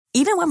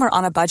Even when we're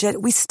on a budget,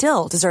 we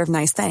still deserve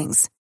nice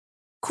things.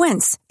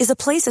 Quince is a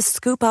place to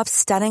scoop up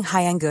stunning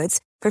high-end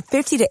goods for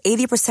 50 to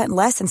 80%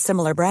 less than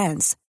similar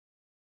brands.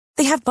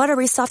 They have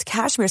buttery soft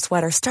cashmere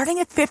sweaters starting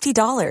at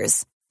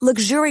 $50,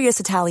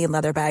 luxurious Italian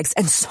leather bags,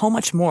 and so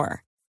much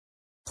more.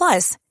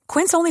 Plus,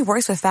 Quince only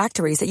works with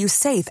factories that use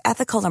safe,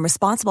 ethical, and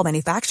responsible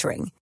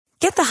manufacturing.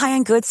 Get the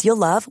high-end goods you'll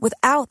love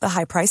without the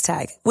high price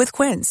tag with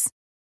Quince.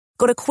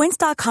 Go to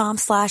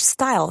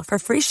quince.com/style for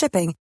free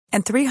shipping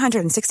and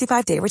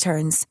 365-day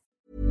returns.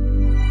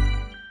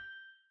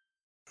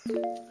 本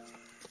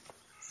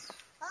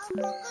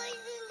当？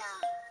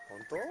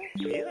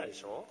見えないで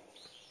しょ？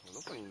ど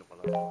こにいるのか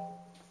な？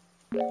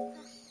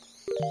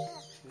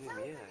見え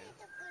ないよ。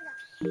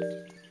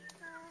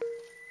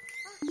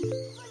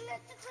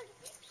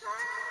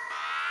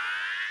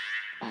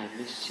I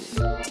miss you.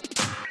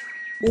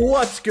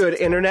 What's good,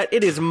 Internet?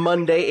 It is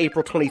Monday,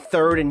 April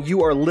 23rd, and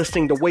you are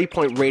listening to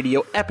Waypoint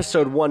Radio,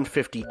 episode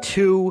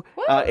 152.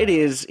 It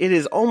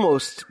is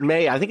almost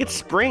May. I think it's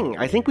spring.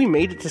 I think we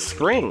made it to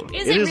spring.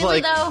 Is it really,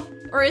 like, though?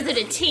 Or is it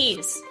a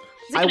tease? Is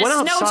it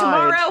going to snow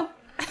tomorrow?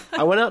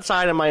 I went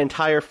outside and my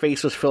entire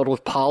face was filled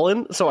with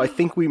pollen, so I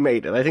think we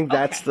made it. I think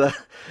that's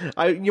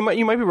you might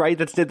be right.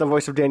 That's the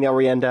voice of Danielle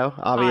Riendeau,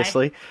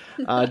 obviously,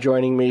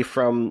 joining me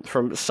from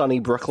sunny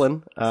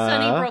Brooklyn.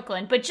 Sunny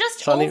Brooklyn, but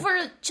just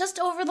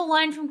over the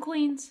line from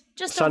Queens.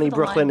 Just sunny over the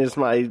Brooklyn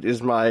line.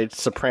 is my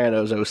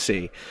Sopranos OC.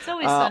 It's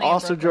always sunny.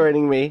 Also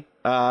joining me,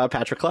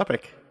 Patrick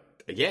Klepek.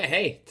 Yeah,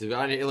 hey, in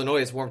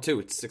Illinois it's warm too.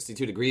 It's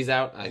 62 degrees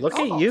out. Look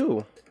at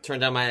you.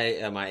 Turned down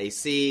my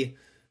AC.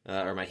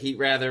 Or my heat,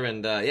 rather,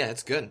 and yeah,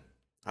 it's good.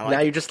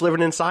 Now you're just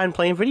living inside and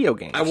playing video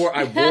games. I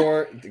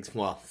wore.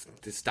 Well,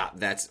 stop.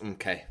 That's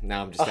okay.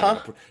 Now I'm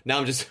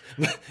just.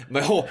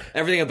 My whole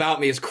everything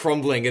about me is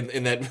crumbling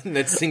in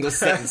that single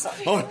sentence.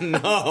 Oh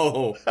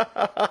no!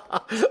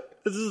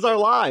 This is our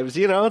lives,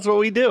 it's what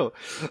we do.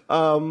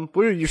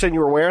 You saying you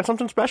were wearing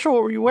something special?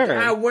 What were you wearing?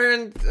 I'm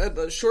wearing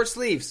short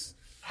sleeves.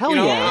 Hell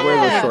yeah!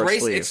 Wearing those short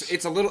sleeves.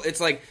 It's a little.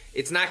 It's like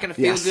it's not going to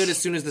feel good as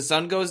soon as the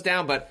sun goes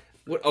down, but.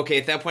 Okay,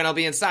 at that point I'll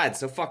be inside,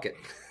 so fuck it.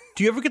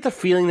 Do you ever get the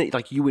feeling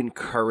that you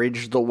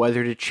encourage the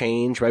weather to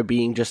change by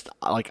being just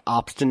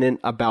obstinate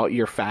about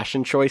your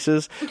fashion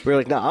choices? Where you're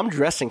like, no, I'm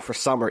dressing for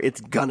summer. It's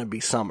gonna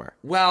be summer.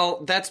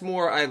 Well, that's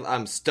more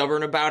I'm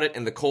stubborn about it,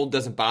 and the cold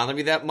doesn't bother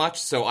me that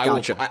much, so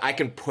I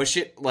can push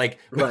it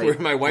where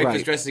my wife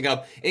is dressing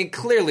up in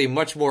clearly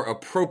much more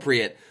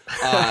appropriate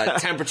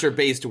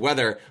temperature-based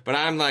weather. But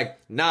I'm like,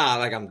 nah,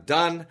 I'm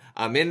done.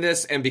 I'm in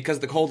this, and because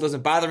the cold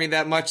doesn't bother me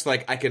that much,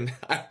 I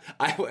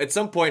at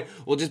some point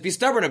will just be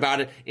stubborn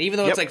about it. And even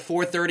though it's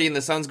 4:30 and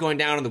the sun's going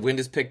down and the wind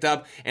is picked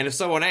up, and if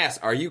someone asks,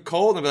 "Are you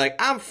cold?" I'll be like,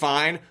 "I'm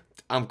fine.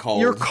 I'm cold."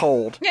 You're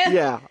cold.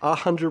 Yeah,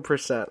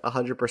 100%,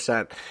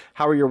 100%.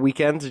 How were your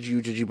weekends? Did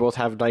you both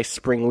have nice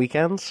spring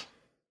weekends?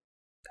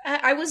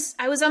 I was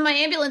on my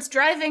ambulance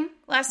driving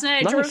last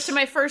night. I drove to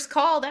my first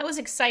call. That was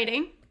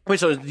exciting. Wait,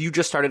 so you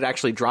just started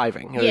actually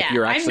driving? Yeah,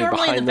 you're actually I'm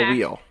normally behind in the back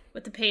wheel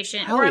with the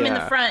patient, or I'm in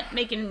the front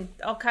making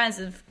all kinds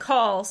of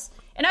calls.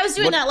 And I was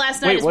doing that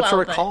last night as well. Wait, what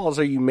sort of calls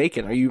are you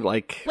making? Are you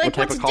what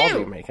type of calls are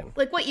you making?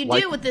 Like what you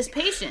do with this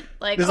patient.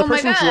 Is the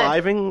person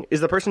driving? Is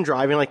the person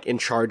driving in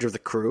charge of the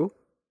crew?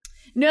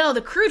 No,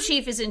 the crew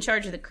chief is in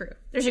charge of the crew.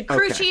 There's a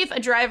crew chief, a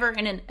driver,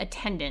 and an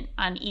attendant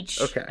on each.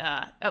 Okay.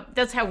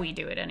 That's how we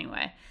do it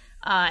anyway.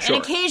 And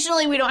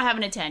occasionally we don't have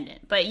an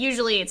attendant, but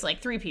usually it's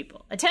 3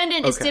 people.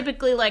 Attendant is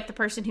typically the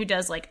person who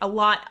does a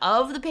lot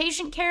of the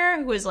patient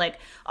care, who is all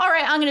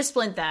right, I'm going to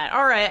splint that.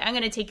 All right, I'm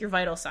going to take your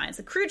vital signs.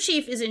 The crew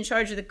chief is in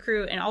charge of the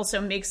crew and also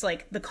makes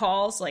the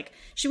calls,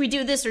 should we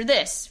do this or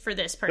this for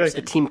this person?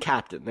 They're the team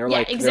captain. They're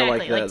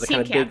exactly, they're the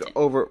kind of captain. big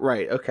over,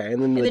 right, okay.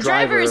 And then the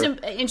driver is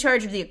in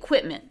charge of the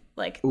equipment,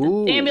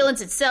 the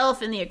ambulance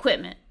itself and the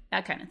equipment,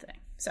 that kind of thing.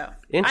 So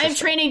I am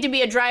training to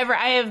be a driver.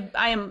 I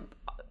am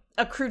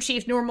a crew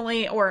chief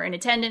normally or an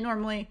attendant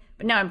normally,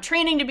 but now I'm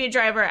training to be a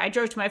driver. I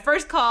drove to my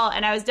first call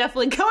and I was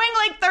definitely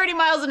going 30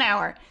 miles an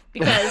hour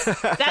because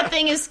that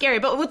thing is scary,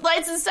 but with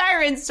lights and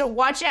sirens, so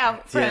watch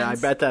out, friends. Yeah,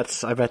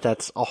 I bet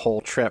that's a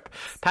whole trip.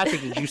 Patrick,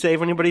 did you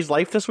save anybody's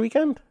life this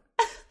weekend?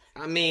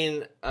 I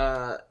mean,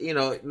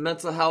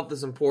 mental health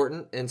is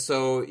important, and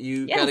so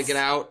you got to get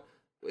out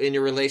in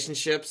your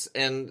relationships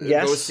and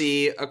go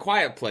see A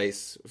Quiet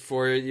Place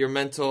for your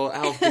mental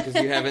health because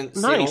you haven't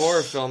seen a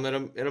horror film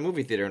in a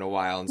movie theater in a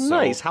while. And so,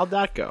 nice. How'd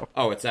that go?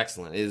 Oh, it's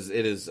excellent.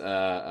 It is.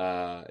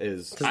 I thought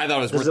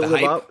it was worth the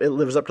hype. It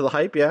lives up to the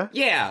hype. Yeah.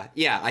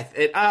 Yeah.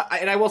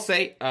 And I will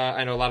say,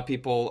 I know a lot of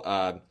people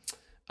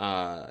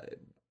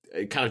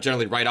kind of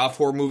generally write off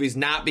horror movies,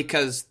 not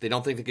because they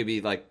don't think they could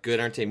be good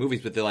entertaining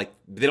movies, but they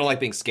don't like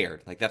being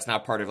scared. That's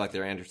not part of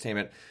their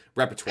entertainment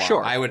repertoire.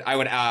 Sure. I would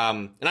and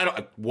I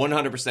don't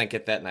 100%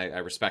 get that, and I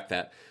respect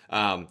that.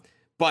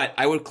 But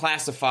I would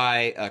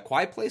classify A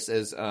Quiet Place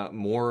as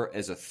more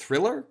as a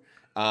thriller.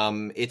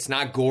 It's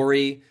not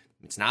gory.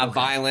 It's not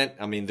violent.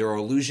 I mean, there are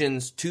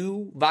allusions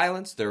to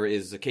violence. There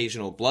is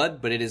occasional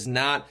blood, but it is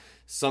not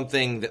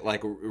something that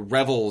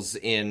revels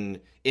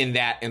in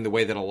that in the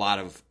way that a lot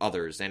of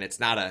others. And it's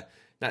not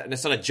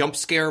a jump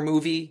scare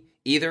movie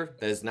either.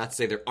 That is not to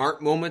say there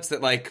aren't moments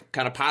that like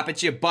kind of pop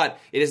at you, but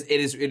it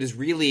is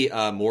really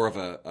more of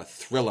a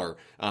thriller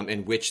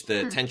in which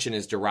the tension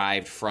is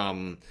derived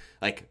from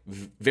like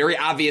very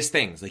obvious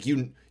things. Like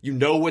you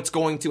know what's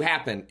going to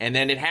happen, and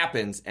then it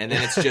happens, and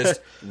then it's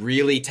just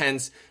really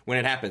tense when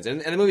it happens.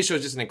 And the movie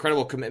shows just an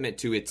incredible commitment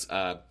to its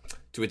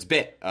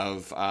bit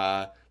of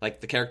like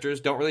the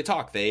characters don't really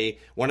talk.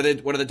 One of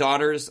the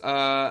daughters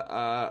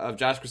of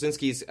Josh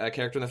Krasinski's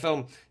character in the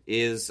film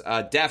is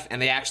deaf,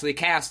 and they actually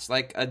cast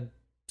like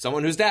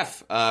someone who's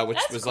deaf, which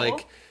that's was cool.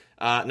 like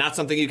not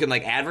something you can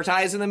like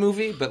advertise in the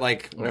movie, but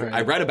like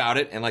I read about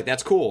it, and like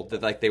that's cool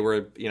that like they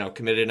were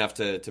committed enough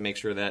to make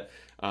sure that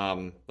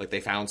like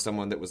they found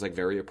someone that was like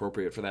very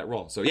appropriate for that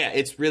role. So yeah,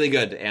 it's really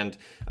good. And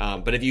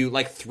but if you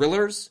like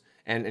thrillers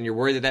and you're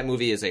worried that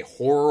movie is a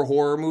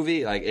horror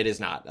movie, like it is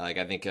not. Like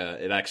I think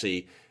it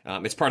actually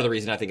it's part of the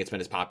reason I think it's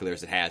been as popular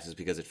as it has is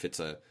because it fits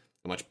a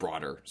much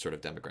broader sort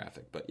of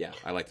demographic. But yeah,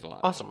 I liked it a lot.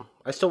 Awesome.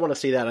 I still want to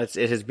see that.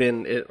 It has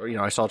been,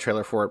 I saw a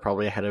trailer for it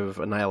probably ahead of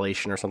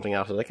Annihilation or something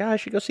else. I was like, I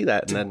should go see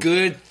that. It's a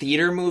good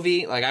theater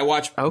movie. Like I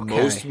watch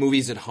most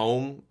movies at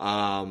home.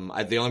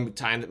 The only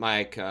time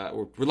that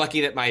we're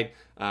lucky that my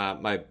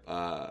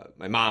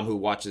mom, who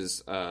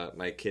watches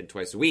my kid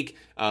twice a week,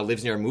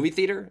 lives near a movie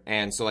theater,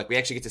 and so like we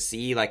actually get to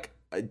see like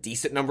a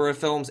decent number of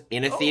films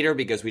in a theater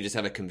because we just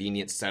have a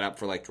convenient setup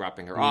for like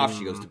dropping her off.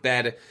 She goes to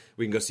bed.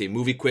 We can go see a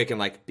movie quick and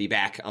like be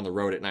back on the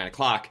road at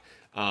 9:00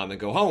 and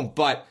go home.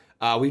 But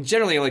we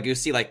generally only go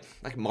see like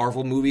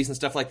Marvel movies and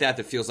stuff like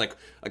that feels like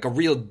a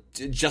real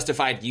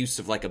justified use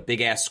of like a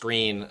big ass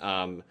screen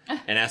and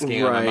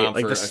asking my mom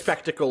like for the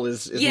spectacle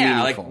is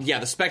meaningful.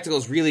 The spectacle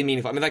is really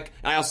meaningful. I mean, like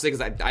I also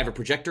think I have a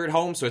projector at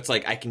home, so it's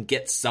like I can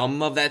get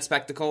some of that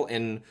spectacle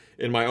in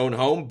my own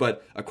home.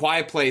 But A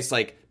Quiet Place,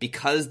 like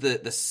because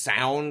the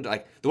sound,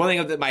 like the one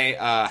thing that my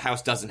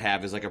house doesn't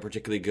have is like a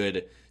particularly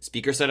good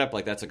speaker setup.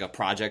 Like that's like a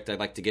project I'd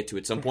like to get to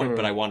at some point,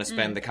 but I want to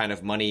spend the kind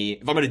of money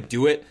if I'm going to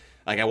do it.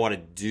 Like I want to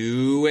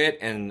do it,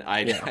 and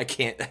I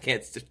can't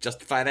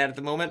justify that at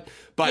the moment.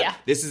 But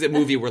this is a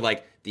movie where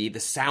like the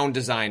sound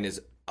design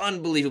is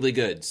unbelievably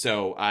good.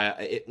 So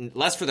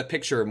less for the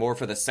picture, more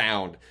for the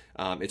sound.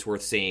 It's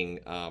worth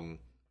seeing on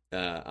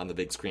the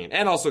big screen,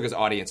 and also because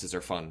audiences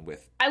are fun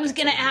with. I was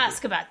going to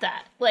ask about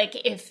that, like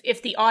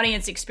if the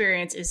audience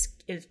experience is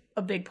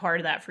a big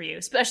part of that for you,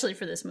 especially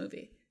for this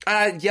movie.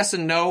 Yes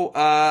and no.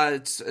 I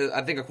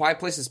think A Quiet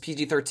Place is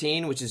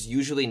PG-13, which is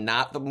usually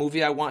not the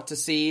movie I want to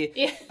see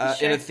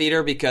in a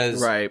theater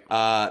because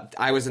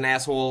I was an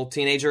asshole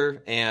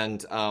teenager,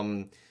 and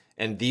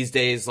these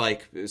days,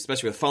 like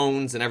especially with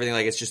phones and everything,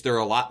 like it's just there are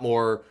a lot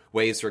more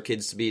ways for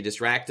kids to be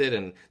distracted,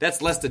 and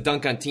that's less to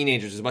dunk on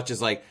teenagers as much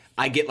as like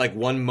I get like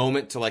one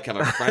moment to like have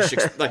a fresh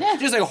like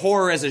just like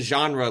horror as a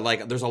genre.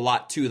 Like there's a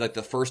lot to like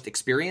the first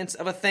experience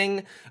of a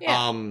thing.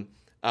 Yeah.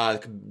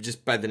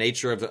 Just by the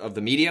nature of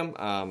the medium,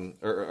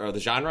 or the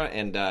genre.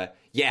 And,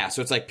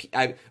 so it's like,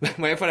 my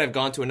wife and I have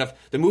gone to enough,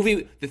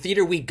 the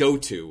theater we go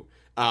to,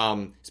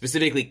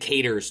 specifically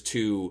caters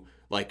to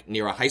like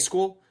near a high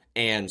school.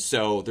 And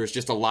so there's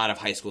just a lot of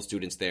high school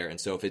students there. And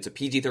so if it's a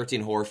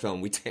PG-13 horror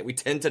film, we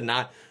tend to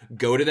not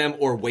go to them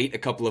or wait a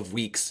couple of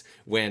weeks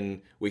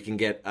when we can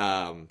get,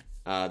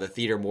 the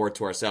theater more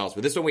to ourselves.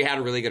 But this one we had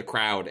a really good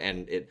crowd,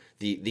 and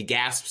the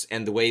gasps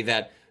and the way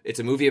that it's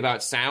a movie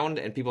about sound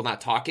and people not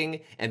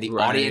talking, and the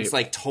audience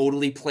like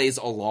totally plays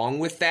along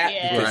with that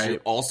because you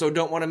also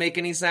don't want to make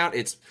any sound.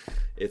 It's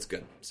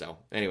good. So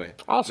anyway,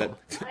 awesome.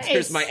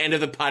 There's my end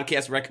of the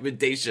podcast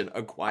recommendation.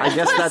 A Quiet. I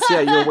guess that's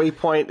your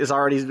waypoint is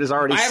already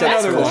I have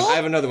set. I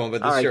have another one,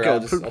 but all right, sure,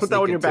 go. Put that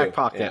one in your back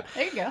pocket. Yeah.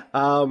 There you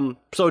go.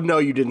 So no,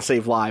 you didn't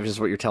save lives, is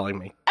what you're telling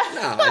me.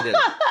 No, I didn't.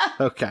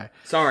 Okay.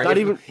 Sorry.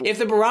 If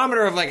the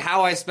barometer of like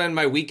how I spend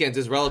my weekends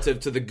is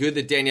relative to the good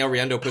that Danielle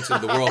Riendeau puts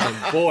into the world,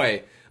 then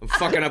boy, I'm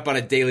fucking up on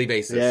a daily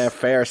basis. Yeah,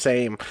 fair,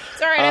 same.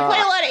 It's all right. I play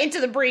a lot of Into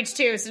the Breach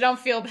too, so don't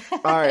feel bad. All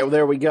right, well,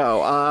 there we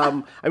go.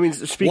 I mean,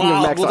 speaking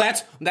of next... Well,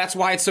 that's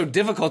why it's so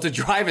difficult to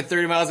drive at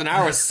 30 miles an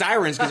hour with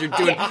sirens, because you're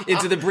doing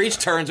Into the Breach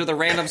turns with a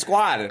random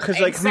squad. Because,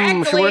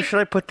 where should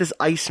I put this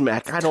ice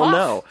mech? I don't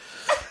know.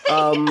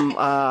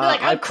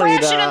 I'm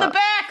crashing in the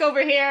back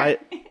over here.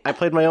 I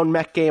played my own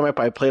mech game. I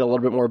played a little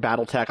bit more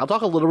BattleTech. I'll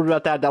talk a little bit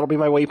about that. That'll be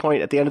my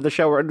waypoint at the end of the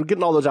show. We're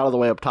getting all those out of the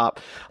way up top.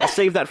 I'll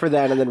save that for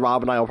then, and then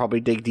Rob and I will probably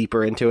dig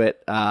deeper into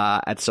it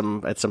at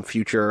some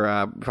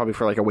future, probably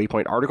for like a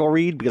waypoint article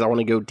read, because I want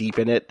to go deep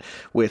in it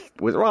with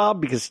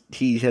Rob, because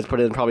he has put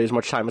in probably as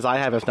much time as I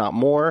have, if not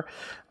more.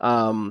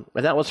 And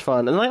that was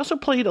fun. And then I also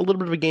played a little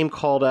bit of a game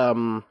called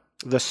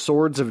The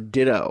Swords of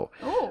Ditto,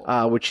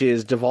 which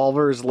is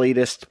Devolver's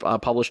latest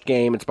published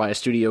game. It's by a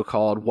studio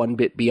called One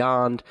Bit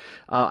Beyond.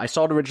 I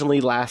saw it originally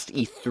last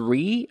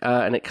E3,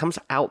 and it comes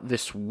out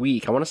this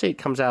week. I want to say it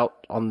comes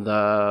out on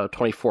the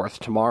 24th,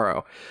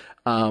 tomorrow.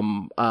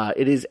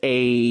 It is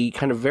a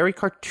kind of very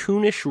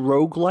cartoonish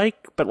roguelike,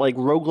 but like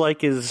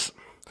roguelike is...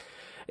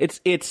 It's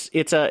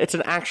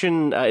an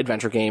action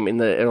adventure game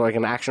like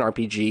an action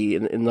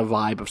RPG in the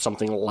vibe of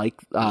something like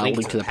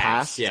Link to the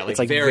Past. Yeah, like it's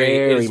like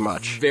very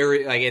much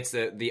very like it's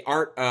the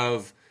art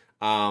of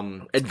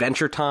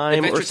Adventure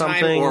Time or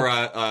something, or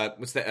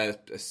what's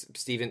that?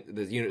 Steven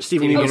Universe.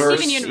 Steven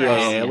Universe.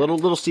 Yeah,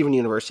 little Steven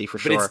Universe for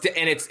sure. But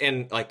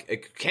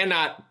it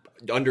cannot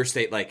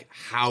understate like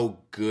how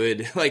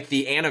good like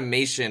the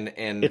animation,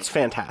 and it's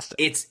fantastic.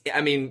 It's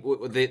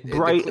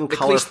bright and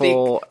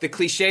colorful. The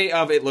cliche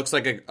of it looks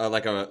like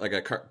like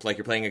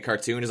you're playing a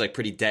cartoon is like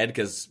pretty dead,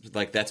 because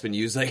like that's been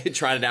used like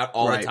trotted out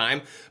all the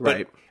time.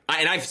 But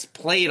I've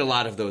played a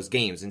lot of those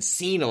games and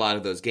seen a lot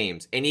of those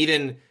games, and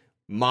even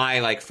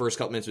my like first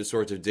couple minutes with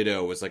Swords of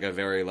Ditto was like a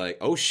very like,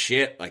 oh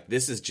shit, like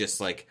this is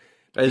just like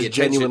it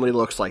genuinely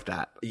looks like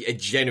that. It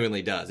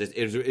genuinely does. It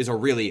is a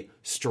really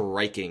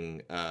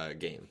striking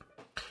game.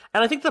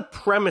 And I think the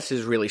premise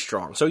is really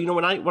strong. So,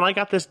 when I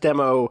got this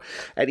demo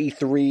at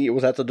E3, it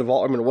was at the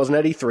Devolver. I mean, it wasn't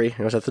at E3.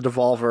 It was at the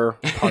Devolver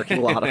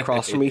parking lot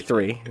across from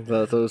E3.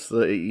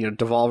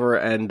 Devolver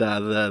and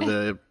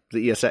the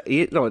ESA.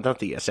 No, not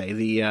the ESA.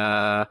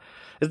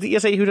 Is the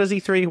ESA who does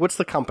E3? What's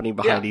the company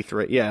behind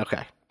E3? Yeah,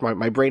 okay.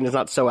 My brain is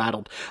not so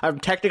addled. I'm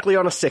technically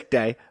on a sick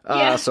day,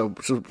 so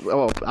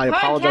I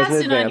apologize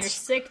in advance. On your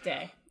sick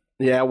day.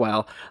 Yeah,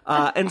 well,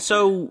 and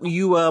so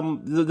you,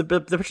 the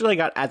picture that I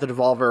got at the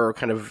Devolver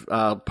kind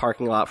of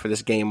parking lot for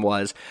this game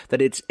was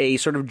that it's a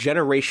sort of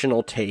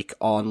generational take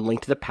on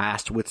Link to the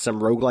Past with some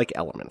roguelike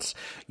elements.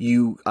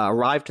 You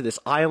arrive to this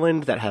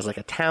island that has like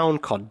a town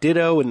called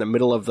Ditto in the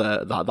middle of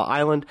the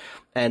island.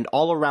 And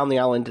all around the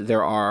island,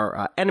 there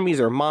are enemies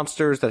or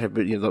monsters that have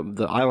been,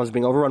 the island is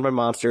being overrun by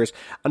monsters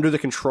under the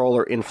control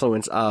or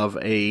influence of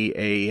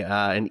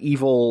an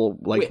evil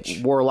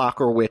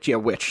warlock or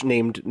witch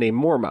named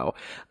Mormo.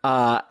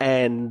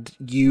 And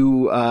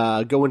you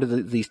go into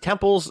these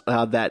temples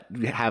that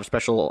have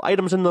special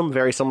items in them,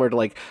 very similar to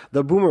like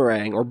the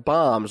boomerang or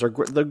bombs or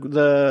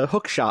the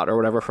hook shot or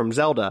whatever from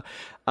Zelda.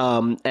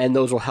 And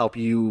those will help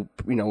you,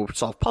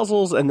 solve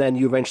puzzles, and then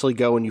you eventually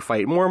go and you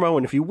fight Mormo,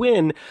 and if you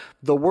win,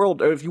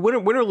 if you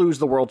win or lose,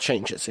 the world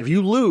changes. If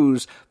you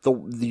lose,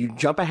 you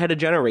jump ahead a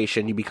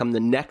generation, you become the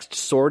next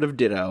Sword of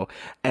Ditto,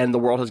 and the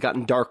world has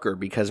gotten darker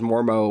because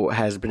Mormo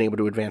has been able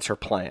to advance her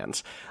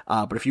plans.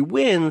 But if you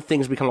win,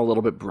 things become a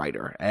little bit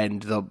brighter,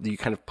 and you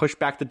kind of push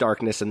back the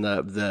darkness, and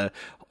the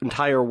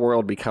entire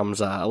world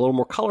becomes a little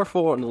more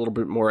colorful and a little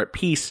bit more at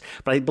peace.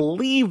 But I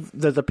believe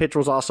that the pitch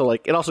was also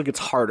like, it also gets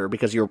harder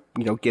because you're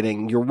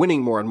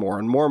winning more, and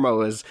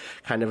Mormo is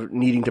kind of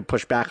needing to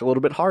push back a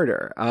little bit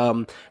harder.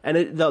 And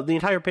the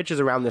entire pitch is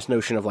around this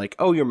notion of like,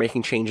 oh, you're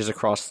making changes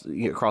across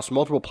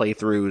multiple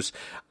playthroughs,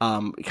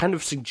 kind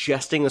of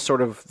suggesting the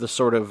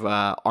sort of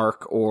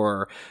arc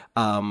or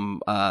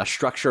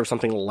structure of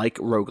something like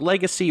Rogue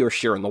Legacy or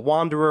Shiren the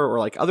Wanderer, or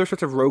like other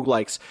sorts of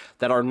roguelikes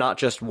that are not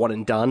just one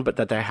and done, but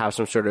that they have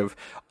some sort of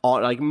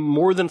like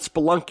more than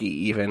Spelunky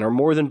even, or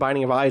more than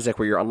Binding of Isaac,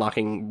 where you're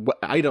unlocking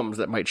items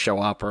that might show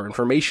up or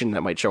information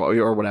that might show up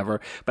or whatever,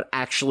 but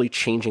actually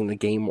changing the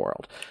game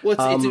world. Well,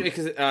 it's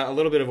because a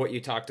little bit of what you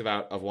talked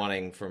about of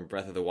wanting from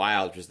Breath of the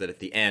Wild was that at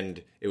the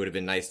end it would have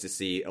been nice to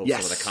see some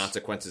of the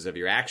consequences of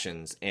your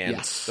actions, and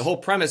the whole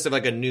premise of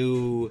like a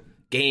new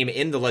game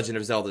in the Legend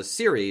of Zelda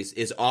series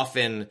is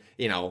often,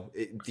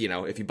 if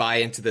you buy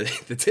into the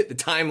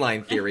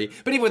timeline theory,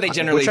 but even what they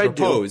generally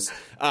propose,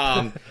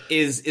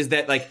 is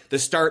that like the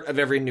start of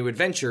every new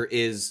adventure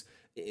is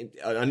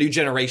a new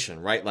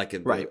generation, right? Like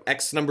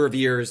X number of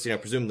years,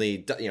 presumably,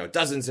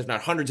 dozens, if not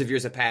hundreds of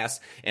years have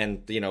passed,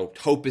 and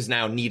hope is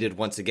now needed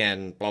once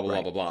again. Blah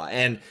blah blah blah blah.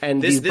 And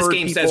this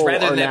game says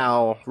rather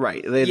than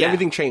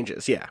everything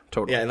changes. Yeah,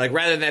 totally. Yeah, and like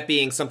rather than that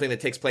being something that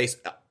takes place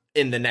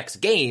in the next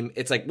game,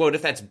 it's like, what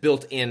if that's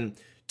built in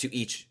to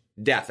each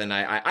death? And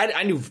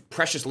I knew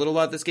precious little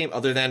about this game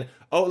other than,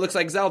 oh, it looks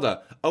like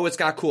Zelda. Oh, it's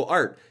got cool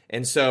art.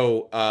 And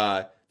so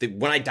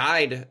when I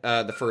died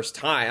the first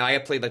time, I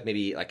had played like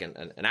maybe like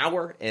an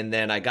hour, and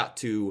then I got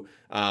to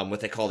what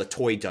they call the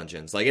toy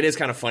dungeons. Like, it is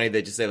kind of funny.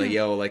 They just say like,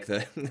 yo, like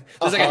there's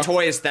like a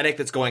toy aesthetic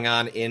that's going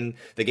on in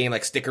the game.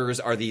 Like stickers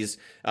are these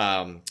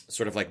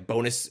sort of like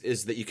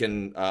bonuses that you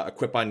can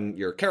equip on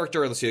your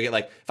character. So you get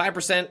like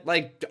 5%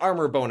 like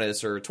armor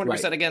bonus or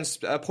 20%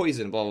 against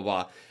poison, blah,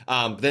 blah,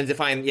 blah. But then to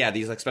find,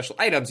 these like special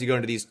items, you go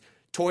into these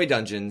toy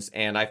dungeons,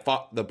 and I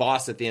fought the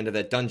boss at the end of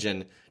that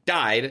dungeon,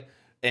 died.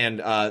 And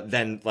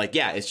then, like,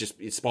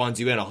 it spawns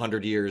you in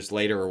 100 years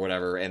later or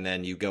whatever, and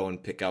then you go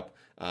and pick up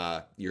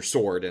your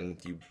sword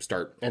and you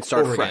start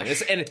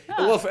fresh.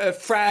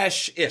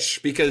 Fresh-ish,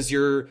 because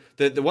you're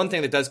the one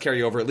thing that does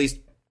carry over, at least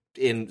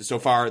in so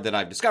far that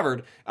I've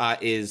discovered,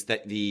 is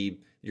that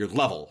your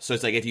level. So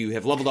it's like if you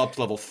have leveled up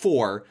to level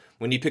 4,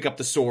 when you pick up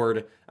the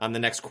sword on the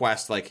next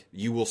quest, like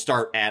you will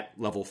start at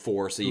level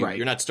 4. So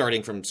you're not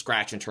starting from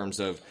scratch in terms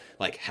of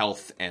like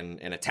health and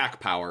attack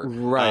power.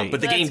 Right.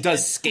 But the game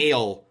does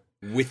scale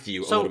with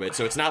you a little bit,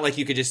 so it's not like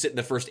you could just sit in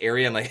the first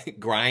area and like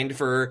grind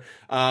for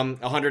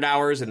 100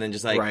 hours and then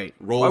just like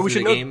roll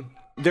through the game.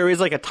 There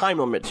is like a time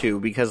limit too,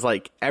 because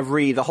like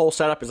the whole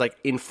setup is like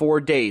in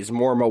 4 days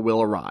Mormo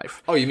will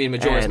arrive. Oh, you mean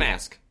Majora's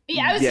Mask?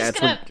 Yeah, I was just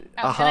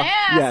gonna.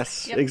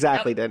 Yes,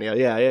 exactly, Danielle.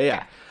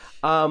 Yeah.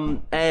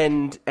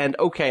 And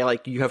okay,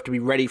 like you have to be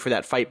ready for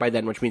that fight by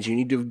then, which means you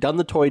need to have done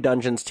the toy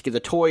dungeons to get the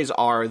toys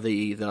are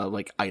the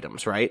like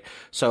items, right?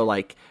 So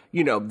like,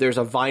 you know, there's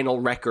a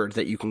vinyl record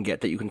that you can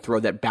get that you can throw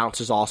that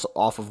bounces off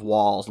of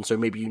walls. And so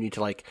maybe you need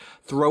to like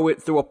throw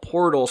it through a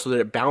portal so that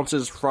it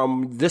bounces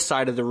from this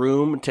side of the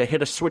room to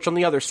hit a switch on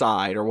the other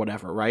side or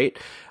whatever, right?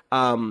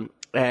 And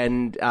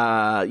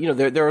you know,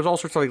 there was all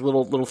sorts of like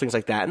little things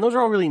like that. And those are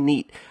all really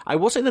neat. I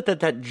will say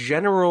that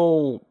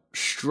general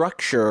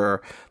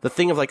structure, the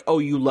thing of like, oh,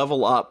 you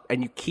level up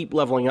and you keep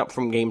leveling up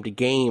from game to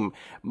game,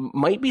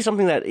 might be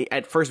something that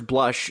at first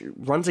blush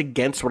runs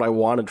against what I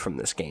wanted from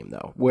this game,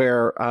 though.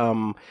 Where,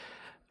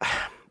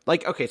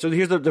 like, okay, so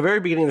here's the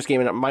very beginning of this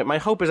game, and my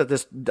hope is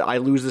that I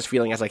lose this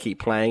feeling as I keep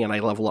playing and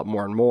I level up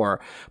more and more.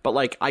 But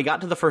like, I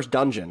got to the first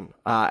dungeon,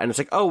 and it's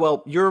like, oh,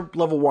 well, you're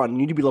level 1, you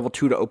need to be level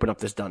 2 to open up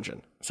this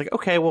dungeon. It's like,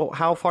 okay, well,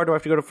 how far do I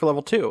have to go for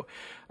level 2?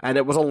 And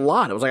it was a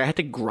lot. It was like I had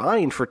to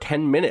grind for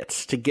 10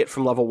 minutes to get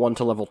from level 1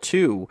 to level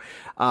 2.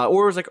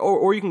 Or it was like,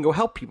 or you can go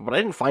help people, but I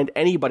didn't find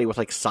anybody with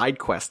like side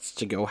quests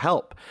to go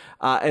help.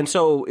 And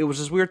so it was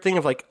this weird thing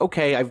of like,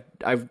 okay,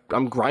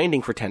 I'm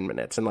grinding for 10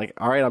 minutes and like,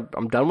 all right,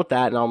 I'm done with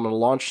that, and I'm going to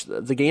launch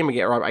the game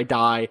again, or I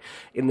die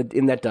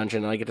in that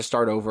dungeon and I get to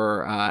start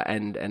over.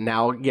 And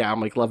now, yeah,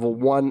 I'm like level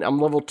 1, I'm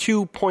level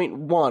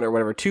 2.1 or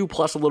whatever, 2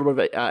 plus a little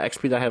bit of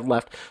XP that I have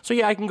left. So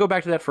yeah, I can go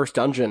back to that first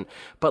dungeon,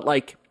 but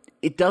like,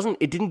 it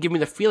didn't give me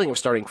the feeling of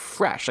starting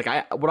fresh.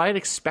 Like what I had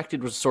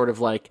expected was sort of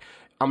like,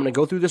 I'm going to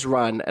go through this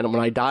run, and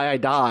when I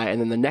die,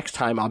 and then the next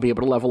time I'll be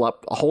able to level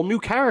up a whole new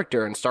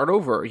character and start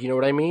over, you know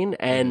what I mean?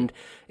 And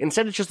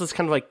instead it's just this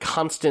kind of like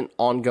constant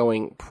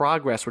ongoing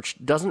progress, which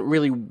doesn't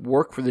really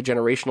work for the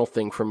generational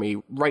thing for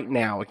me right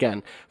now.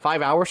 Again,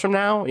 5 hours from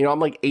now, you know, I'm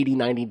like 80,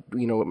 90,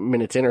 you know,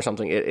 minutes in or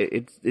something.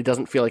 It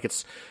doesn't feel like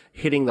it's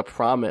hitting the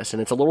promise,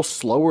 and it's a little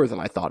slower than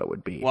I thought it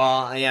would be.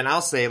 Well, yeah, and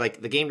I'll say, like,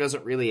 the game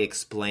doesn't really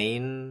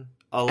explain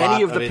a lot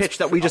any of the pitch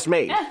that we just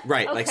made.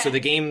 Right, okay. Like, so the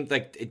game,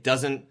 like, it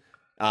doesn't,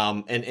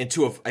 and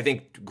I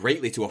think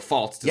greatly to a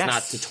fault, does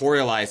not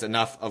tutorialize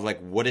enough of like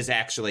what is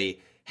actually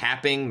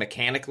happening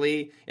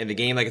mechanically in the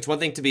game. Like, it's one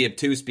thing to be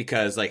obtuse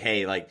because like,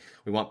 hey, like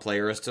we want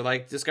players to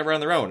like discover on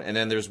their own, and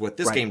then there's what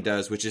this game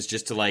does, which is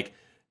just to like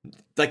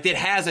it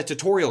has a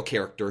tutorial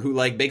character who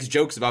like makes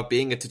jokes about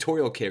being a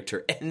tutorial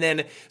character, and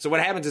then so what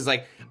happens is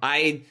like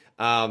I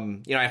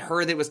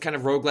heard it was kind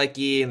of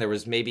roguelike-y and there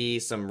was maybe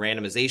some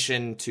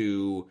randomization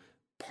to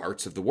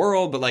parts of the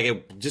world, but like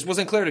it just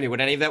wasn't clear to me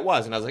what any of that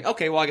was, and I was like,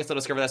 okay, well, I guess I'll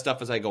discover that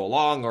stuff as I go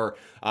along, or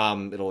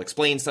it'll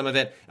explain some of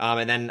it,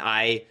 and then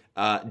I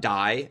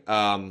die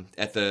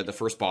at the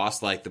first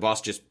boss. Like the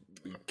boss just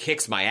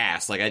kicks my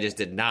ass. Like I just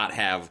did not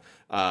have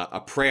a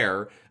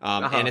prayer,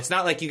 and it's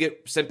not like you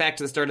get sent back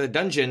to the start of the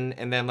dungeon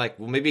and then like,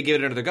 well, maybe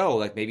give it another go.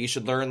 Like maybe you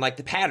should learn like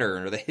the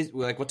pattern or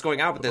like what's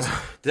going on with this. Does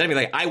that mean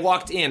like I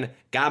walked in,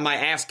 got my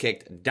ass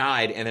kicked,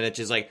 died, and then it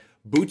just like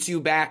boots you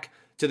back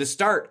to the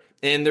start?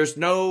 And the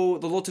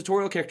little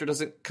tutorial character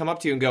doesn't come up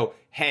to you and go,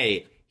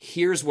 hey,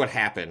 here's what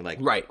happened. Like,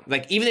 right.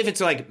 Like, even if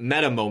it's like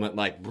meta moment,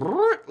 like,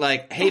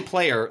 hey,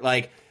 player,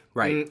 like,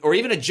 right. Or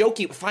even a joke,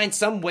 you find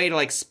some way to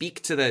like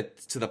speak to the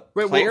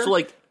player. Well, so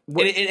like,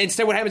 and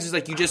instead what happens is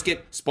like, you just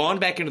get spawned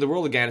back into the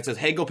world again. It says,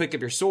 hey, go pick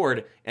up your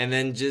sword, and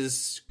then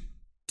just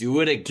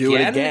do it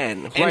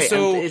again. And right.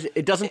 So and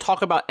it doesn't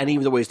talk about any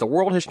of the ways the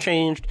world has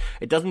changed.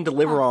 It doesn't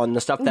deliver on the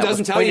stuff that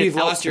doesn't tell you you've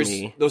lost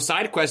those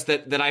side quests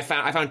that I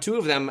found. I found 2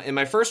 of them in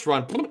my first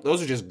run.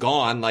 Those are just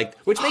gone. Like,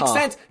 which makes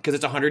sense because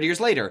it's 100 years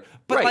later.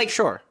 But right, like,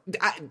 sure,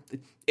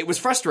 it was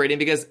frustrating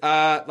because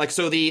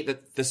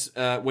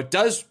what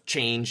does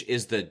change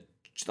is the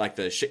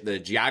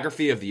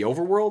geography of the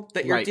overworld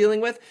that you're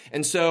dealing with,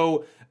 and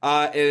so.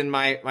 In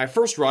my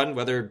first run,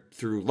 whether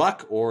through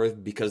luck or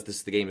because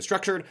the game is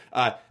structured,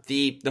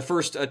 the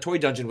first toy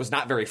dungeon was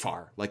not very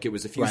far. Like, it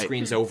was a few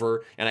screens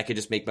over, and I could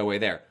just make my way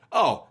there.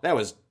 Oh, that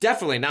was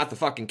definitely not the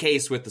fucking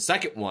case with the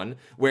second one,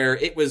 where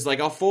it was like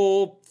a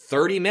full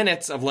 30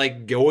 minutes of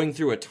like going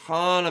through a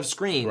ton of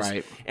screens.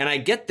 Right. And I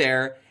get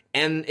there,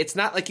 and it's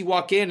not like you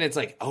walk in and it's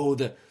like, oh,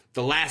 the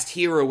last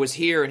hero was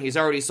here and he's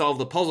already solved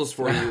the puzzles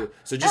for you.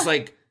 So just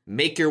like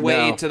make your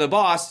way to the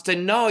boss.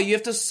 No, you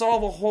have to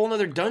solve a whole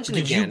other dungeon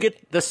again. Did you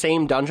get the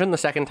same dungeon the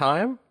second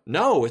time?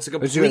 No, it's a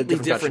completely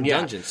different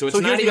dungeon. So it's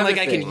not even like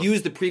I can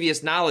use the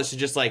previous knowledge to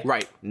just like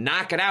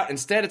knock it out.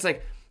 Instead, it's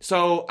like,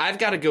 so I've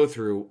got to go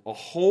through a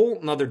whole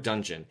nother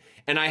dungeon,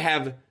 and I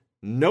have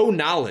no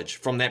knowledge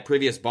from that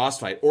previous boss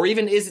fight. Or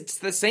even is it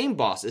the same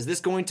boss? Is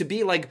this going to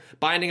be like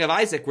Binding of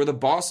Isaac where the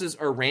bosses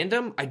are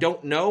random? I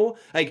don't know.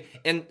 Like,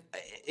 and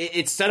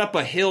it set up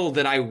a hill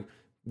that I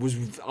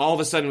was all of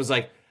a sudden was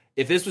like,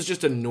 if this was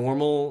just a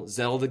normal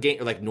Zelda game,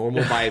 or like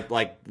normal by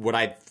like what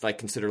I like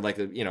consider like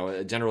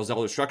a general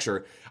Zelda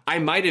structure, I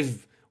might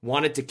have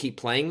wanted to keep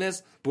playing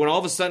this. But when all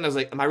of a sudden I was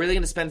like, am I really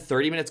going to spend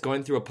 30 minutes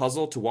going through a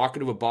puzzle to walk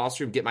into a boss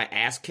room, get my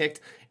ass kicked,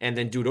 and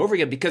then do it over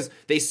again? Because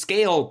they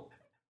scale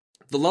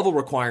the level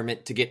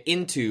requirement to get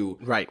into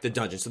the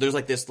dungeon. So there's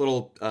like this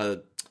little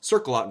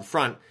circle out in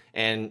front,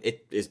 and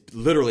it is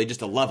literally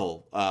just a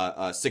level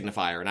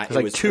signifier. And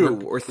it was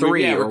 2 or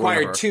 3. Yeah, it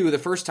required whatever. 2 the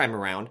first time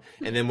around,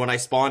 and then when I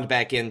spawned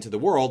back into the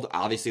world,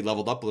 obviously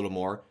leveled up a little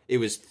more, it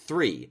was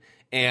 3.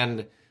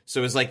 And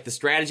so it was like the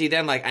strategy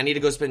then, like I need to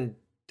go spend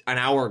an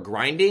hour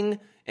grinding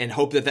and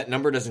hope that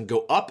number doesn't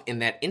go up in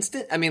that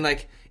instant. I mean,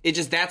 like, it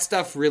just, that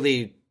stuff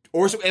really,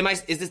 or is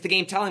this the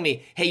game telling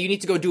me, hey, you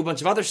need to go do a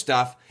bunch of other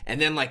stuff and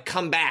then like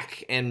come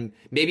back and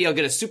maybe I'll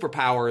get a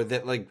superpower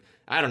that, like,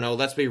 I don't know,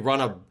 lets me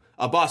run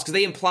a boss. Because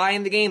they imply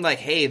in the game, like,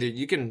 hey,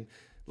 you can,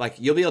 like,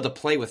 you'll be able to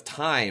play with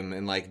time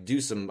and like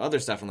do some other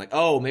stuff. I'm like,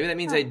 oh, maybe that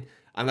means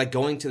I'm like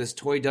going to this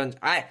toy dungeon.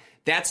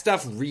 That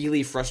stuff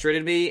really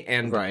frustrated me,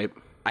 and right.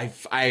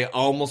 I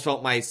almost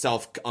felt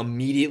myself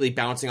immediately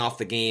bouncing off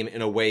the game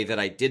in a way that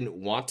I didn't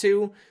want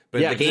to.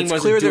 But the game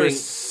wasn't clear doing...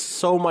 There's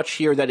so much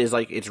here that is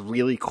like, it's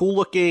really cool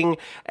looking,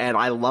 and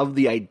I love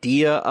the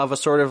idea of a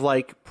sort of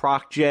like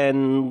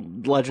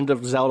proc-gen Legend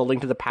of Zelda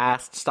Link to the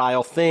Past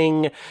style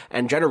thing,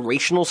 and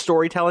generational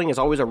storytelling is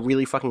always a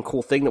really fucking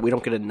cool thing that we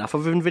don't get enough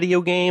of in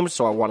video games,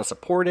 so I want to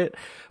support it.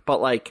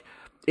 But like,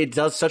 it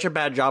does such a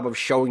bad job of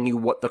showing you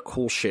what the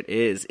cool shit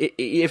is,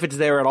 if it's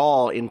there at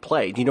all in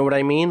play. Do you know what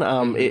I mean?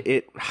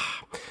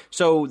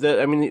 So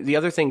the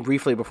other thing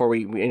briefly before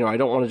we, I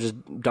don't want to just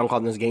dunk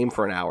on this game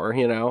for an hour,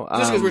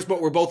 Just because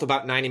we're both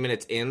about 90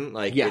 minutes in,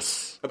 like,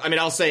 yes. I mean,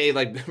 I'll say,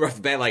 like, right off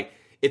the bat, like,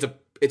 it's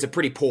a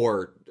pretty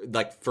poor,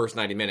 like, first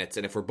 90 minutes,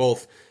 and if we're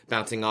both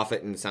bouncing off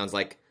it and it sounds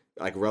like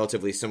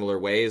relatively similar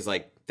ways,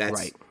 like,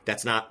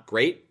 that's not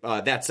great.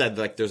 That said,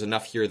 like, there's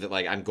enough here that,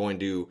 like, I want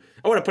to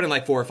put in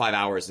like 4 or 5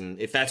 hours, and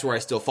if that's where I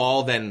still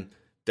fall, then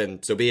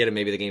so be it, and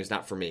maybe the game's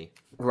not for me.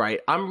 Right.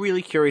 I'm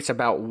really curious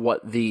about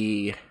what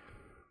the,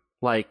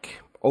 like,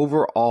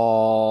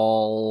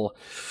 overall,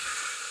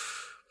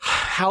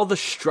 how the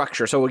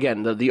structure. So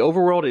again, the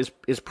overworld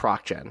is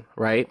proc-gen,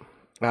 right?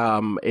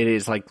 It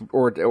is like,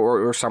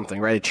 or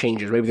something, right? It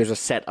changes. Maybe there's a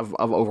set of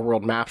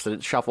overworld maps that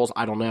it shuffles.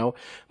 I don't know.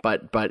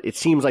 But it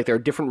seems like there are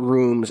different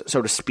rooms,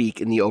 so to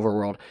speak, in the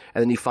overworld.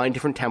 And then you find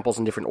different temples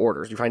in different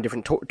orders. You find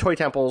different toy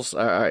temples,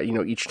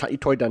 each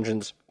toy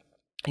dungeons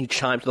each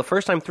time. So the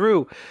first time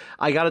through,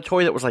 I got a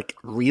toy that was like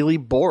really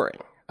boring.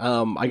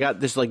 I got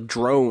this like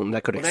drone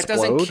that could explode.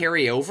 That doesn't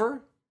carry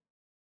over?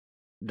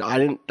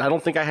 I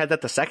don't think I had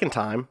that the second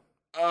time.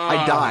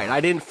 I died. I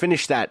didn't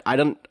finish that. I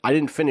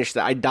didn't finish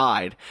that. I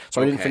died.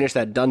 So I didn't finish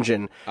that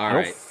dungeon. I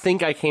don't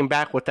think I came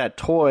back with that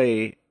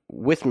toy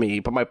with me.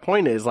 But my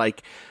point is,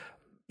 like,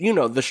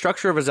 the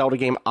structure of a Zelda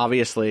game,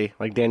 obviously,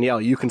 like, Danielle,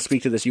 you can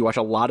speak to this. You watch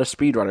a lot of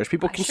speedrunners.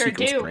 People can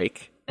sequence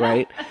break,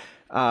 right?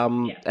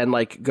 And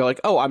like go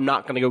like, oh, I'm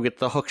not going to go get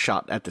the hook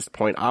shot at this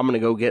point. I'm going to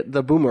go get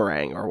the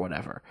boomerang or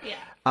whatever.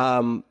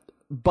 Yeah.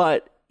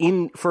 But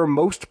for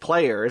most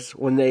players,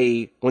 when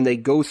they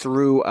go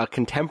through a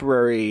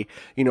contemporary,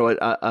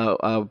 Legend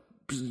of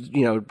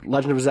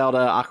Zelda,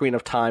 Ocarina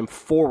of Time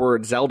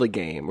forward Zelda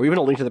game, or even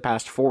a Link to the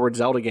Past forward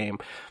Zelda game,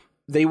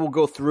 they will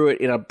go through it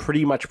in a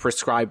pretty much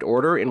prescribed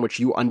order in which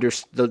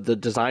the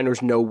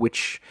designers know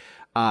which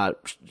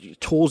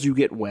tools you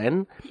get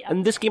when. Yep.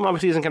 And this game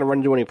obviously isn't going to run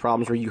into any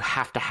problems where you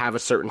have to have a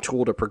certain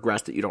tool to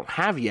progress that you don't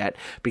have yet,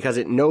 because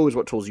it knows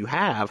what tools you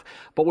have.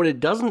 But what it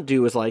doesn't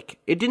do is, like,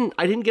 I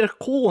didn't get a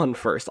cool one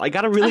first. I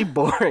got a really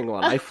boring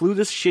one. I flew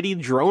this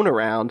shitty drone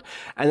around,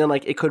 and then,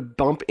 like, it could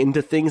bump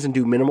into things and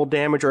do minimal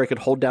damage, or I could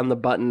hold down the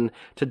button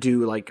to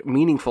do, like,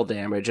 meaningful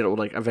damage, and it would,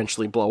 like,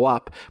 eventually blow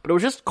up. But it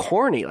was just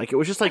corny. Like, it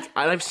was just, like,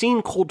 I've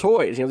seen cool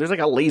toys. There's, like,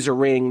 a laser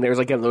ring. There's,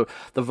 like, the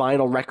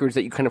vinyl records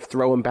that you kind of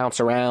throw and bounce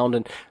around,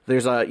 and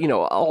there's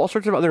all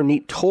sorts of other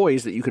neat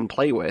toys that you can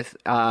play with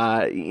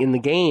in the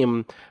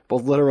game,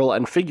 both literal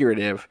and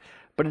figurative.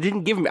 But it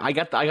didn't give me. I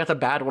got the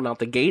bad one out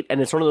the gate,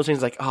 and it's one of those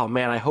things like, oh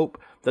man, I hope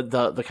that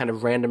the kind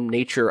of random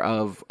nature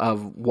of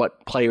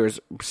what players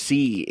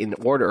see in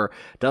order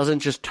doesn't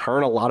just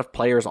turn a lot of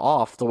players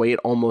off the way it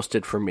almost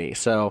did for me.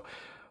 So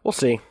we'll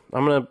see.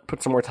 I'm gonna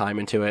put some more time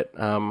into it.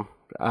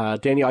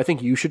 Danielle, I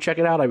think you should check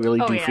it out. I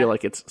really feel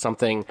like it's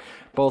something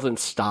both in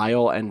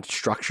style and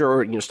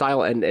structure,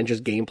 style and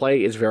just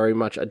gameplay is very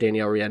much a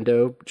Danielle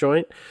Riendeau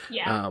joint.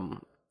 Yeah.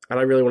 And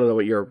I really want to know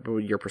what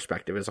your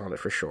perspective is on it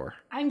for sure.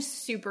 I'm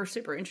super,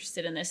 super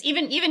interested in this.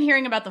 Even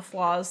hearing about the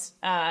flaws,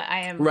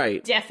 I am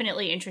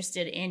definitely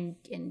interested in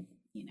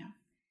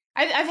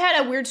I've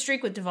had a weird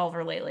streak with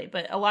Devolver lately,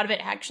 but a lot of it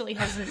actually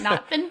has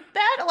not been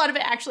bad. A lot of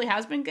it actually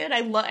has been good.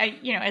 I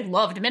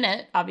loved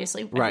Minute,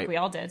 obviously. I think we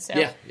all did. So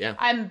yeah.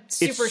 I'm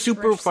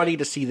super funny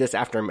to see this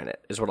after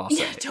Minute, is what I'll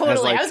say. Yeah,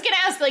 totally. I was going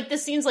to ask, like,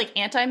 this seems like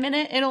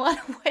anti-Minute in a lot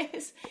of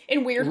ways,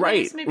 in weird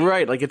ways, maybe.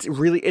 Right, like, it's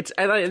really,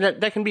 and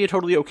that can be a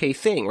totally okay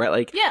thing, right?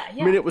 Like,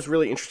 Minute was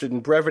really interested in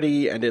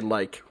brevity and in,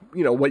 like,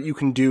 what you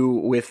can do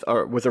with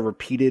a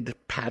repeated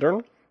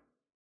pattern.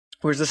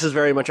 Whereas this is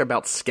very much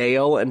about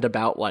scale and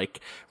about, like,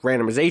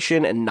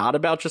 randomization and not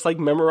about just, like,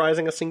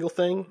 memorizing a single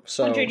thing.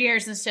 So 100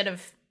 years instead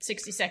of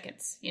 60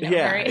 seconds.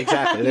 Exactly.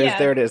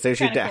 There it is. There's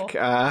your deck.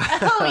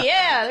 Cool.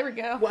 There we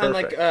go. Well, and,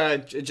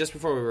 like, just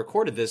before we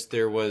recorded this,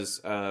 there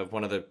was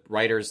one of the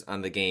writers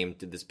on the game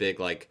did this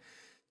big, like,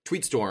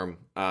 tweet storm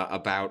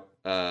about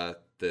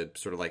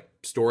sort of like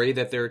story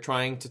that they're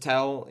trying to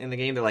tell in the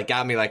game that like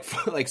got me like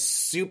like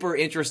super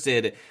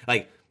interested,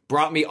 like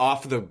brought me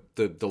off the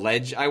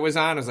ledge I was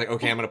on. I was like,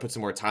 okay, I'm going to put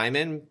some more time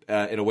in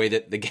a way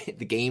that the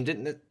game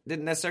didn't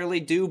necessarily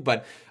do.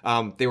 But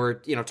they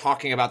were,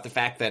 talking about the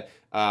fact that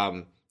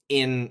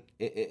in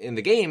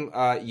the game,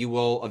 you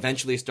will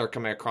eventually start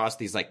coming across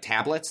these like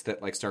tablets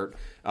that like start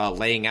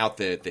laying out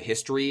the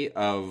history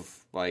of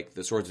like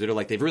the Swords of Ditto.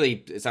 Like they've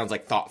really, it sounds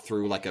like, thought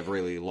through like a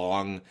really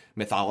long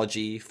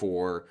mythology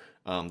for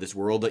this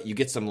world that you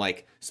get some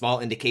like small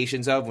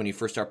indications of when you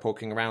first start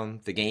poking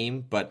around the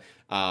game. But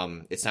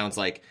it sounds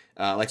like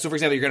so for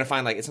example, you're going to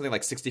find like it's something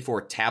like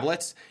 64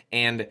 tablets,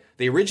 and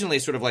they originally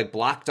sort of like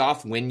blocked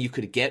off when you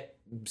could get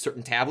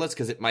certain tablets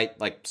because it might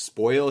like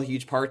spoil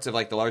huge parts of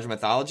like the larger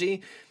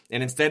mythology.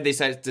 And instead they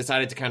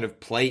decided to kind of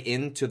play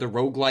into the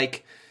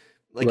roguelike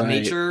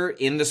nature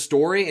in the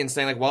story and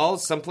saying like, well,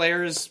 some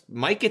players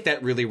might get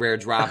that really rare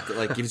drop that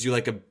like gives you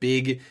like a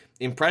big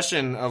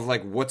impression of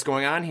like what's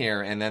going on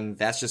here. And then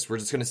we're just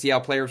going to see how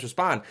players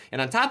respond. And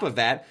on top of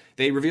that,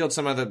 they revealed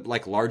some of the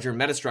like larger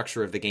meta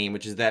structure of the game,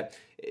 which is that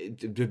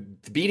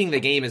beating the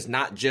game is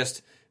not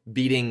just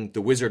beating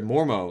the wizard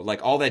Mormo.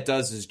 Like all that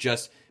does is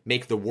just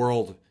make the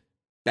world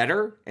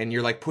better. And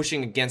you're like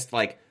pushing against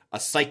like a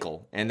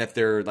cycle, and that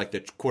they're like the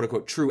quote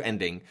unquote true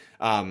ending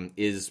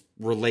is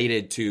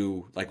related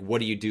to like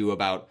what do you do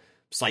about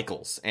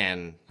cycles,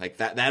 and like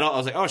that I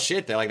was like, oh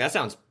shit, that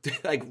sounds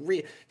like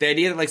the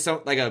idea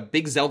that like a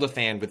big Zelda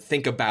fan would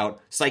think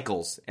about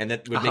cycles, and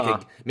that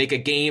would make a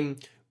game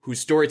whose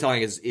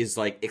storytelling is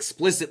like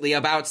explicitly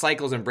about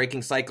cycles and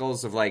breaking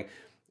cycles of like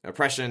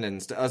oppression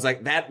and I was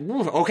like, that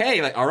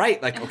okay, like all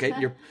right, like okay,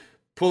 you're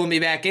pulling me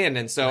back in.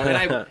 And so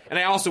and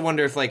I also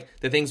wonder if like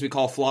the things we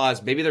call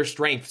flaws, maybe they're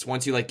strengths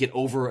once you like get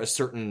over a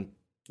certain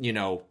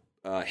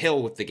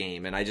hill with the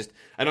game. And I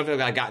don't feel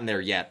like I've gotten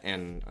there yet,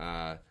 and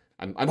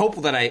I'm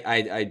hopeful that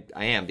I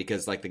am,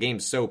 because like the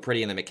game's so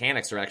pretty and the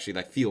mechanics are actually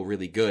like feel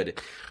really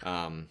good,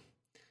 that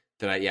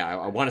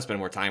I want to spend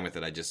more time with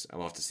it.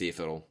 I'll have to see if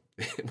it'll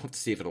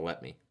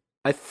let me.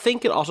 I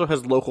think it also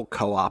has local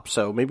co-op,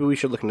 so maybe we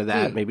should look into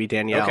that. Maybe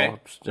Danielle,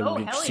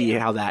 see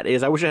how that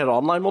is. I wish it had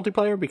online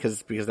multiplayer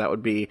because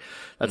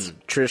that's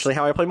traditionally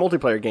how I play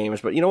multiplayer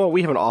games. But you know what?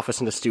 We have an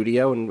office in the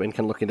studio and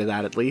can look into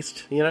that at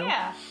least.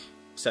 Yeah.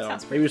 So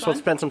maybe we'll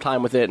spend some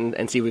time with it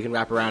and see if we can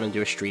wrap around and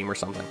do a stream or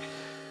something.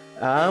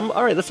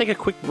 All right, let's take a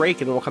quick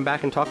break and then we'll come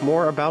back and talk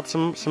more about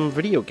some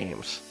video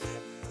games.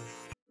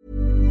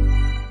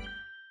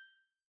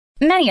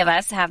 Many of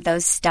us have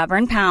those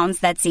stubborn pounds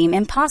that seem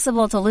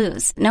impossible to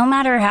lose, no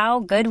matter how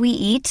good we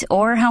eat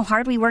or how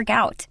hard we work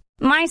out.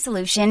 My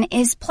solution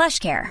is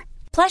PlushCare.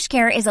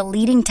 PlushCare is a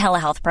leading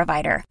telehealth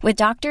provider with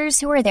doctors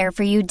who are there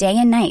for you day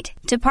and night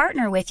to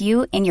partner with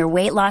you in your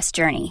weight loss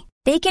journey.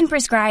 They can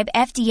prescribe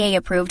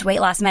FDA-approved weight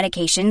loss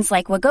medications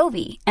like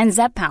Wegovy and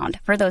Zepbound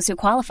for those who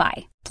qualify.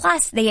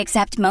 Plus, they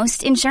accept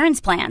most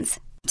insurance plans.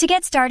 To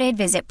get started,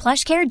 visit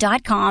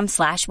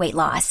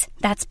plushcare.com/weightloss.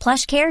 That's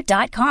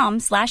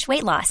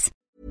plushcare.com/weightloss.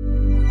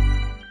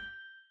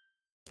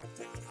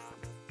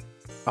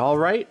 All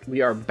right,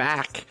 we are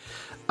back.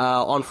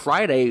 On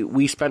Friday,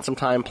 we spent some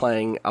time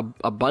playing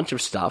a bunch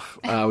of stuff.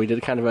 We did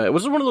it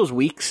was one of those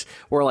weeks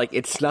where like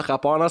it snuck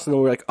up on us and then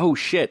we were like, oh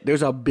shit,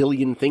 there's a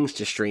billion things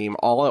to stream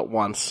all at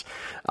once.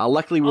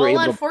 Luckily we were able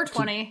to... All on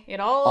 420.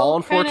 It all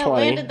on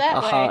 420. Landed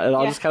that way. It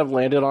all just kind of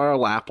landed on our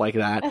lap like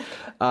that.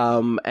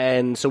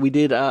 And so we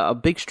did a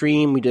big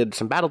stream. We did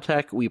some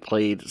BattleTech. We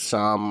played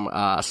some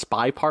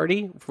Spy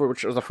Party,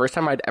 which was the first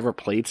time I'd ever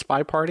played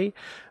Spy Party.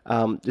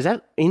 Is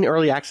that in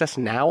early access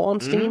now on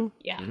Steam?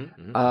 Yeah.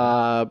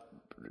 Mm-hmm.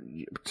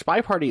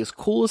 Spy Party is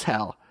cool as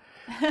hell.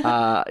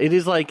 It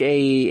is like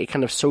a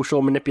kind of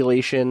social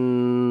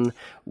manipulation,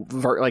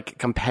 like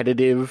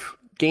competitive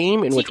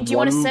game in which do you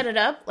want to set it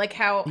up like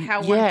how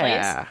one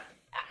plays?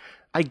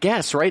 I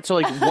guess, right? So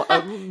like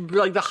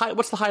like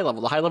what's the high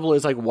level? The high level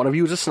is like one of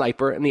you is a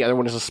sniper and the other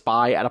one is a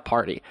spy at a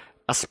party.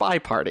 A spy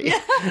party.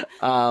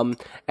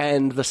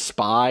 And the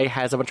spy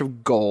has a bunch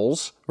of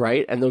goals,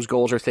 right? And those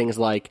goals are things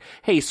like,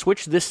 hey,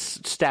 switch this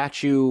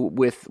statue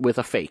with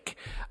a fake,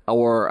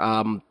 or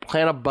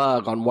plant a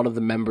bug on one of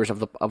the members of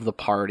the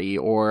party,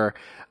 or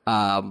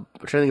I'm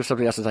trying to think of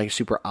something else that's like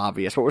super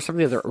obvious. What was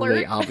something that's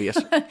really obvious?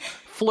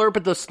 Flirt,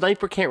 but the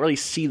sniper can't really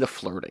see the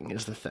flirting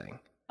is the thing.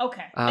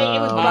 Okay. It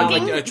was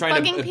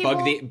bugging people?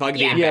 Bug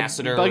the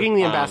ambassador. Bugging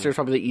the ambassador is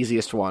probably the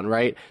easiest one,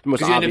 right? The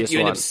most obvious one. You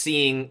end up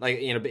seeing, like,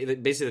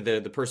 basically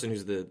the person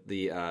who's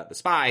the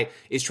spy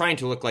is trying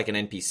to look like an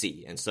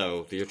NPC, and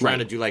so you're trying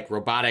to do like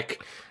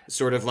robotic,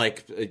 sort of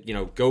like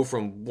go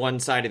from one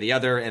side to the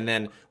other, and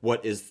then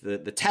what is the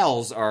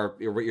tells are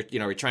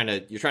you're trying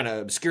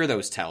to obscure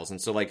those tells, and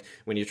so like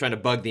when you're trying to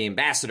bug the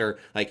ambassador,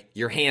 like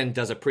your hand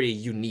does a pretty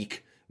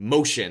unique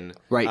motion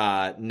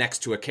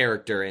next to a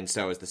character, and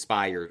so as the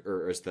spy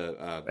or as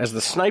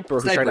the sniper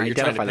who's trying to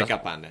identify pick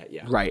up on that.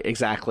 Yeah, right,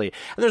 exactly.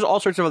 And there's all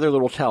sorts of other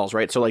little tells,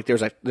 right? So like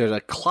there's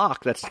a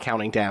clock that's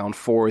counting down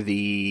for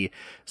the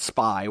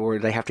spy, where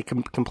they have to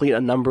complete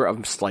a number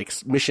of like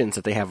missions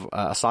that they have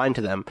assigned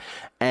to them,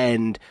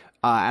 and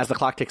as the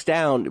clock ticks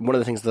down, one of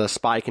the things the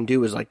spy can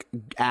do is like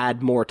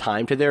add more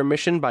time to their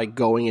mission by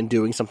going and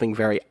doing something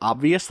very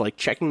obvious, like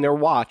checking their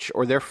watch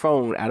or their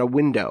phone at a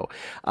window.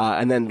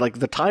 And then like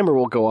the timer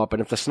will go up,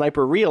 and if the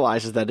sniper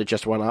realizes that it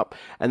just went up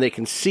and they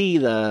can see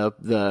the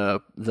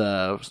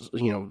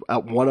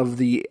one of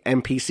the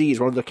NPCs,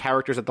 one of the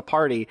characters at the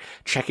party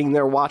checking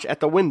their watch at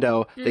the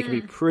window, they can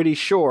be pretty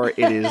sure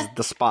it is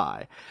the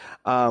spy.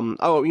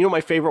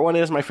 My favorite one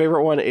is? My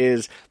favorite one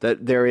is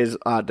that there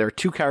are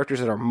two characters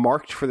that are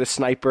marked for the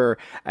sniper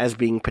as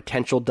being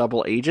potential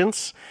double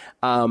agents,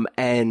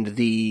 and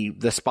the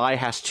spy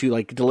has to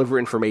like deliver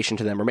information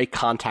to them or make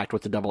contact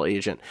with the double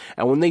agent.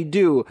 And when they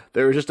do,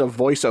 there is just a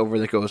voiceover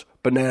that goes,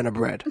 "Banana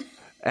bread."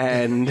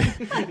 And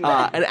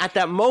at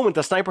that moment,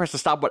 the sniper has to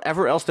stop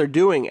whatever else they're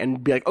doing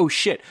and be like, oh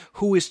shit,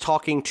 who is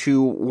talking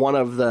to one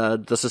of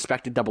the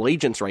suspected double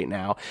agents right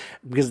now?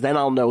 Because then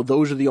I'll know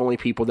those are the only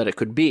people that it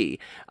could be.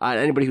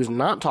 Anybody who's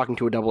not talking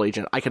to a double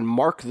agent, I can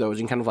mark those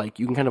and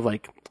you can kind of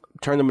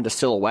turn them into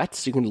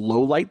silhouettes. You can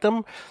low light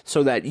them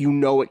so that you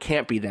know it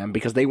can't be them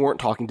because they weren't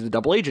talking to the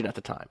double agent at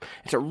the time.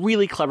 It's a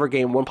really clever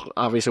game.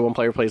 Obviously, one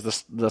player plays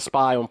the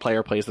spy, one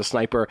player plays the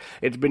sniper.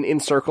 It's been in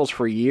circles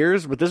for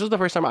years, but this was the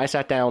first time I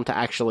sat down to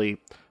actually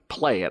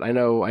play it. I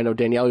know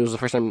Danielle, was the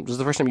first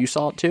time you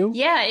saw it too?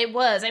 Yeah, it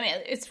was. I mean,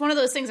 it's one of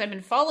those things I've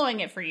been following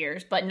it for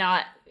years, but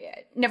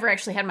never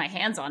actually had my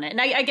hands on it. And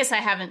I guess I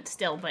haven't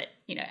still, but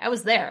I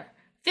was there.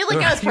 Feel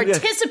like I was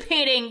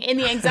participating in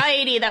the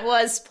anxiety that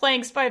was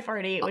playing Spy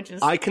Party, which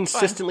is I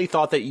consistently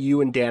thought that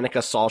you and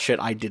Danica saw shit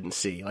I didn't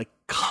see, like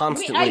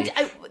constantly.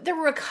 There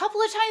were a couple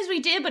of times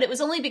we did, but it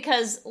was only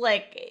because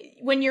like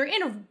when you're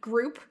in a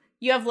group,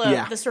 you have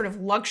the sort of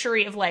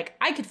luxury of like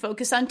I could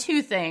focus on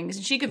two things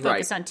and she could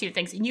focus on two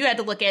things, and you had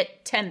to look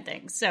at 10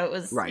 things. So it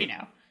was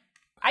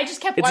I just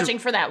kept watching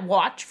for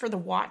the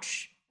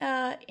watch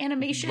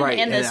animation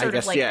and the sort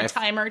of the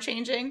timer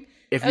changing.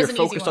 If you're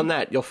focused on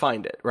that, you'll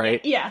find it,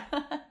 right? Yeah.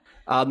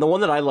 The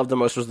one that I loved the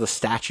most was the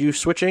statue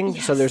switching.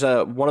 Yes. So there's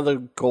one of the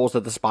goals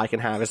that the spy can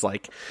have is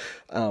like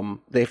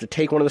they have to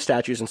take one of the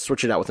statues and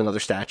switch it out with another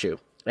statue.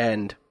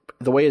 And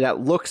the way that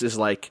looks is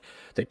like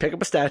they pick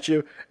up a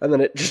statue and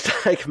then it just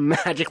like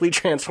magically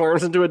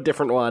transforms into a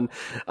different one,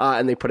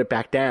 and they put it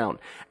back down.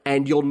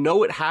 And you'll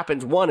know it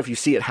happens, one, if you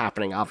see it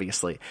happening,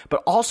 obviously.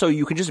 But also,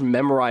 you can just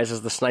memorize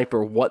as the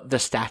sniper what the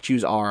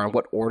statues are and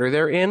what order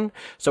they're in.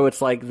 So it's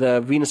like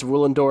the Venus of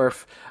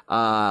Willendorf,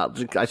 I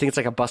think it's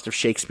like a bust of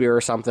Shakespeare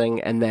or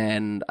something, and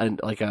then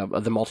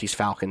the Maltese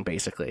Falcon,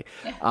 basically.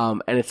 Yeah.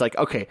 And it's like,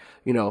 okay,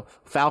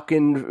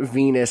 Falcon,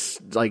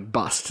 Venus, like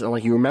bust. And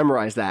like you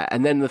memorize that.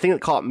 And then the thing that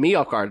caught me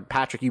off guard,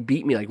 Patrick, you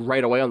beat me like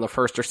right away on the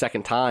first or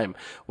second time,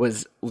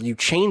 was you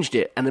changed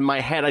it. And in my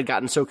head, I'd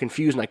gotten so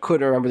confused and I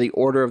couldn't remember the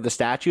order of the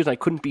statues. And I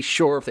couldn't be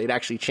sure if they'd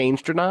actually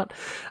changed or not.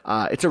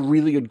 It's a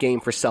really good game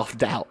for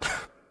self-doubt.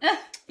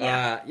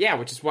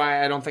 Which is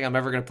why I don't think I'm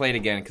ever going to play it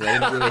again, because I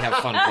didn't really have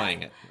fun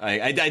playing it.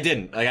 I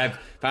didn't. Like I've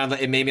found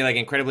that it made me like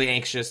incredibly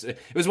anxious. It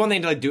was one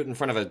thing to like do it in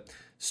front of a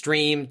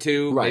stream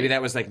too. Right. Maybe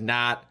that was like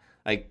not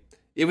like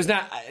it was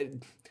not.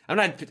 I'm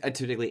not a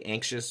particularly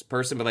anxious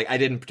person, but like I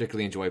didn't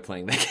particularly enjoy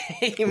playing that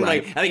game.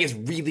 Right. Like I think it's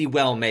really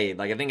well made.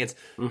 Like I think it's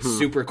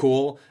super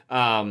cool.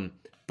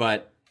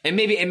 But. And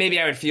maybe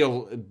I would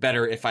feel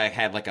better if I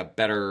had like a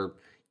better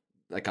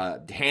like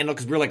a handle,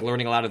 because we're like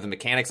learning a lot of the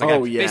mechanics. Like I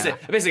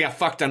basically got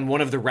fucked on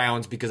one of the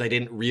rounds because I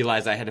didn't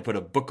realize I had to put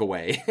a book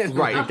away.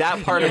 Right,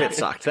 that part of it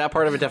sucked. That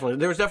part of it definitely.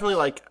 There was definitely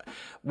like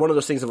one of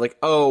those things of like,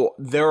 oh,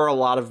 there are a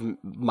lot of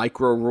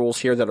micro rules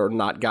here that are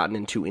not gotten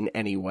into in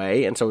any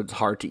way, and so it's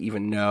hard to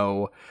even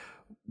know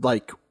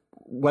like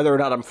whether or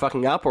not I'm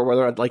fucking up or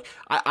whether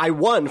I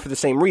won for the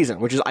same reason,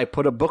 which is I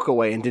put a book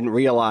away and didn't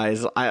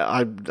realize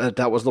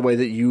that was the way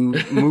that you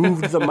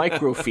moved the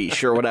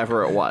microfiche or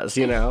whatever it was,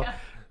 Yeah.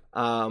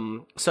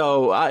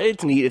 So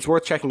it's neat. It's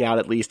worth checking out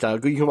at least. You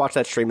can watch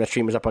that stream. That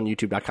stream is up on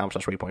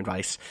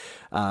youtube.com/waypointvice.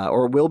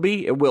 Or it will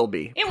be. It will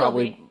be. It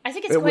probably. Will be. I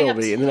think it's going up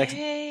today. In the next.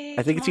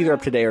 I think it's either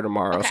up today or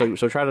tomorrow. Okay.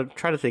 So try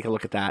to take a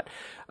look at that.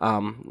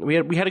 We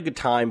had a good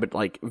time, but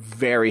like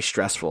very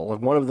stressful. Like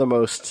one of the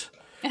most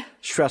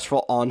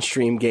stressful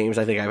on-stream games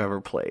I think I've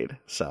ever played.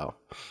 So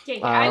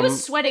I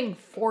was sweating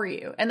for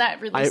you, and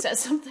that really says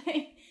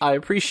something. I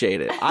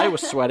appreciate it. I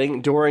was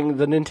sweating during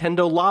the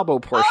Nintendo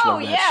Labo portion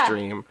of that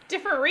stream.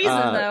 Different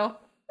reason though.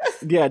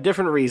 Yeah,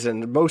 different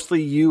reason.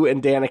 Mostly you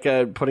and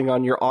Danica putting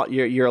on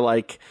your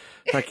like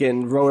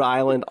fucking Rhode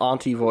Island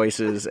auntie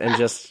voices and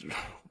just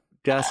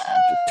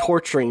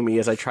torturing me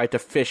as I tried to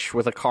fish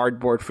with a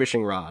cardboard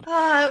fishing rod.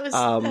 That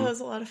was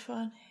a lot of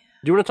fun.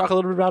 Do you want to talk a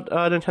little bit about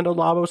Nintendo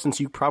Labo, since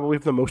you probably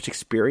have the most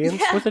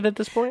experience with it at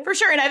this point? For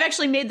sure, and I've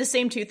actually made the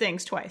same two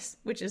things twice,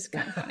 which is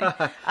kind of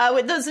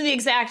funny. Those are the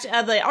exact,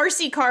 the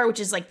RC car, which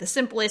is like the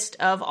simplest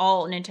of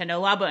all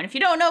Nintendo Labo. And if you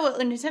don't know what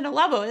Nintendo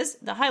Labo is,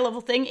 the high-level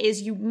thing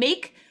is you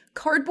make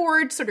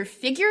cardboard sort of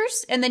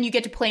figures, and then you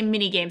get to play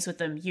mini games with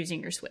them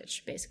using your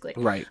Switch, basically.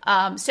 Right.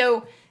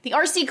 So the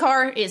RC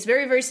car is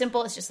very, very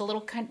simple. It's just a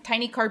little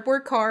tiny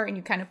cardboard car, and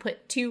you kind of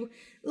put 2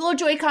 little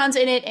Joy-Cons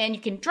in it, and you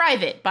can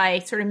drive it by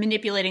sort of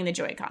manipulating the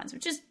Joy-Cons,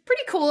 which is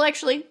pretty cool,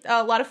 actually.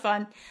 A lot of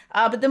fun.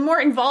 But the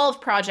more involved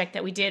project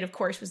that we did, of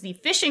course, was the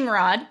fishing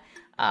rod,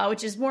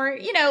 which is more,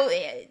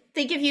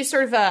 they give you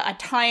sort of a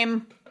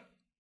time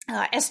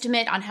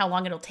estimate on how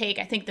long it'll take.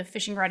 I think the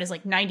fishing rod is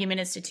like 90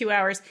 minutes to 2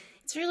 hours.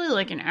 It's really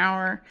like an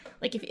hour.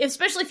 Like,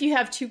 especially if you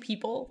have 2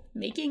 people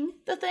making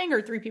the thing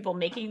or 3 people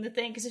making the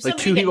thing. Because like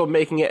 2 people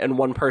making it and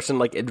 1 person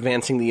like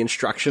advancing the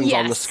instructions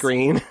on the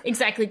screen.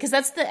 Exactly, because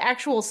that's the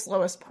actual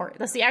slowest part.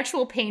 That's the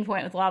actual pain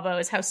point with Labo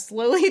is how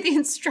slowly the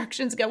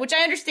instructions go, which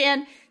I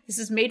understand. This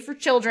is made for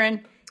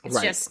children.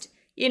 It's just,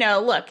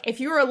 look, if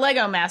you're a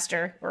Lego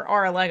master or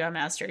are a Lego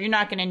master, you're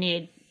not going to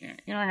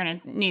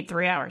need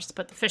 3 hours to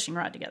put the fishing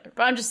rod together.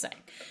 But I'm just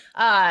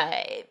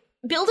saying.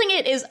 Building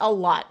it is a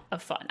lot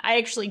of fun. I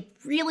actually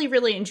really,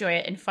 really enjoy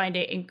it and find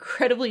it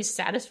incredibly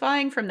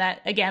satisfying from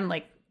that, again,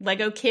 like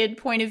Lego kid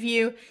point of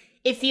view.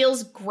 It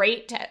feels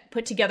great to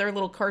put together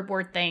little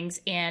cardboard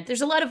things, and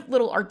there's a lot of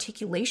little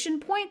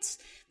articulation points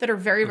that are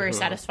very, very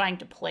satisfying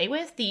to play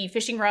with. The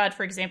fishing rod,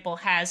 for example,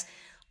 has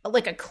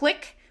like a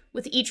click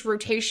with each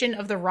rotation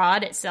of the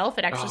rod itself.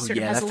 It actually sort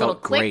of has a little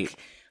click. Great.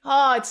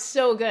 Oh, it's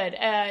so good.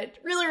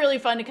 Really, really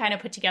fun to kind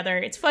of put together.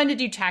 It's fun to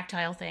do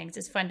tactile things.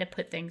 It's fun to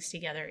put things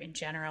together in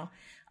general.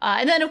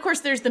 And then, of course,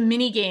 there's the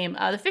mini game.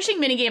 The fishing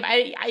mini game,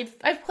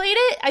 I've played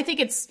it. I think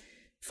it's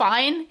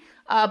fine.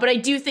 But I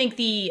do think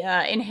the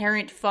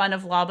inherent fun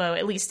of Labo,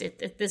 at least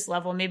at this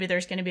level, maybe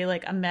there's going to be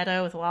like a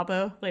meta with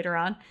Labo later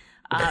on,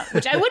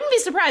 which I wouldn't be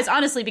surprised,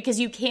 honestly, because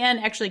you can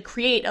actually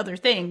create other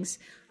things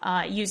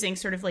using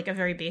sort of like a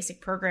very basic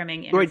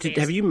programming interface. Wait,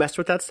 have you messed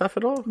with that stuff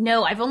at all?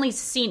 No, I've only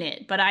seen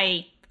it, but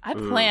I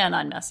plan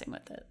on messing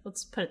with it.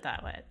 Let's put it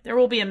that way. There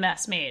will be a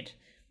mess made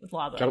with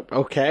Labo.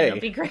 Okay. It'll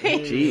be great.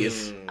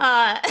 Jeez.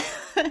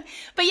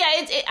 But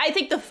yeah, I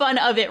think the fun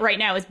of it right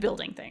now is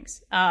building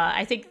things.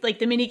 I think like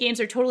the mini games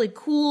are totally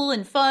cool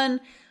and fun.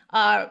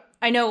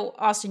 I know,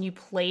 Austin, you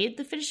played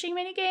the fishing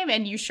mini game,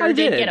 and you sure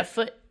did get a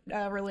foot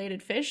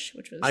related fish,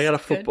 which was I got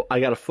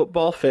a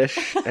football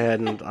fish,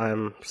 and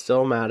I'm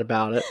still mad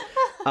about it.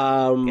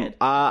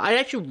 I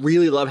actually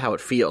really love how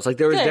it feels. Like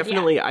there was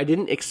definitely I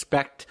didn't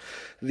expect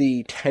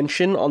the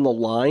tension on the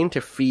line to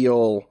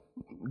feel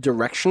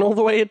directional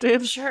the way it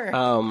did. Sure.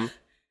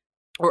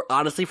 Or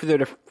honestly, for there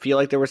to feel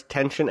like there was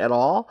tension at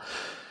all,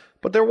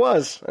 but there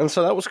was, and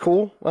so that was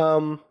cool.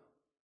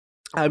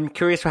 I'm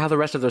curious for how the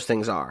rest of those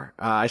things are.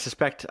 I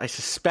suspect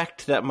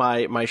that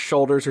my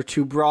shoulders are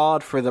too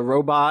broad for the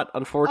robot,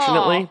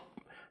 unfortunately.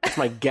 That's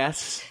my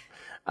guess.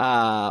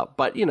 But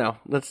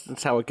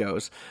that's how it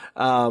goes.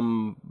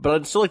 But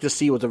I'd still like to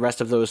see what the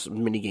rest of those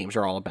mini games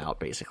are all about,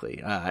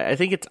 basically. I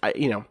think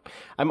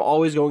I'm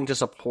always going to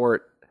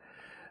support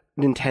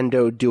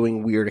Nintendo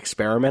doing weird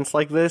experiments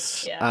like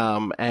this,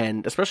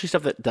 and especially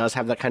stuff that does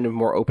have that kind of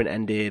more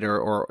open-ended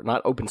or not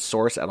open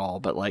source at all,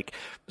 but like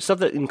stuff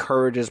that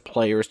encourages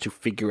players to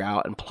figure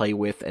out and play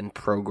with and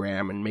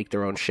program and make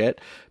their own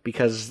shit,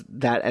 because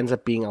that ends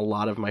up being a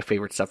lot of my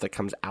favorite stuff that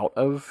comes out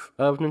of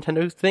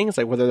Nintendo things,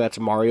 like whether that's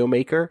Mario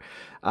Maker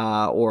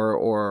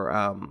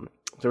or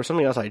there was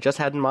something else I just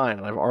had in mind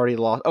and I've already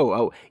lost.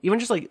 Even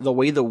just like the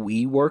way the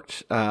Wii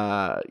worked,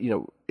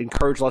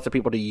 encouraged lots of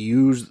people to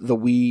use the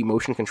Wii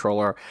motion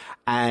controller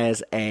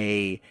as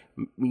a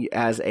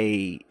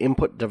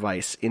input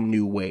device in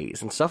new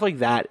ways, and stuff like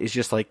that is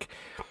just like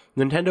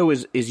Nintendo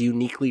is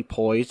uniquely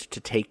poised to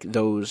take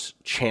those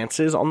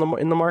chances in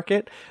the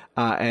market,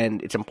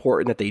 and it's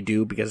important that they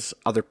do because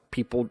other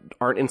people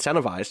aren't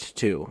incentivized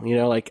to.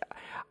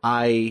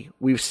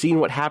 We've seen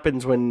what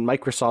happens when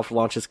Microsoft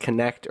launches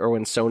Kinect or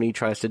when Sony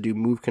tries to do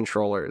Move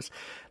controllers.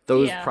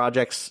 Those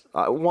projects,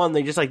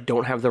 they just like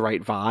don't have the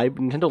right vibe.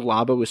 Nintendo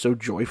Labo is so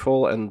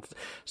joyful and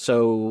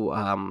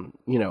so,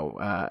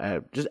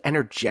 just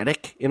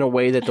energetic in a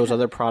way that those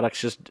other products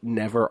just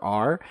never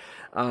are.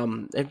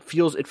 It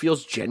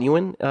feels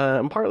genuine,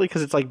 and partly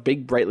because it's like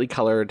big, brightly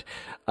colored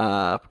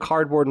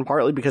cardboard, and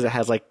partly because it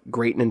has like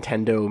great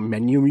Nintendo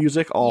menu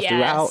music all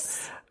throughout.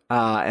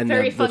 And the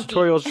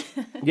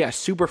tutorials,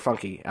 super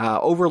funky,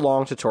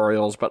 overlong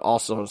tutorials, but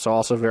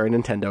also very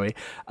Nintendo-y.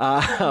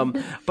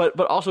 But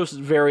also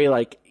very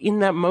like in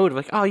that mode of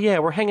like, oh yeah,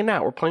 we're hanging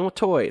out, we're playing with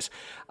toys.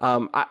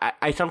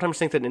 I sometimes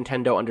think that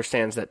Nintendo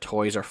understands that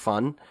toys are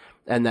fun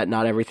and that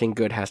not everything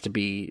good has to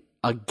be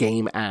a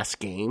game-ass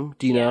game.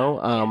 Do you know?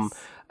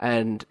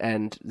 Yes.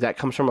 And that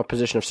comes from a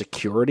position of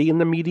security in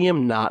the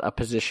medium, not a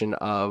position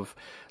of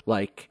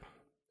like,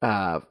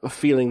 a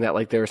feeling that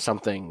like there's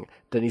something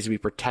that needs to be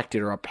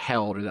protected or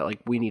upheld, or that like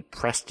we need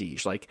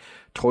prestige. Like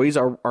toys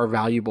are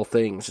valuable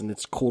things, and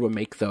it's cool to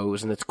make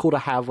those, and it's cool to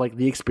have like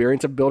the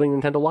experience of building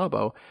Nintendo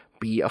Labo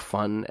be a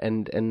fun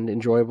and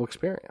enjoyable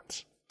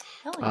experience.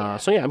 Hell yeah.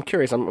 So yeah, I'm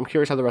curious. I'm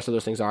curious how the rest of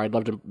those things are. I'd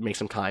love to make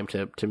some time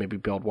to maybe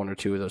build one or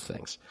two of those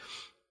things.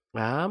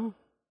 Awesome.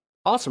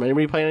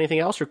 Anybody playing anything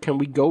else, or can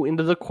we go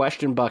into the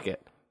question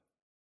bucket?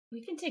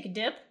 We can take a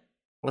dip.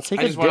 Let's take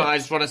I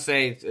just want to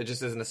say,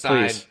 just as an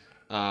aside,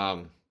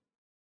 fuck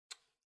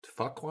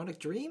Quantic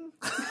Dream?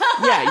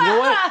 Yeah, you know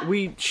what?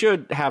 We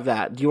should have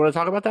that. Do you want to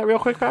talk about that real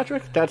quick,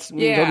 Patrick? There's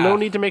no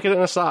need to make it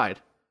an aside.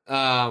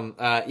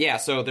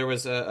 So there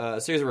was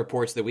a series of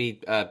reports that we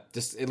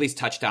just at least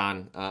touched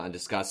on and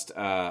discussed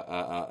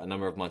a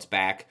number of months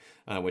back,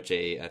 which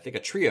I think a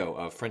trio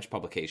of French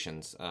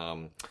publications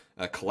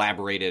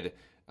collaborated,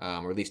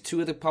 or at least two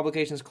of the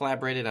publications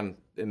collaborated. I'm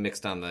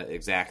mixed on the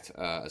exact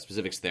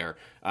specifics there,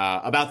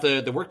 about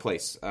the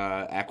workplace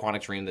at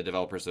Quantic Dream, the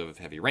developers of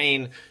Heavy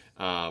Rain,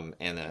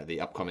 and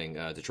the upcoming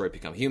Detroit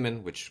Become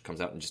Human, which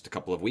comes out in just a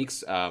couple of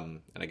weeks. And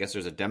I guess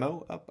there's a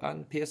demo up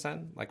on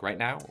PSN, like right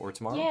now or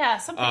tomorrow. Yeah,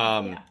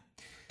 something.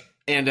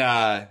 And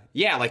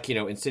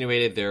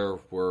insinuated there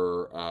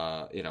were,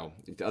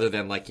 other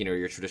than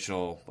your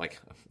traditional,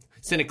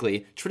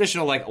 cynically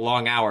traditional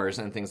long hours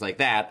and things like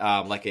that,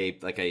 like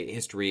a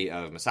history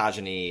of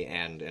misogyny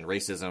and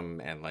racism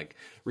and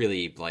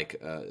really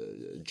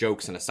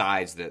jokes and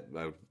asides that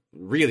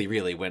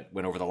really went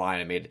over the line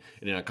and made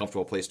it an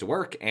uncomfortable place to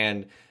work.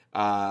 And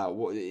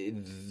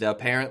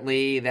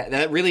apparently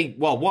that really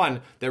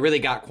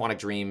got Quantic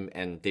Dream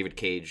and David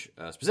Cage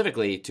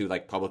specifically to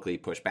publicly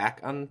push back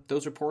on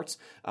those reports.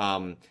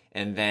 And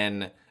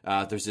then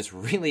there's this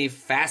really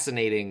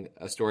fascinating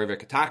story of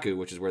Kotaku,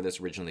 which is where this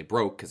originally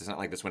broke, because it's not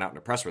like this went out in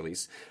a press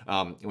release,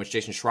 in which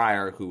Jason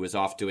Schreier, who was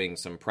off doing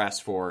some press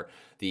for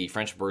the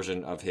French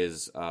version of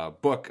his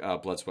book,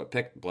 Blood, Sweat,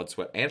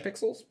 and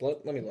Pixels?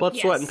 Blood,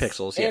 Sweat, and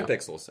Pixels, yeah. And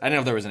Pixels. I didn't know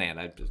if there was an and.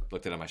 I just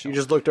looked it on my shelf. You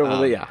just looked over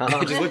I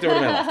just looked over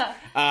my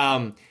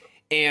left.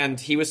 And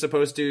he was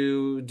supposed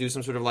to do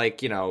some sort of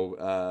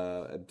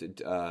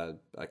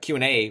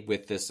Q&A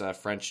with this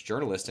French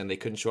journalist, and they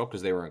couldn't show up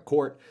because they were in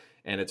court.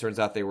 And it turns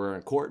out they were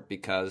in court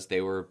because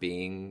they were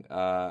being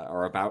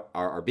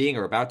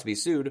about to be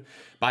sued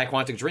by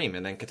Quantic Dream.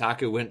 And then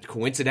Kotaku went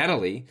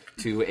coincidentally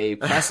to a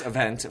press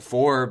event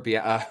for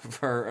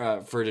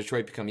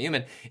Detroit Become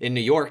Human in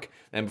New York.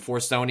 And before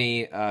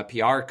Sony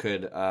PR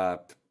could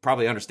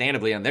probably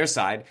understandably on their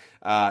side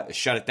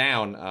shut it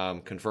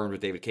down, confirmed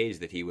with David Cage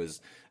that he was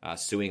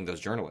suing those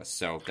journalists.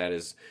 So that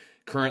is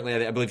currently,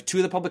 I believe, two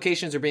of the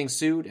publications are being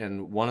sued,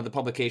 and one of the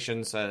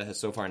publications has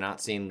so far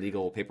not seen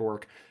legal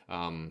paperwork.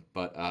 So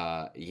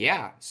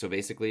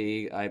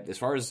basically, as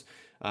far as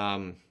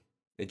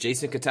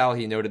Jason Cattell,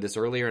 he noted this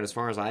earlier, and as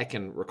far as I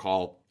can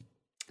recall,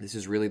 this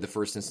is really the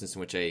first instance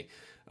in which a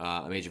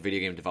major video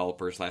game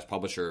developer /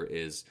 publisher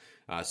is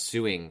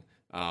suing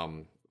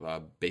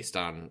based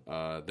on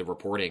the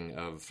reporting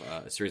of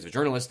a series of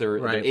journalists.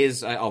 There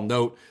is, I'll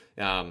note,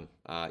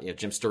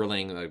 Jim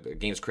Sterling, a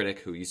games critic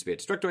who used to be at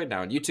Destructoid,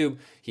 now on YouTube.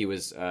 He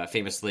was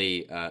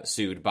famously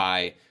sued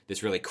by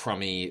this really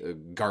crummy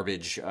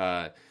garbage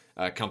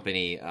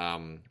company,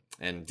 and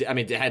I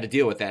mean, had to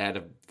deal with that. Had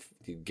to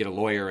get a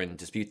lawyer and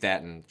dispute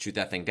that and shoot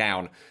that thing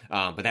down.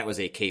 But that was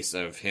a case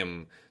of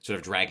him sort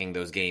of dragging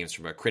those games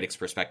from a critic's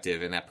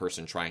perspective, and that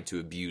person trying to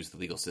abuse the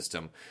legal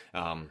system.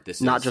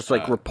 This not just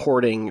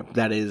reporting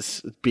that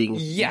is being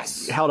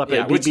held up,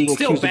 being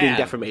accused of being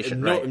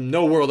defamation.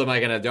 No world am I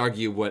going to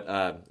argue what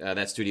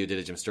that studio did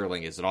to Jim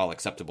Sterling is at all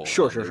acceptable.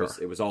 Sure.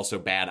 It was also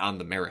bad on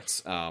the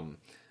merits. But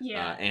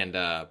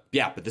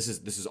this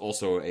is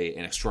also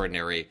an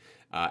extraordinary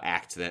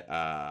act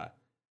that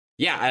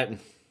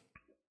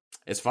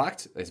it's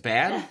fucked. It's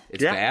bad.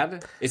 It's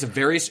bad. It's a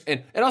very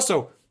and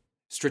also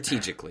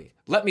strategically.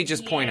 Let me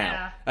just point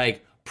out,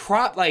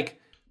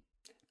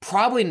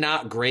 probably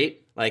not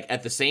great.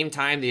 At the same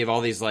time, they have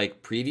all these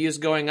previews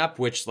going up,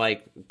 which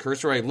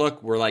cursory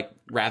look were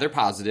rather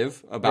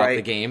positive about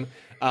the game.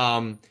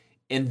 And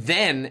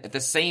then at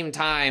the same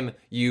time,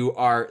 you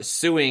are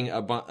suing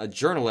a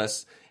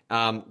journalist.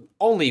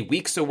 Only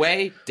weeks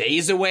away,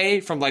 days away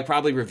from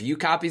probably review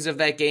copies of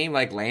that game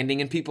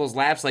landing in people's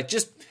laps.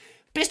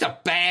 Just a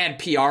bad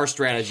PR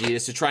strategy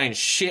is to try and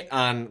shit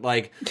on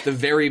the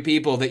very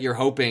people that you're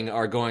hoping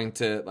are going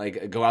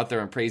to go out there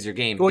and praise your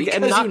game,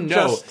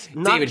 because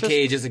David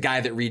Cage is a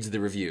guy that reads the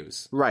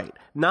reviews. Right.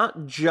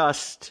 Not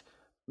just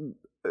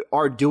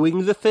are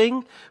doing the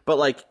thing,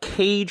 but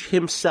Cage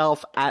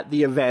himself at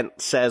the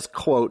event says,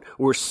 quote,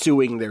 "We're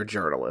suing their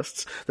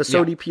journalists." The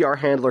Sony PR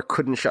handler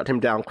couldn't shut him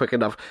down quick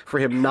enough for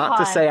him not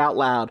to say out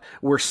loud,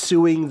 "We're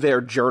suing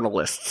their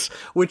journalists,"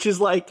 which is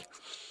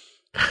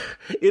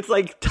it's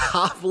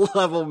top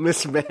level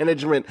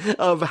mismanagement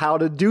of how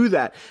to do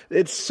that.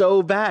 It's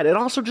so bad. And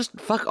also just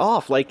fuck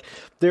off.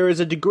 There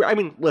is a degree. I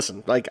mean,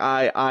 listen.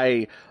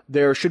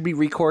 There should be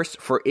recourse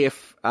for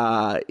if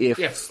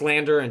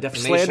slander and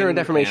defamation. Slander and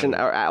defamation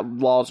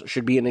laws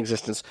should be in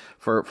existence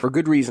for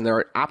good reason. There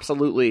are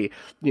absolutely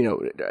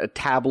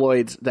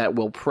tabloids that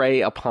will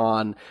prey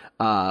upon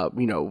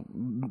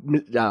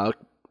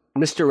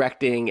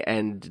misdirecting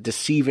and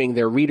deceiving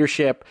their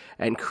readership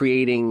and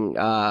creating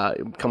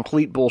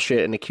complete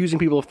bullshit and accusing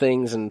people of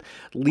things and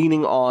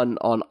leaning on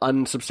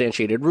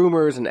unsubstantiated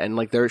rumors and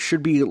like there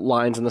should be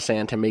lines in the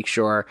sand to make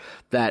sure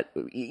that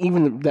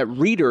even that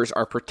readers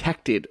are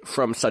protected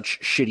from such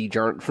shitty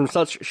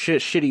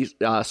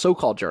shitty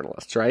so-called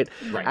journalists, right?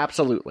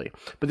 Absolutely.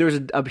 But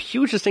there's a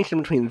huge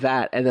distinction between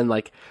that and then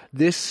like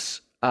these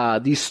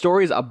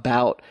stories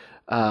about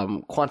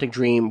Quantic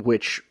Dream,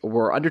 which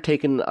were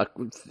undertaken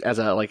as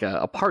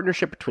a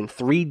partnership between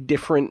 3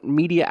 different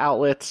media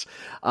outlets,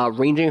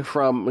 ranging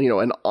from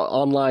an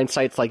online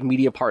sites like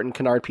Mediapart and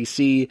Canard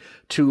PC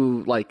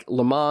to like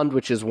Le Monde,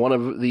 which is one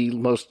of the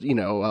most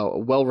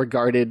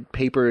well-regarded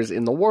papers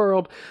in the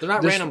world. They're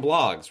not random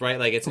blogs, right?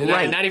 Like it's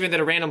not even that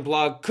a random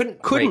blog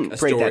couldn't break a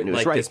story that news,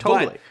 like right? This,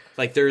 totally. But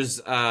like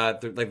there's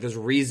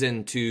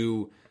reason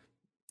to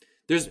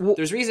there's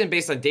reason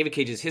based on David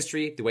Cage's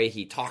history, the way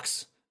he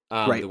talks.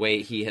 The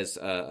way he has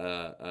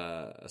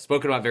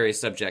spoken about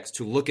various subjects,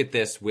 to look at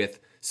this with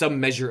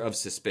some measure of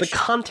suspicion. The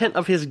content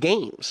of his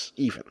games,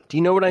 even. Do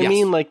you know what I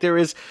mean? Like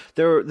this.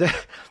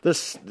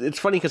 It's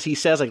funny because he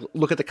says, like,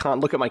 look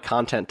at my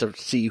content to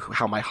see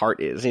how my heart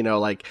is.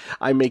 Like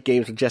I make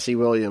games with Jesse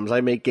Williams.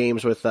 I make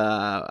games with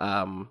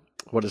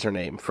what is her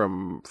name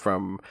from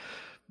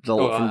the.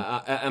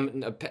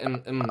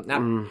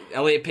 Not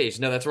Elliot Page.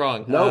 No, that's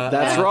wrong. Nope,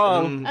 that's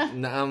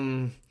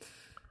wrong.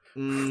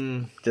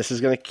 This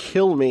is gonna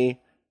kill me.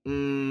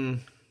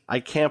 I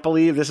can't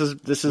believe this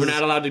is. We're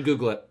not allowed to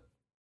Google it.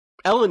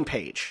 Ellen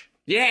Page.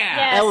 Yeah,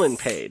 yes. Ellen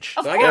Page.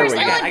 Of course,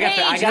 Ellen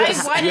Page.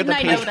 Why didn't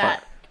I know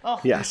that? Oh,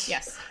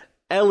 yes.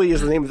 Ellie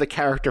is the name of the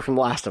character from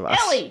The Last of Us.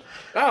 Ellie.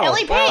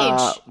 Ellie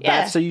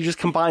Page. So you just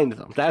combined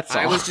them. That's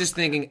all. I was just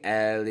thinking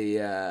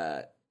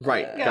Elliot.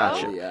 Right,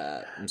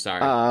 gotcha. I'm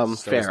sorry.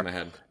 Fair. In my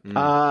head.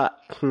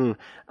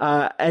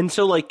 And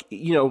so, like,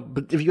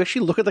 but if you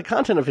actually look at the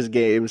content of his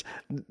games,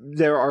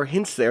 there are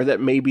hints there that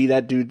maybe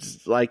that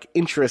dude's, like,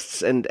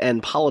 interests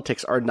and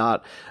politics are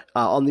not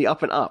on the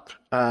up and up.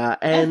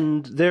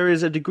 And there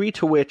is a degree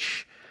to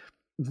which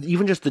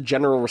even just the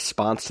general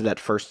response to that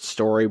first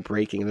story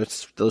breaking,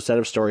 those set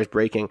of stories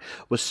breaking,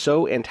 was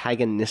so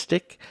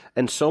antagonistic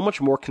and so much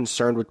more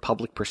concerned with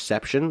public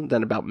perception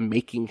than about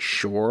making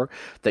sure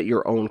that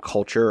your own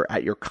culture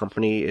at your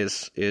company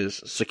is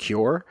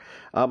secure.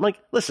 Like,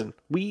 listen,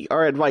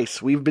 our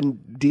advice. We've been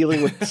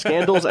dealing with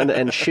scandals and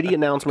shitty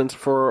announcements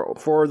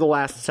for the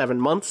last 7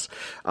 months.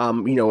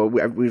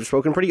 We've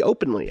spoken pretty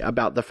openly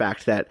about the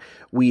fact that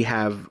we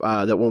have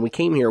that when we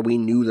came here, we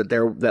knew that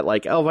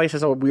Vice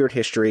has a weird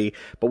history,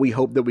 but we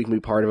hope that we can be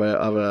part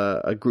of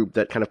a group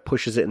that kind of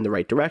pushes it in the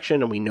right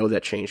direction. And we know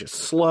that change is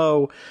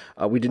slow.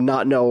 We did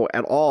not know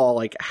at all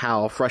like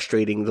how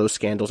frustrating those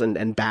scandals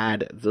and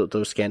bad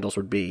those scandals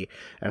would be,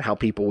 and how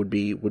people would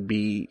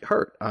be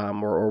hurt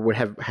or would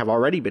have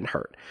already been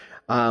hurt.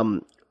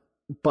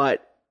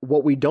 But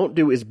what we don't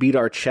do is beat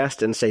our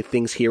chest and say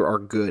things here are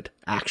good,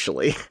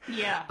 actually.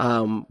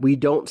 Yeah. We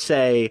don't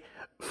say,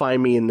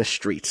 find me in the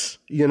streets,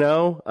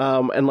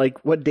 and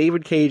like what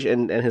David Cage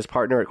and his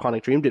partner at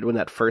Quantic Dream did when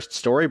that first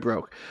story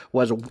broke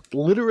was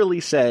literally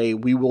say,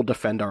 we will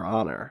defend our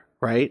honor,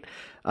 right?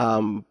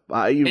 And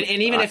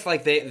even if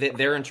like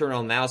their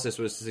internal analysis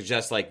was to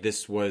suggest like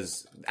this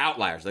was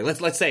outliers, like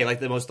let's say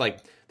like the most like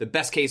the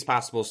best case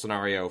possible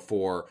scenario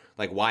for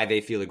like why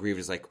they feel aggrieved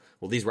is like,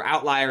 well, these were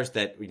outliers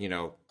that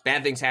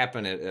bad things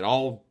happen at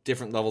all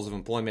different levels of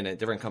employment at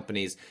different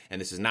companies,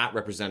 and this is not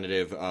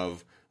representative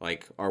of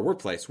like our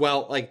workplace.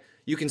 Well, like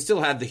you can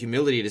still have the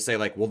humility to say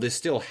like, well, this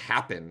still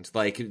happened.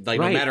 Like right.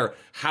 No matter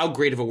how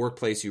great of a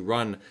workplace you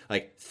run,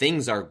 like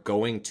things are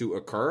going to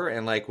occur,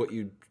 and like what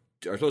you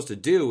are supposed to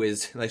do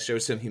is like show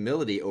some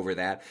humility over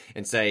that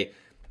and say,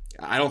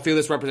 I don't feel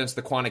this represents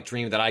the Quantic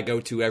Dream that I go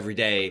to every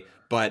day,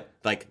 but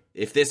like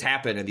if this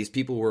happened and these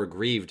people were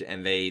aggrieved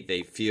and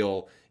they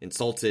feel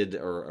insulted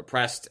or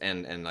oppressed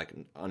and like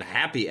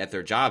unhappy at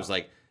their jobs,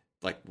 like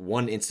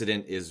one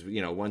incident is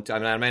one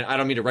time. I mean, I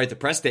don't mean to write the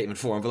press statement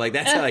for him, but like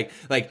that's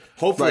like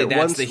hopefully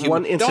that's the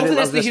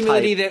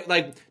humility that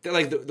like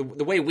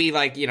the way we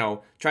like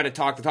try to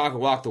talk the talk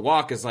and walk the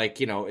walk is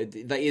like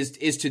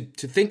is to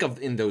think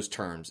of in those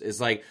terms is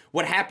like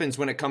what happens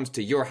when it comes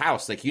to your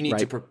house. Like you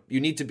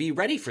need to be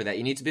ready for that.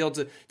 You need to be able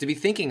to be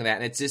thinking that.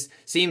 And it just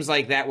seems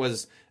like that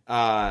was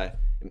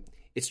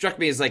it struck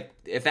me as like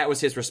if that was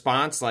his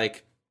response,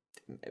 like.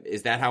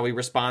 Is that how he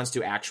responds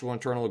to actual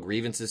internal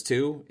grievances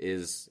too?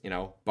 Is,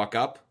 buck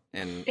up?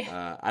 And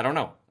I don't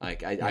know.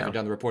 Like I haven't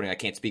done the reporting. I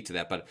can't speak to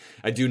that, but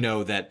I do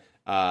know that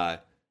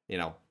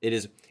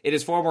it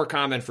is far more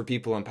common for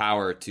people in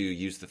power to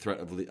use the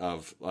threat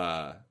of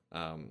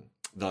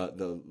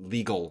the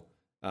legal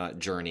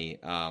journey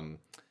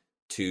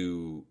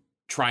to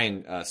try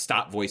and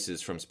stop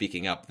voices from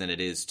speaking up than it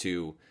is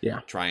to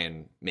try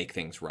and make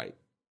things right.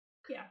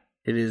 Yeah.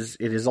 It is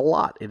a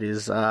lot. It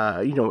is,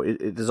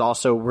 it is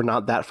also, we're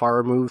not that far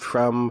removed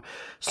from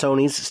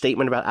Sony's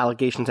statement about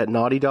allegations at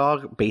Naughty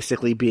Dog,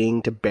 basically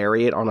being to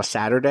bury it on a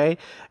Saturday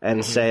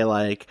and say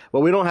like,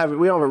 well, we don't have it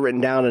written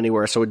down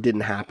anywhere, so it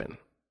didn't happen.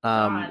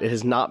 It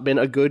has not been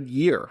a good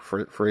year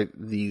for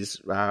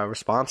these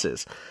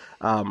responses.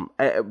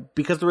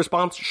 Because the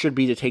response should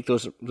be to take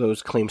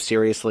those claims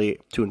seriously,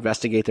 to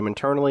investigate them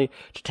internally,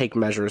 to take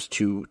measures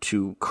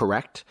to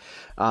correct,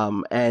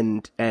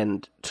 and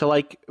to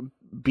like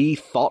be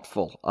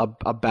thoughtful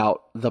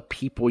about the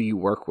people you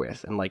work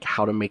with and like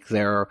how to make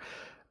their.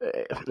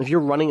 If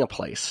you're running a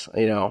place,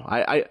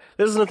 I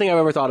this is nothing I've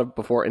ever thought of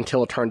before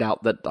until it turned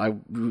out that I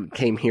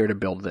came here to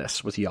build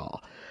this with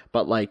y'all.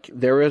 But like,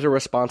 there is a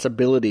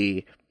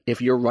responsibility if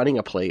you're running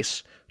a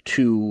place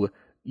to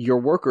your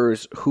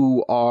workers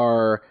who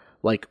are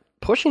like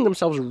pushing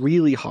themselves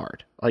really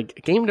hard.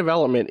 Like, game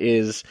development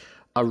is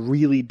a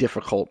really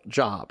difficult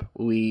job.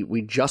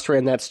 We just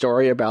ran that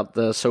story about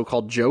the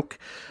so-called joke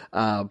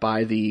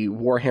by the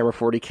Warhammer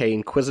 40K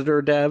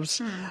Inquisitor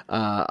devs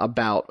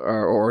about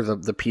or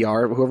the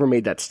PR, whoever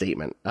made that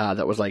statement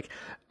that was like,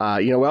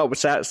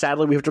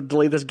 sadly we have to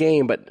delay this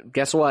game, but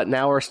guess what?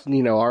 Now our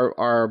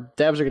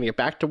devs are going to get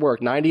back to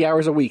work 90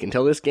 hours a week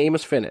until this game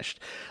is finished.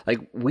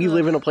 Like, we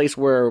live in a place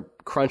where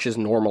crunch is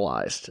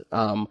normalized,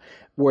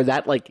 where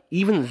that like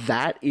even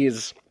that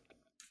is.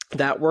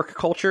 That work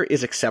culture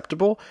is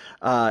acceptable,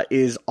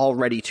 is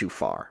already too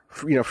far.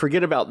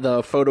 Forget about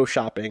the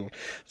photoshopping,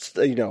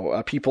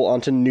 people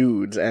onto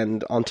nudes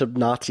and onto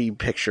Nazi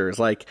pictures.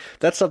 Like,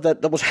 that stuff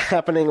that was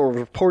happening or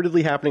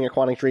reportedly happening at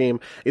Quantic Dream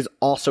is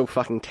also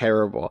fucking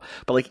terrible.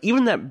 But like,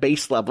 even that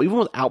base level, even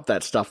without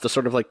that stuff, the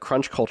sort of like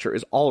crunch culture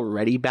is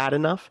already bad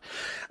enough.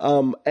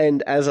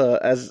 And as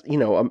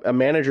a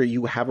manager,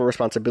 you have a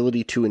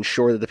responsibility to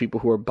ensure that the people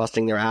who are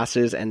busting their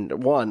asses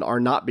and one, are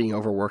not being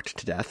overworked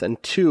to death,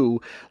 and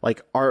two,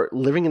 like, are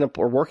living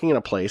or working in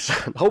a place,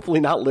 hopefully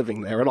not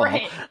living there at all,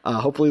 right.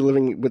 Hopefully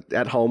living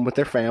at home with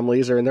their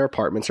families or in their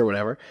apartments or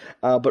whatever,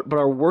 but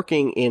are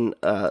working in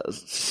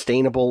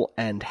sustainable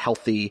and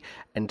healthy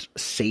and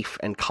safe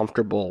and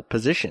comfortable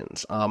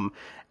positions.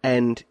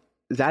 And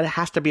that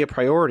has to be a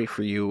priority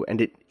for you, and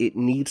it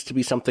needs to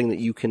be something that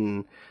you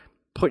can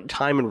put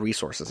time and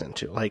resources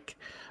into. Like,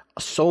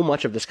 so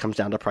much of this comes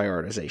down to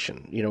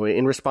prioritization.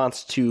 In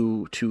response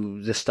to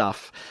this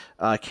stuff,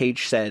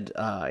 Cage said,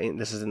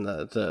 this is in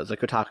the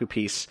Kotaku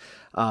piece,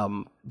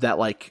 that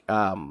like,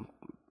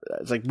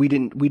 it's like we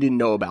didn't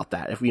know about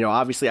that. If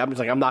obviously, I'm just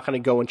like, I'm not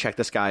going to go and check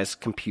this guy's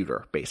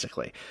computer.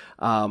 Basically,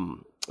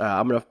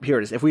 here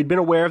it is. If we'd been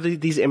aware of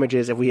these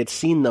images, if we had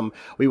seen them,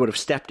 we would have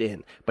stepped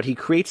in. But he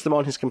creates them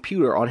on his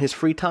computer on his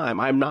free time.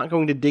 I'm not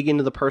going to dig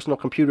into the personal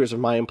computers of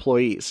my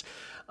employees.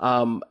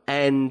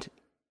 And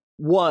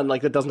one,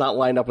 like, that does not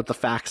line up with the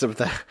facts of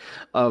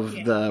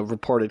the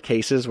reported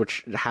cases,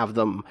 which have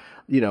them,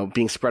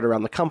 being spread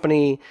around the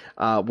company,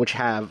 which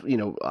have,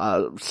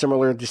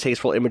 similar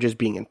distasteful images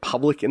being in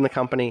public in the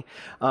company.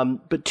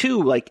 But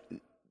two, like,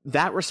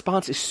 that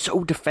response is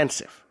so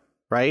defensive,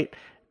 right?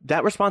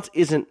 That response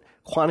isn't,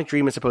 Quantic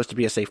Dream is supposed to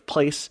be a safe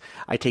place.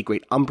 I take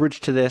great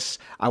umbrage to this.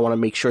 I want to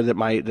make sure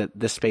that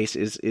this space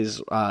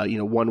is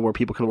one where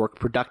people can work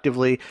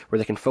productively, where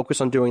they can focus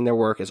on doing their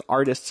work as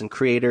artists and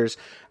creators,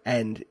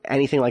 and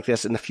anything like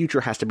this in the future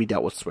has to be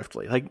dealt with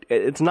swiftly. Like,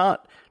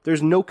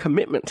 there's no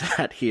commitment to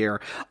that here.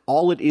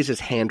 All it is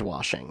hand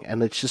washing,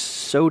 and it's just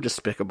so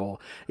despicable.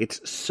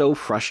 It's so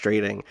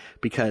frustrating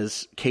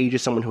because Cage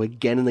is someone who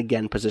again and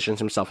again positions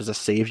himself as a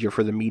savior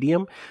for the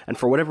medium, and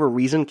for whatever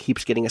reason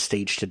keeps getting a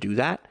stage to do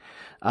that.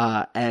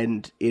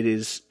 And it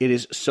is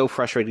so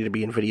frustrating to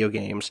be in video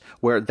games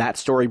where that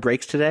story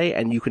breaks today,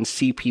 and you can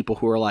see people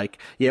who are like,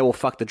 yeah, well,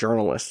 fuck the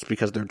journalists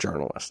because they're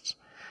journalists.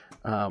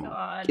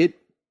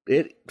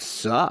 It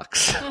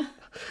sucks.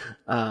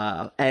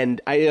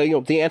 And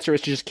the answer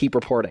is to just keep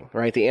reporting,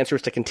 right? The answer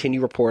is to continue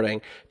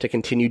reporting, to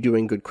continue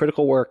doing good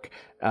critical work,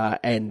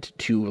 and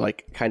to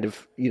like kind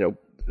of,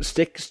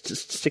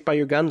 stick by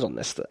your guns on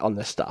this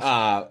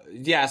stuff.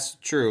 Yes,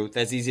 true.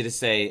 That's easy to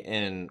say.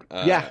 And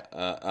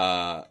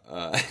that's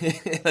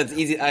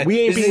easy. We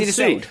ain't being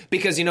sued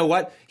because you know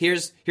what?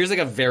 Here's like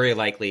a very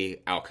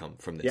likely outcome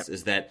from this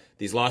is that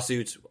these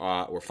lawsuits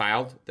were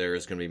filed.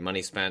 There's going to be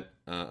money spent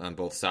on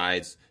both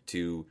sides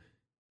to.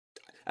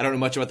 I don't know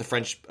much about the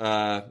French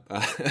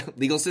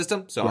legal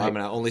system, so I'm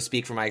going to only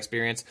speak from my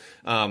experience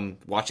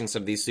watching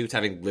some of these suits,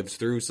 having lived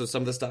through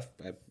some of the stuff,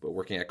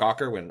 working at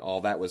Gawker when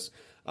all that was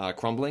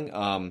crumbling.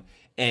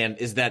 And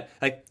is that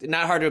like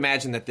not hard to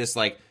imagine that this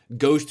like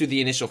goes through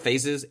the initial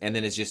phases and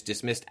then is just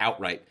dismissed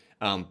outright.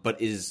 But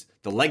is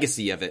the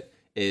legacy of it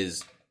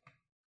is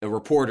a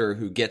reporter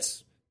who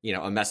gets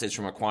a message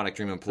from a Quantic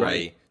Dream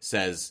employee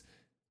says,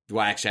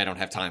 well, actually, I don't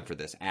have time for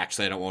this.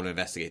 Actually, I don't want to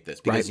investigate this.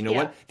 Because you know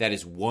what? That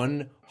is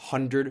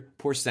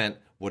 100%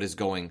 what is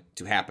going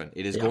to happen.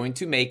 It is going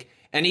to make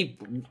any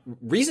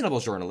reasonable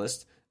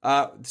journalist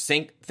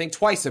think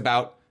twice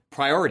about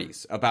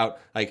priorities, about,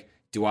 like,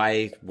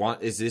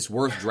 is this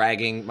worth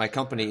dragging my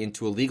company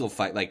into a legal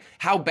fight? Like,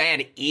 how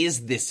bad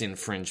is this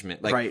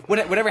infringement? Like,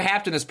 whatever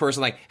happened to this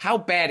person, like, how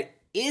bad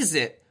is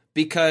it?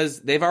 Because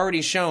they've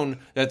already shown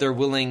that they're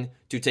willing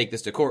to take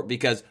this to court.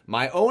 Because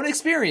my own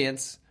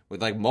experience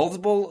with like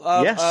multiple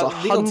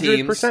legal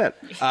teams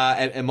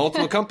and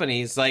multiple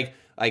companies, like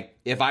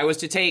if I was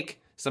to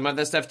take some of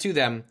that stuff to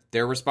them,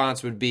 their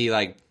response would be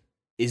like,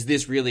 is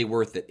this really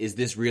worth it? Is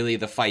this really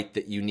the fight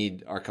that you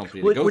need our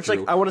company to go through?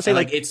 Like, I want to say,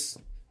 like, it's...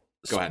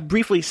 Go ahead.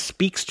 Briefly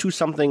speaks to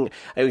something.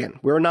 Again,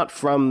 we're not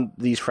from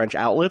these French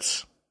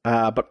outlets,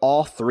 but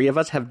all three of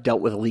us have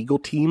dealt with legal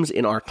teams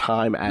in our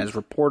time as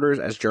reporters,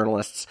 as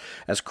journalists,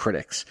 as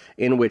critics,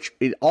 in which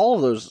in all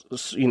of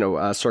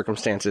those,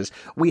 circumstances,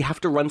 we have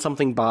to run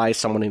something by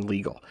someone in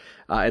legal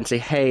and say,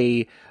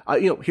 hey,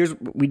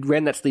 we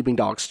ran that sleeping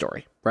dog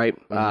story, right?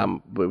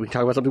 We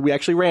talk about something we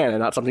actually ran and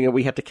not something that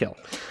we had to kill.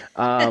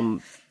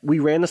 We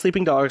ran the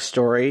sleeping dogs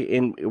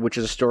story, which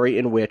is a story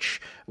in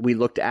which we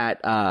looked at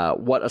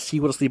what a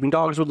sequel to Sleeping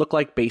Dogs would look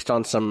like based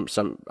on some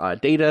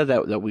data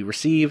that we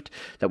received,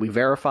 that we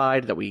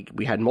verified, that we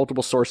had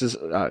multiple sources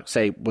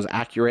say was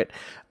accurate.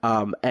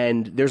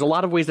 And there's a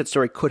lot of ways that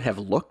story could have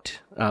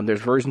looked.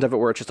 There's versions of it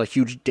where it's just a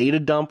huge data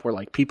dump where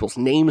like people's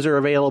names are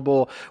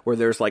available, where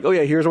there's like, oh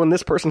yeah, here's when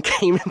this person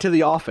came into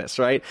the office,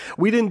 right?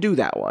 We didn't do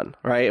that one,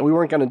 right? And we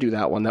weren't going to do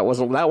that one. That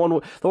wasn't that one.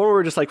 The one where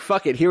we're just like,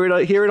 fuck it, here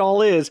it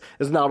all is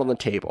not on the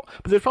table.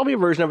 But there's probably a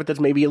version of it that's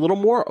maybe a little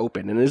more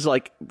open and is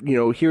like,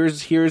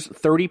 here's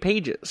 30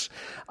 pages,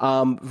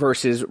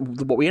 versus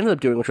what we ended up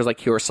doing, which was like,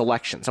 here are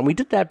selections. And we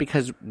did that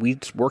because we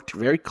worked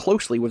very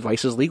closely with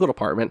Vice's legal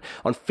department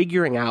on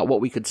figuring out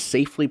what we could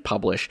safely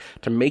publish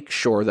to make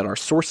sure that our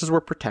sources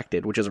were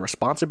protected, which is a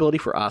responsibility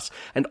for us,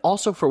 and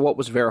also for what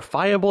was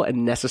verifiable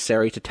and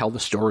necessary to tell the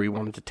story we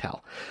wanted to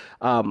tell.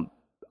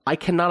 I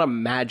cannot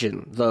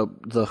imagine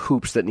the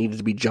hoops that needed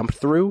to be jumped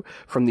through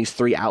from these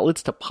three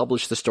outlets to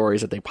publish the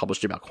stories that they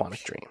published about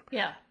Quantic Dream.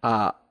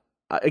 Yeah.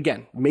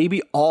 Again,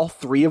 maybe all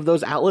three of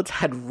those outlets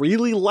had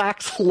really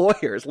lax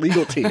lawyers,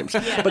 legal teams.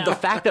 But the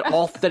fact that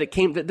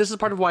this is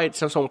part of why it's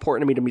so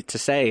important to me to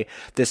say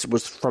this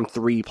was from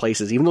three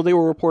places, even though they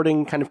were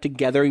reporting kind of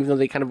together, even though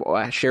they kind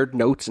of shared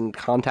notes and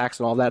contacts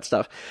and all that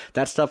stuff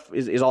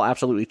is all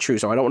absolutely true.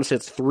 So I don't want to say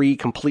it's three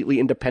completely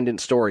independent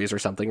stories or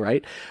something,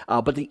 right?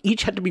 But they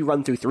each had to be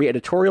run through three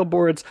editorial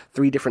boards,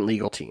 three different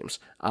legal teams.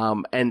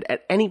 And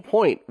at any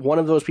point, one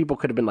of those people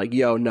could have been like,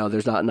 yo, no,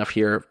 there's not enough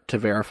here to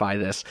verify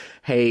this.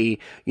 Hey,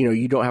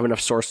 you don't have enough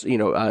source,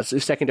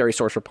 secondary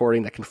source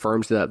reporting that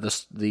confirms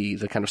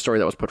the kind of story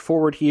that was put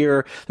forward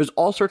here. There's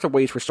all sorts of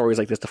ways for stories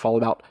like this to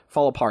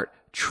fall apart.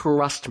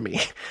 Trust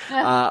me.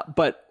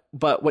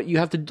 But what you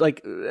have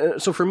to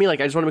so for me, I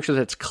just want to make sure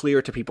that it's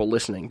clear to people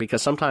listening,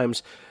 because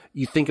sometimes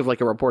you think of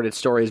like a reported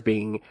story as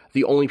being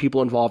the only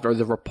people involved are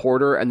the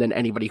reporter and then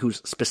anybody whose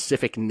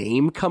specific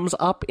name comes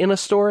up in a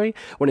story,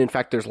 when in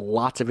fact there's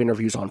lots of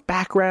interviews on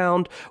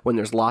background, when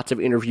there's lots of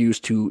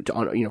interviews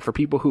for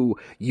people who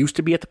used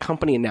to be at the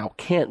company and now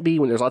can't be,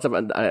 when there's lots of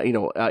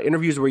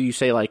interviews where you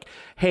say like,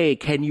 hey,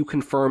 can you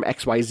confirm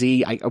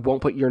XYZ? I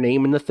won't put your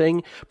name in the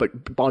thing, but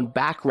on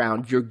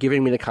background you're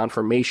giving me the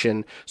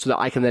confirmation so that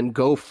I can then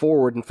go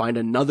forward and find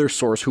another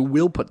source who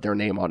will put their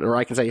name on it. Or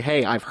I can say,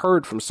 hey, I've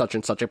heard from such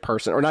and such a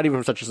person, or not even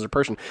from such and such a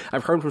person,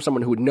 I've heard from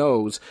someone who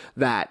knows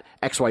that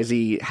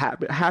XYZ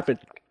happened.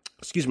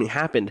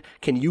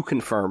 Can you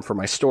confirm for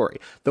my story?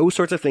 Those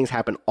sorts of things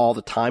happen all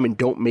the time and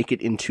don't make it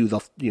into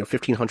the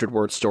 1,500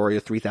 word story, or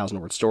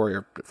 3,000 word story,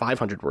 or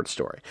 500 word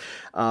story.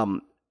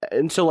 And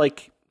so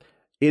it's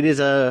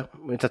a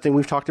thing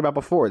we've talked about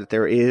before, that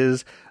there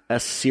is a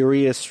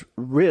serious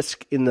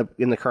risk in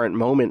the current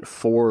moment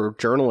for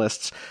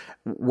journalists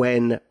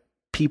when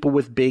people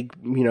with big,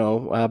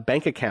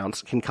 bank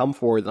accounts can come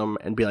for them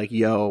and be like,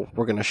 yo,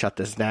 we're going to shut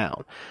this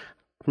down.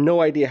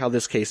 No idea how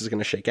this case is going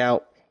to shake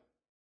out.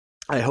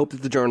 I hope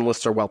that the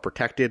journalists are well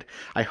protected.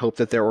 I hope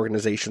that their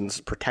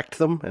organizations protect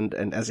them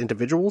and as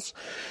individuals.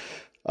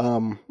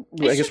 I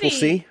guess we'll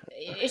see.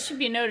 It should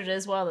be noted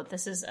as well that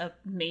this is a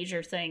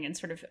major thing in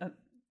sort of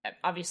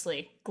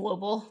obviously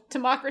global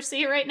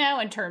democracy right now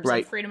in terms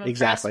of freedom of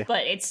press,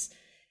 but it's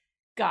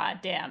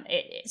goddamn.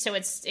 So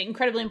it's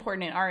incredibly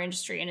important in our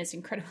industry, and it's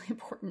incredibly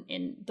important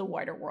in the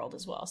wider world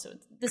as well. So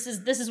this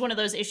is one of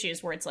those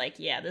issues where it's like,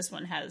 yeah, this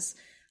one has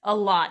a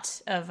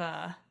lot of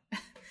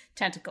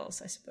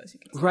tentacles, I suppose you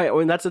could say. Right. I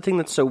mean, that's the thing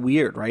that's so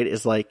weird, right?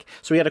 Is like,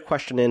 so we had a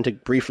question in to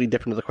briefly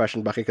dip into the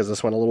question bucket because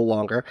this went a little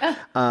longer.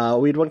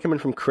 We had one come in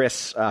from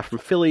Chris from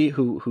Philly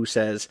who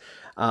says,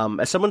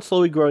 as someone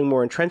slowly growing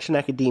more entrenched in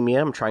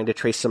academia, I'm trying to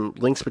trace some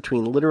links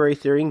between literary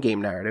theory and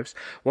game narratives.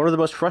 One of the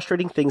most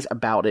frustrating things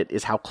about it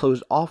is how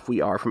closed off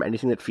we are from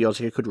anything that feels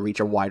like it could reach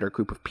a wider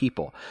group of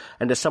people.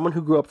 And as someone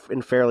who grew up in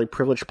a fairly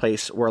privileged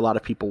place where a lot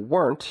of people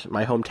weren't,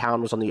 my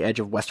hometown was on the edge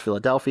of West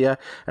Philadelphia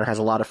and has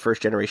a lot of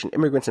first-generation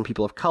immigrants and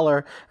people of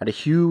color and a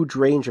huge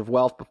range of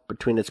wealth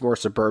between its more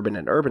suburban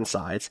and urban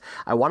sides.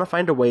 I want to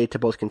find a way to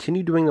both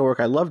continue doing the work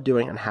I love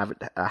doing and have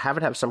it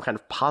have some kind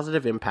of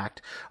positive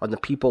impact on the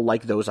people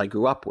like those I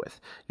grew up with.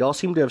 Y'all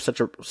seem to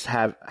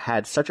have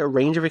had such a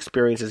range of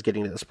experiences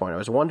getting to this point. I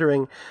was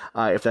wondering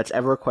if that's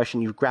ever a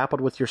question you've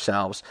grappled with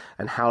yourselves,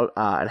 and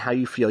how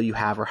you feel you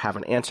have or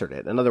haven't answered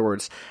it. In other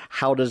words,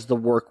 how does the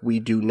work we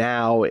do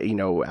now,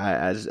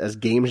 as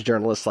games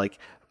journalists,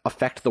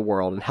 affect the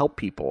world and help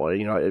people,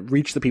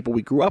 reach the people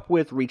we grew up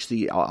with, reach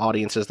the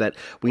audiences that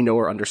we know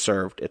are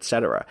underserved,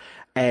 etc.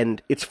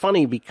 And it's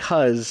funny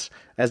because,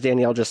 as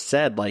Danielle just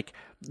said, like,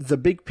 the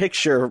big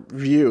picture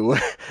view,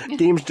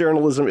 games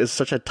journalism is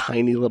such a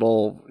tiny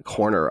little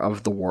corner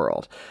of the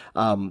world.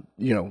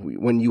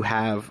 When you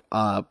have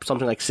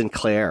something like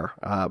Sinclair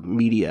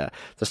Media,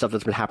 the stuff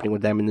that's been happening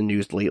with them in the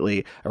news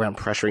lately around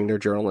pressuring their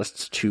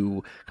journalists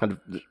to kind of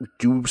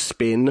do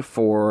spin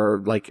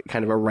for like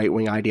kind of a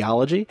right-wing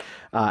ideology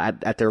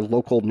at their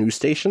local news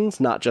stations,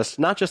 not just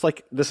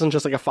like, this isn't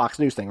just like a Fox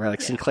News thing, right?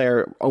 Like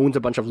Sinclair owns a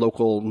bunch of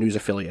local news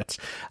affiliates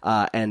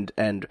and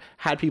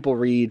had people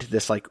read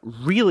this like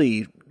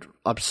really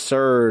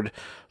absurd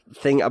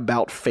thing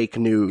about fake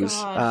news,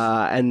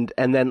 and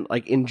then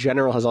like in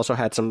general has also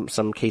had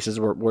some cases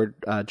where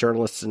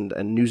journalists and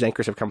news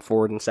anchors have come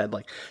forward and said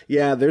like,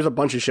 yeah, there's a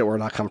bunch of shit we're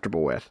not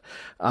comfortable with,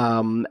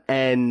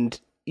 and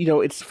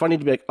it's funny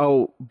to be like,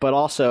 oh, but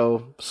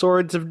also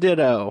Swords of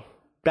Ditto,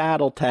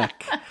 BattleTech.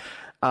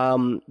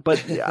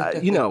 But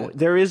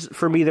there is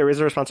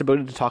a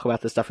responsibility to talk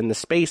about this stuff in this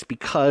space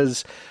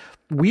because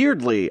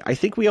weirdly, I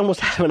think we almost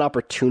have an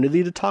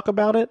opportunity to talk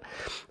about it.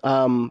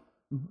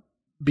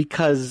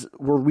 Because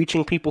we're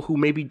reaching people who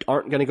maybe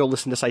aren't going to go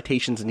listen to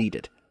Citations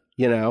Needed,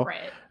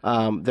 Right.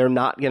 They're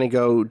not going to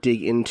go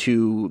dig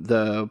into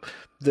the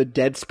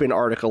Deadspin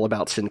article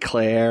about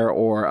Sinclair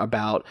or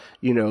about,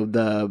 they're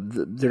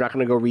not going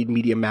to go read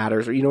Media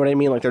Matters or, you know what I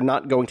mean? Like, they're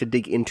not going to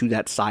dig into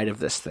that side of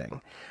this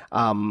thing.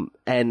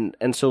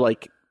 And so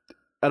like,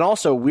 and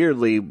also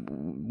weirdly,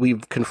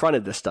 we've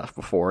confronted this stuff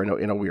before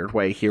in a weird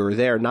way here or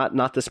there.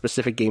 Not the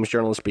specific games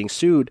journalists being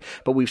sued,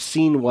 but we've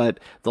seen what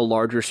the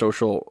larger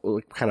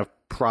social kind of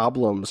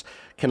problems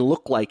can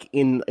look like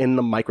in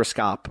the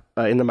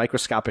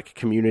microscopic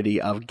community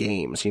of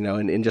games.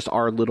 In just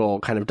our little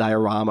kind of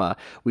diorama,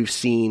 we've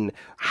seen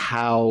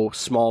how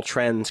small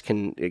trends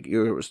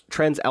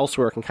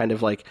elsewhere can kind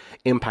of like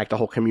impact a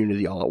whole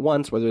community all at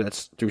once, whether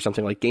that's through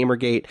something like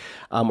Gamergate,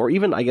 or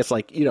even I guess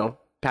like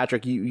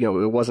Patrick,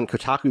 it wasn't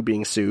Kotaku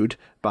being sued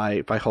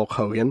by Hulk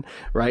Hogan,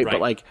 right? But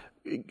like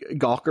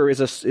Gawker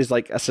is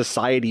like a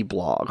society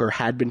blog, or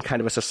had been kind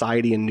of a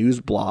society and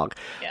news blog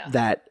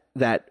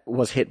that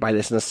was hit by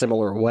this in a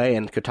similar way,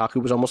 and Kotaku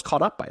was almost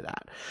caught up by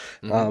that.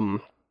 Mm-hmm.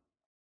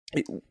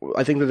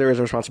 I think that there is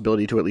a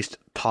responsibility to at least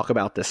talk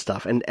about this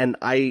stuff. And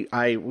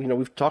I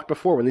we've talked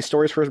before when these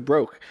stories first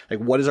broke, like,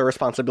 what is our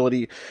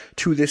responsibility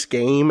to this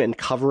game and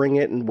covering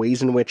it, and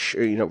ways in which,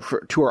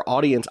 to our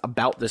audience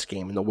about this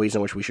game and the ways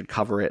in which we should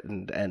cover it,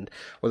 and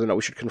whether or not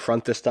we should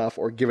confront this stuff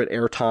or give it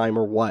airtime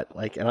or what.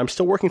 Like, and I'm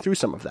still working through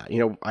some of that.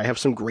 I have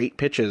some great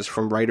pitches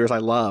from writers I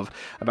love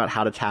about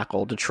how to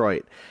tackle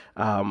Detroit.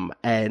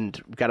 And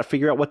we've got to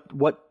figure out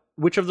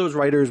which of those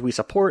writers we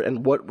support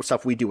and what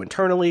stuff we do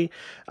internally,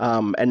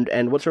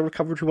 and what sort of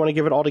coverage we want to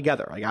give it all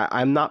together. Like,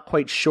 I'm not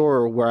quite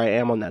sure where I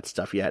am on that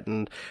stuff yet,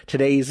 and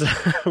today's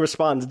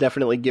response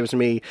definitely gives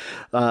me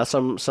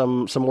some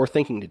more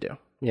thinking to do.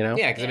 Yeah,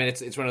 because I mean,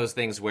 it's one of those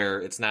things where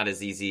it's not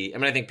as easy. I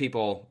mean, I think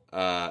people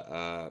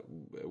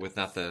with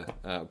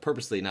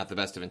purposely not the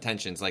best of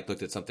intentions, like,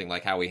 looked at something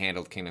like how we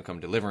handled Kingdom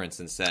Come Deliverance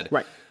and said,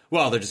 right,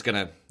 well, they're just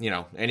gonna,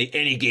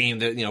 any game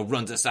that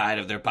runs aside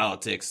of their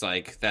politics,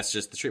 like, that's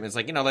just the treatment. It's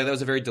like, like, that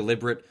was a very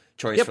deliberate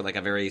choice for like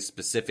a very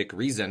specific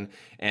reason,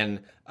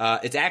 and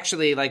it's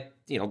actually like,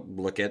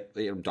 look at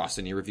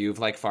Dawson, your review of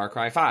like Far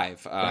Cry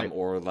 5, right,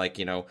 or like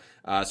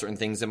certain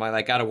things in my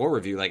like God of War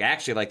review. Like,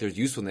 actually, like, there's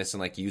usefulness in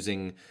like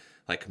using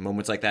like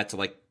moments like that to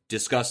like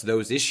discuss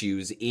those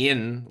issues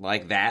in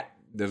like that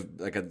the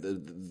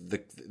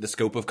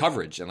scope of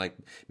coverage. And like,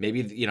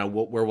 maybe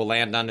where we'll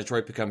land on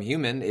Detroit Become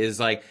Human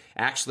is like,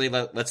 actually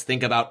let's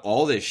think about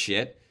all this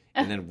shit,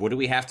 and then what do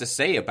we have to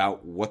say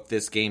about what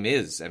this game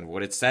is and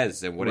what it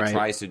says and what it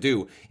tries to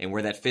do, and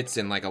where that fits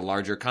in like a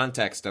larger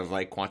context of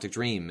like Quantic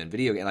Dream and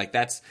video game. Like,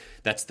 that's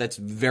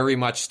very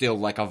much still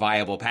like a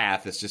viable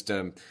path. It's just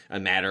a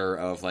matter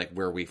of like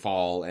where we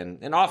fall,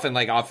 and often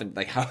like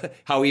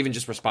how we even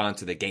just respond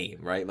to the game,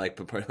 right? Like,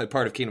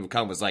 part of Kingdom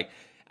Come was like,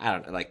 I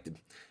don't know, like,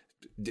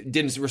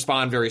 didn't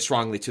respond very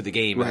strongly to the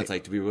game. Right. And it's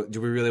like,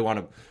 do we really want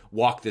to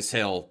walk this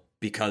hill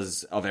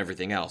because of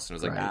everything else? And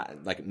it was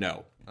like, like,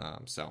 no.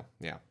 So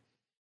yeah.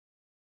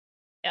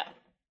 Yeah.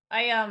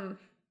 I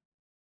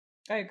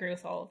agree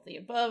with all of the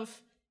above.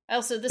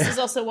 This is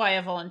also why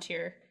I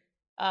volunteer.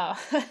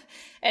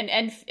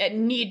 And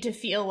need to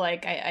feel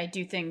like I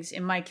do things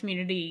in my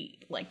community,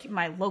 like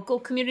my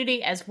local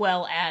community, as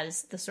well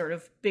as the sort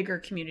of bigger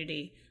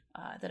community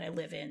that I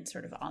live in,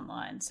 sort of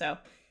online. So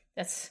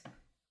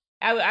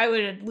I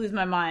would lose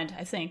my mind,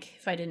 I think,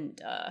 if I didn't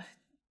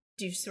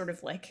do sort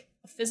of like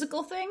a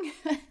physical thing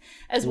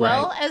as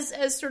well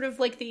as sort of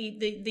like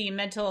the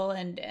mental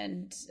and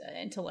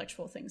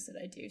intellectual things that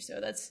I do.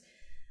 So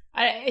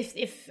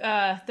if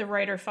the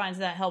writer finds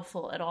that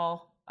helpful at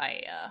all,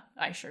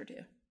 I sure do.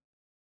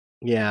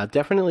 Yeah,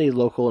 definitely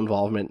local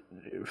involvement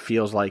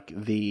feels like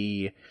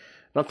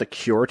not the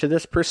cure to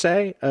this per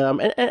se,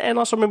 and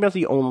also maybe not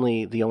the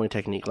only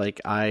technique. Like,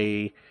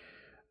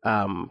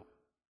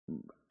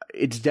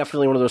 it's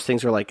definitely one of those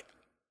things where like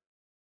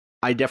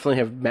I definitely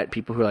have met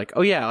people who are like,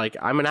 oh yeah, like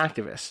I'm an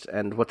activist,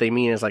 and what they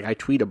mean is like I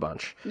tweet a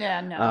bunch. Yeah,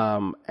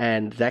 no.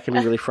 And that can be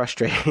really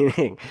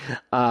frustrating.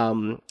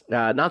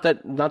 Not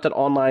that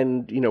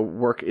online,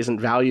 work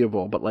isn't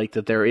valuable, but like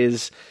that there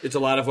is. It's a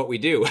lot of what we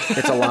do.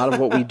 It's a lot of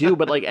what we do,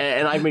 but like,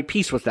 and I've made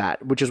peace with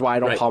that, which is why I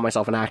don't call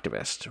myself an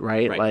activist,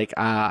 right? Like,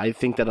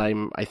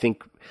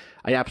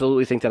 I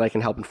absolutely think that I can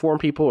help inform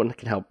people and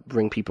can help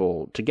bring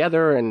people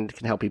together and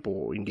can help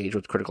people engage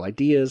with critical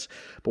ideas.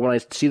 But when I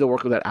see the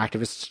work that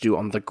activists do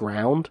on the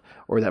ground,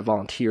 or that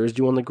volunteers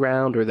do on the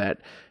ground, or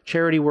that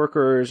charity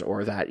workers,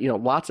 or that,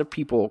 lots of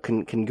people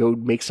can go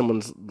make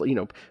someone's,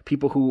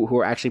 people who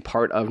are actually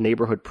part of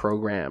neighborhood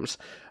programs,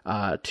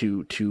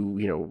 to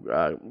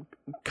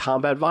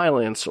combat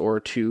violence or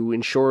to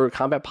ensure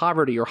combat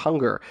poverty or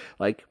hunger.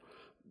 Like,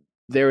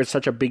 there is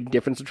such a big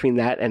difference between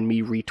that and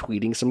me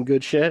retweeting some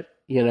good shit,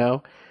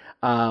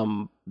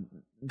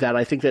 that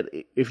I think that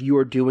if you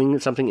are doing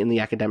something in the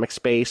academic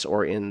space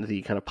or in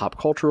the kind of pop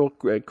cultural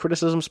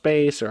criticism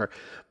space, or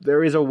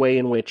there is a way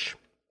in which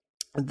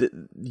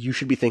you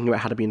should be thinking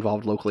about how to be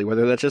involved locally,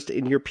 whether that's just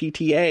in your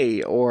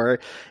PTA or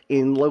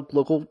in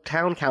local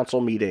town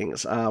council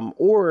meetings,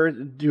 or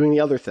doing the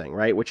other thing,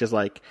 right? Which is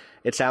like,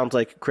 it sounds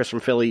like, Chris from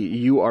Philly,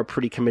 you are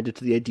pretty committed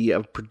to the idea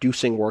of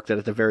producing work that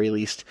at the very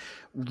least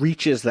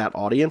reaches that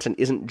audience and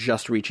isn't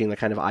just reaching the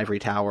kind of ivory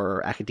tower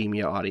or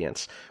academia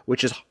audience,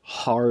 which is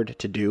hard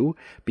to do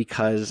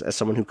because as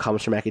someone who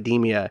comes from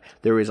academia,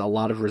 there is a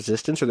lot of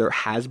resistance, or there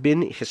has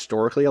been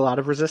historically a lot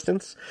of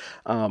resistance,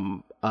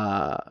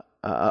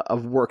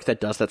 of work that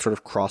does that sort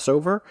of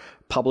crossover.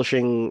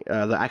 Publishing,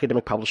 the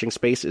academic publishing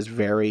space is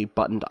very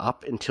buttoned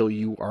up until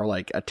you are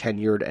like a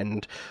tenured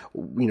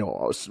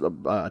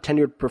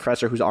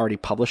professor who's already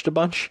published a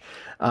bunch.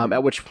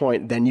 At which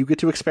point, then you get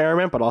to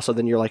experiment, but also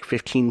then you're like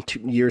 15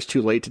 years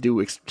too late to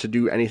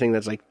do anything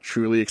that's like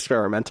truly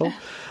experimental.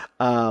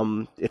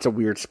 It's a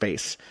weird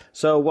space.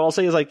 So what I'll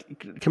say is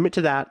like, commit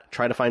to that.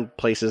 Try to find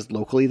places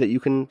locally that you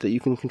can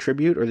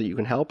contribute or that you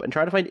can help, and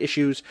try to find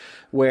issues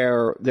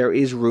where there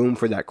is room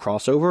for that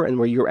crossover and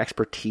where your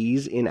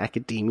expertise in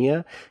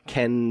academia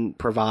can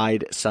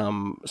provide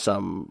some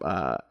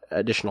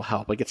additional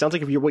help. Like, it sounds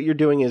like if what you're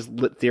doing is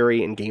lit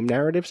theory and game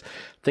narratives,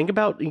 think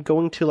about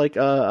going to like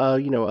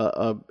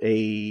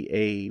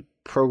a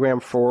program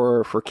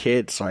for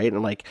kids, right?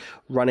 And like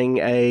running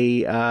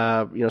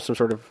some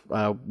sort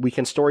of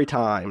weekend story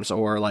times,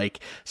 or like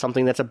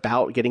something that's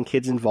about getting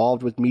kids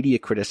involved with media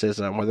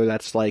criticism, whether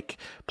that's like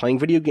playing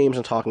video games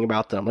and talking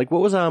about them. Like,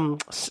 what was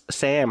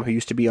Sam, who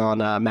used to be on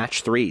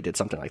Match 3, did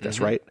something like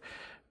this, right?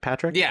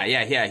 Patrick?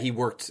 Yeah. He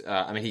worked.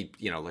 He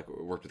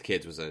worked with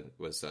kids.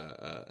 Was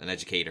an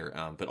educator,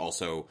 but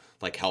also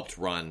like helped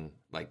run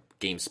like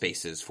game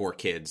spaces for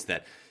kids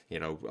that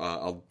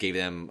gave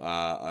them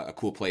a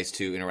cool place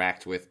to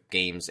interact with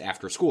games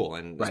after school,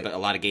 and a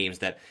lot of games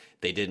that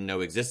they didn't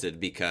know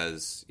existed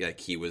because like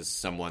he was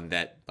someone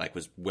that like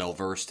was well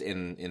versed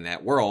in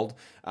that world,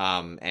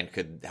 and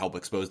could help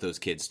expose those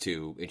kids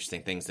to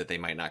interesting things that they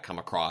might not come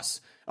across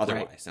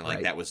otherwise, and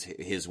like that was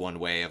his one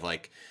way of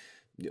like,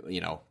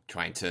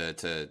 trying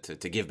to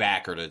give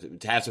back, or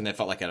to have something that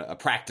felt like a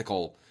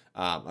practical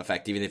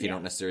effect, even if you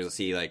don't necessarily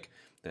see like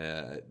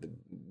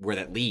where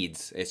that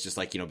leads. It's just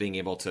like, being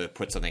able to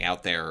put something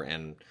out there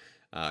and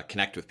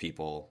connect with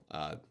people,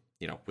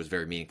 was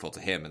very meaningful to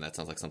him, and that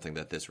sounds like something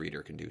that this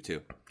reader can do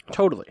too.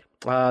 Totally.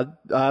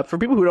 For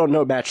people who don't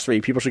know Match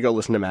 3, people should go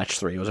listen to Match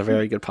 3. It was a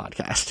very good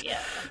podcast.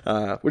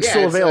 Which is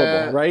still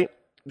available, right?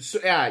 So,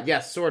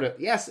 yes, sort of.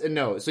 Yes and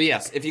no. So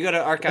yes, if you go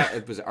to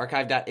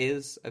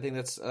archive.is, I think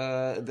that's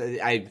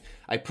I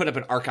put up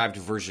an archived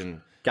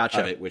version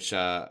of it, which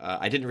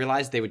I didn't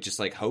realize they would just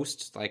like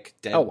host like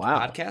dead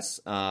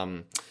podcasts.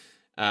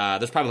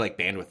 There's probably like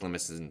bandwidth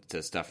limits and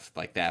to stuff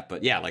like that,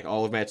 but yeah, like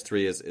all of Match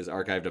 3 is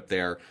archived up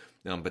there.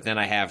 But then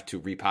I have to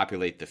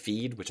repopulate the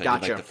feed, which I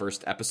did like the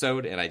first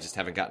episode, and I just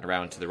haven't gotten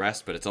around to the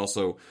rest. But it's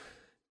also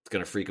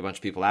going to freak a bunch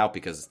of people out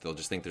because they'll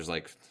just think there's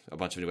like a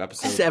bunch of new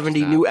episodes.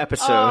 70 new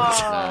episodes.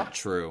 Not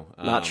true.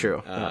 Not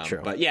true.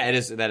 But yeah,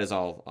 that is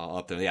all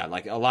up there. Yeah,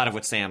 like a lot of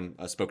what Sam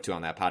spoke to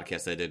on that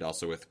podcast I did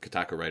also with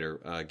Kotaku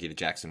writer Gita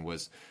Jackson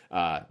was,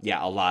 a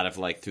lot of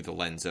like through the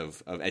lens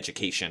of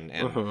education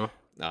and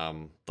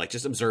like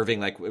just observing.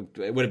 Like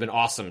it would have been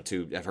awesome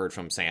to have heard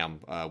from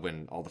Sam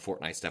when all the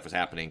Fortnite stuff was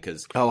happening,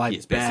 because he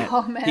is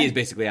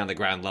basically on the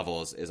ground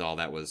level is all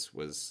that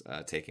was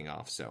taking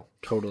off. So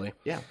totally.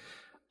 Yeah.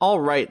 All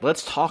right,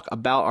 let's talk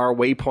about our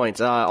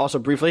waypoints. Also,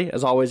 briefly,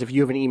 as always, if you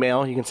have an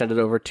email, you can send it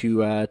over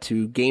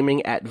to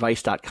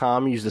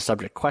gaming@vice.com. Use the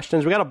subject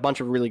questions. We got a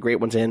bunch of really great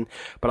ones in,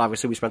 but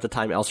obviously we spent the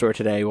time elsewhere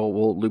today.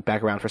 We'll loop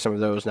back around for some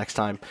of those next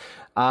time.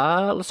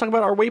 Let's talk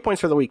about our waypoints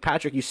for the week.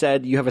 Patrick, you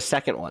said you have a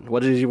second one.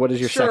 What is your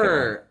second one?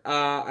 Sure.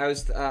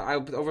 I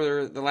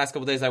over the last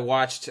couple of days I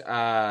watched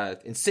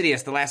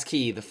Insidious: The Last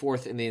Key, the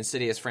fourth in the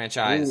Insidious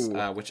franchise,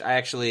 which I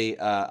actually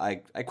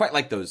I quite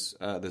like those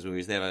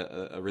movies. They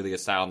have a really good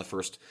style, and the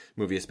first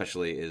movie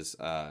especially is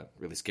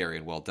really scary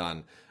and well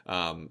done.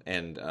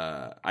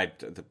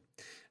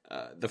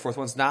 the fourth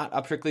one's not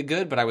particularly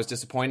good, but I was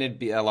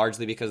disappointed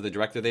largely because the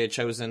director they had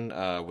chosen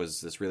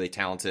was this really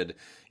talented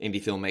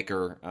indie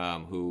filmmaker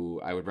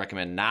who I would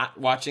recommend not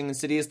watching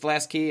Insidious: The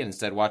Last Key and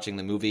instead watching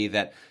the movie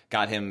that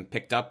got him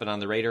picked up and on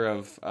the radar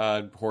of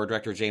horror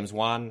director James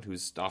Wan,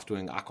 who's off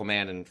doing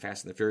Aquaman and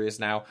Fast and the Furious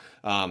now.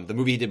 The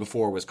movie he did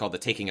before was called The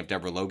Taking of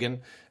Deborah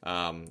Logan,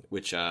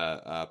 which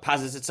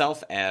posits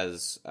itself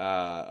as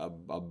a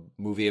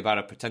movie about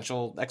a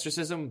potential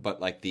exorcism,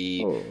 but like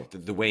the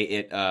way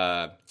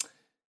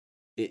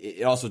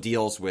it also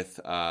deals with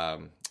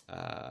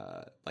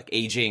like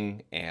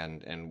aging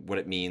and what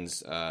it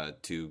means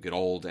to get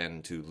old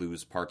and to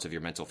lose parts of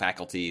your mental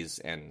faculties,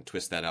 and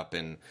twist that up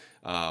in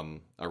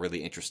a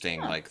really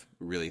interesting, like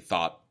really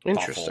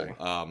thoughtful.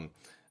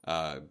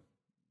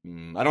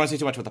 I don't want to say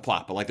too much about the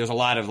plot, but like there's a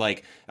lot of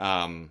like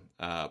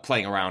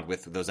playing around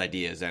with those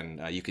ideas,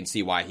 and you can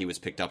see why he was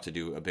picked up to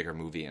do a bigger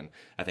movie. And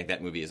I think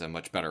that movie is a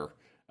much better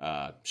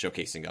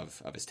showcasing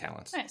of his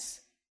talents.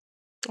 Nice,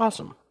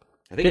 awesome.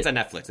 I think it's on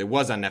Netflix. It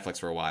was on Netflix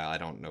for a while. I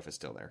don't know if it's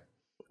still there.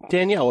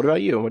 Danielle, what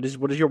about you? What is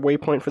your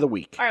waypoint for the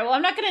week? All right, well,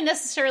 I'm not going to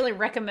necessarily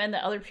recommend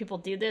that other people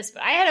do this,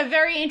 but I had a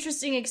very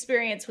interesting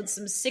experience with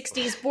some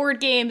 60s board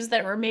games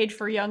that were made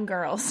for young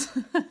girls.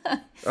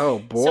 Oh,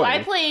 boy. So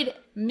I played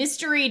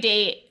Mystery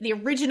Date, the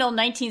original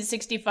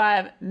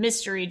 1965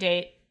 Mystery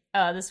Date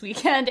this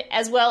weekend,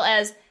 as well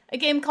as a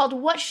game called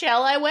What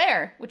Shall I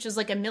Wear, which is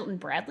like a Milton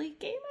Bradley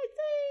game, I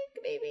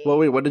think, maybe. Well,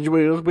 wait, what did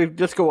we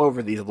just go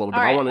over these a little bit.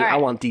 Right, I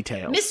want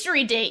details.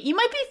 Mystery Date. You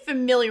might be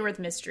familiar with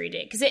Mystery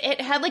Date because it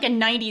had like a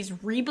 90s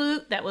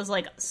reboot that was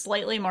like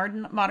slightly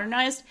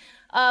modernized.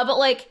 But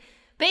like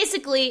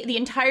basically the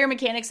entire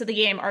mechanics of the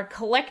game are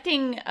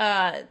collecting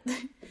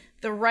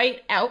the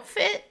right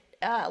outfit,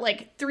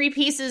 like 3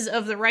 pieces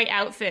of the right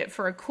outfit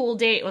for a cool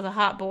date with a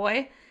hot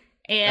boy.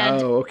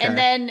 And and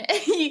then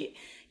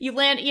you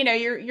land,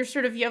 you're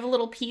sort of, you have a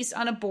little piece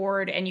on a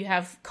board and you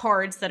have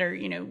cards that are,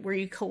 where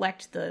you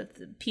collect the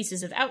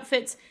pieces of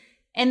outfits.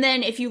 And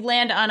then if you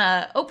land on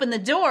a open the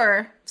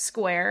door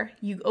square,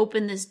 you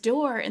open this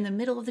door in the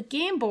middle of the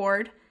game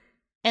board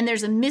and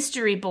there's a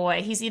mystery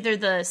boy. He's either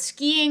the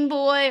skiing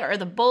boy or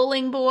the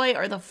bowling boy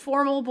or the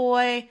formal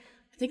boy.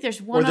 I think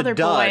there's one other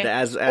boy.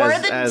 As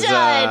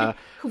dud,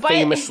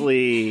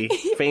 famously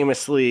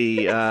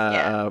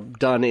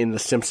done in The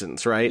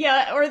Simpsons, right?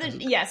 Yeah, or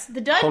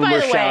the dud. Homer by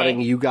the shouting,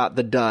 way, "You got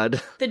the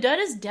dud." The dud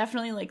is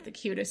definitely like the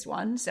cutest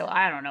one. So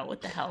I don't know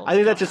what the hell. I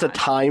think that's just a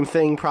time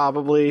thing,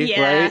 probably.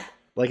 Yeah. Right?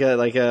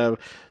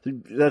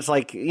 That's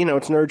like,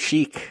 it's nerd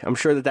chic. I'm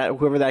sure that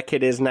whoever that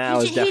kid is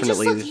now is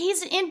definitely.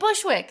 He's in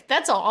Bushwick.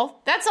 That's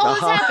all. That's all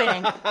that's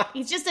happening.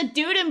 He's just a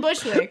dude in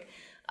Bushwick.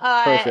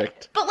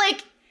 Perfect. But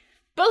like.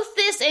 Both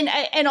this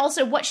and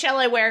also What Shall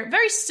I Wear,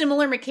 very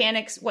similar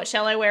mechanics, What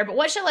Shall I Wear, but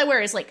What Shall I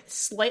Wear is like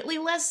slightly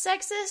less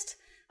sexist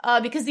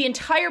because the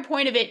entire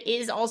point of it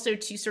is also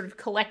to sort of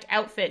collect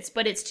outfits,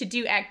 but it's to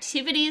do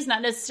activities,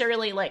 not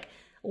necessarily like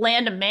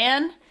land a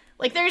man.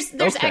 Like there's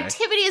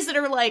activities that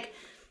are like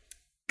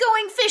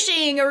going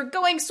fishing or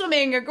going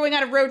swimming or going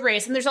on a road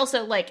race, and there's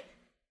also like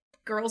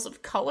girls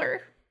of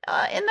color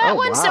in that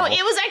one. Wow. So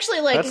it was actually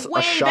like that's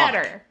way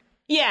better.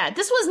 Yeah,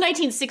 this was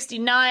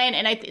 1969,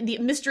 and the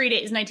Mystery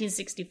Date is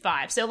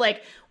 1965. So,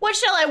 like, What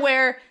Shall I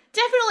Wear?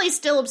 Definitely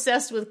still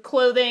obsessed with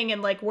clothing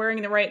and, like,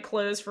 wearing the right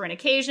clothes for an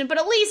occasion, but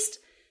at least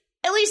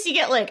you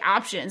get, like,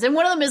 options. And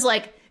one of them is,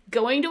 like,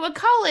 going to a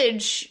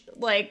college,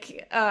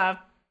 like,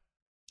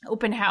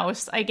 open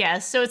house, I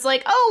guess. So it's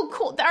like, oh,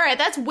 cool. All right,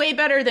 that's way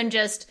better than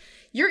just,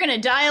 you're gonna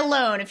die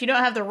alone if you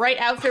don't have the right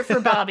outfit for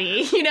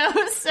Bobby,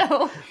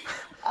 So...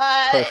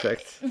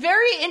 Perfect.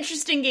 Very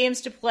interesting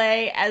games to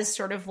play as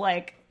sort of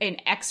like an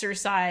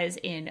exercise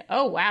in,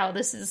 oh wow,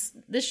 this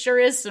sure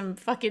is some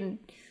fucking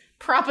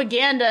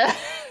propaganda,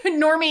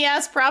 normie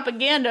ass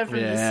propaganda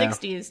from the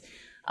 60s.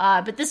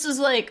 But this was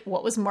like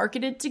what was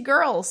marketed to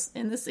girls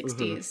in the 60s.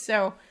 Mm-hmm.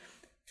 So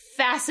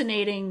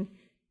fascinating,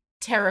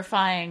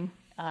 terrifying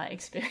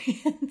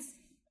experience.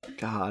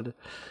 God,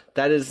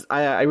 that is,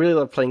 I really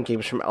love playing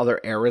games from other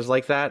eras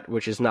like that,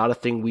 which is not a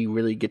thing we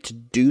really get to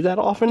do that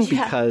often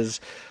because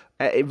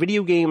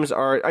video games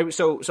are, I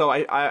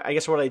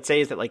guess what I'd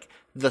say is that like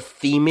the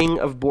theming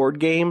of board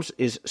games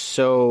is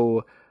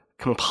so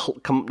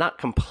not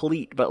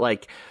complete, but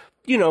like,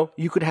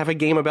 you could have a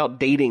game about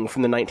dating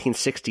from the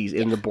 1960s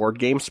in the board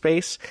game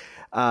space.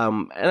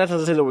 And that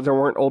doesn't say that there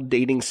weren't old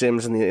dating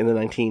sims in the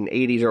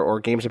 1980s or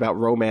games about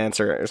romance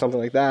or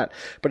something like that.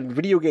 But in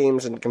video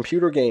games and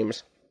computer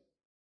games,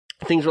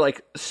 things are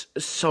like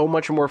so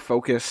much more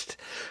focused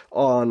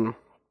on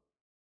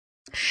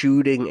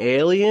shooting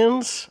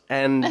aliens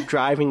and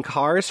driving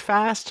cars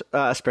fast,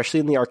 especially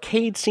in the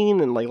arcade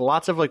scene, and like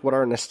lots of like what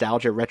our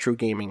nostalgia retro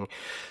gaming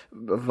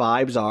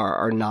vibes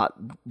are not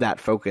that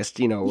focused,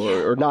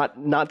 or not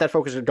that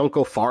focused, or don't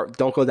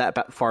go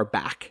that far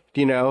back,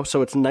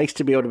 so it's nice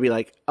to be able to be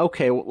like,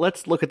 okay, well,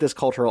 let's look at this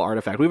cultural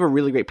artifact. We have a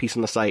really great piece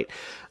on the site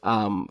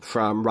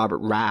from Robert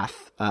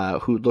Rath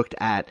who looked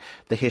at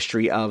the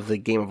history of the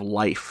Game of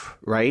Life,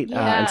 right?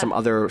 And some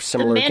other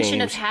similar games. The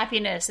Mansion of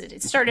Happiness.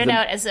 It started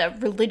out as a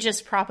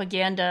religious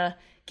propaganda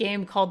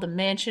game called The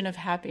Mansion of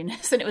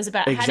Happiness, and it was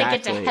about how to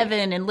get to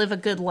heaven and live a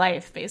good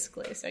life,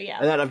 basically. So yeah,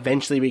 and that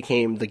eventually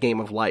became the Game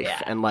of Life,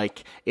 and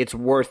like it's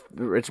worth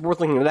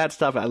looking at that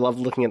stuff. I love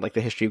looking at like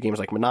the history of games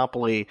like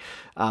Monopoly,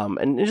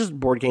 and just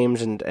board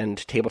games and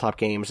tabletop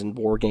games and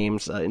war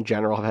games in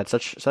general have had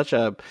such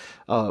a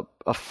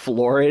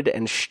florid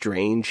and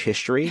strange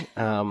history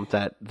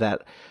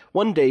that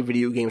one day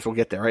video games will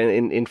get there.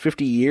 And in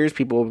 50 years,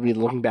 people will be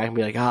looking back and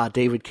be like,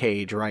 David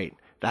Cage, right.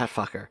 That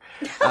fucker.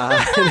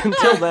 And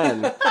until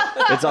then,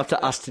 it's up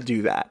to us to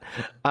do that.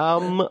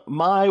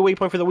 My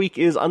waypoint for the week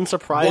is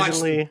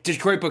unsurprisingly... Watch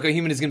Detroit Become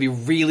Human is going to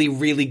be really,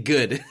 really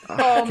good.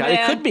 Oh, man.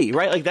 It could be,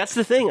 right? Like, that's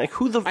the thing. Like,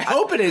 I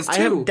hope it is, too. I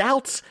have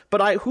doubts,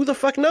 but who the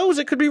fuck knows?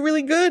 It could be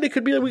really good. It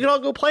could be like, we could all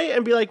go play it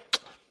and be like...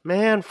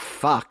 Man,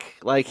 fuck!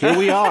 Like here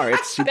we are.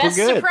 It's super Best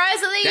good.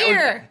 Surprise of the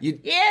year.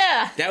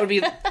 That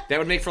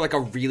would make for like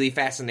a really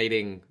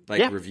fascinating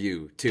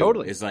review too.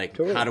 Totally. Is like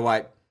totally.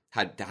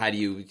 How do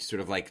you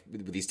sort of like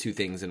with these two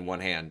things in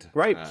one hand?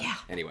 Right.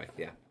 Anyway,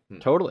 yeah.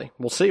 Totally.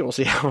 We'll see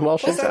how it all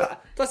shakes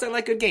out. Plus, I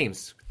like good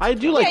games. I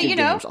do like good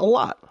games a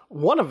lot.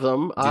 One of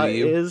them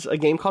is a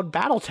game called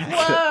BattleTech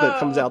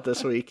that comes out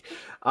this week.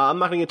 I'm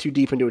not going to get too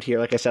deep into it here.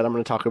 Like I said, I'm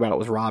going to talk about it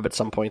with Rob at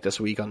some point this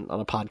week on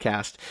a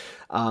podcast.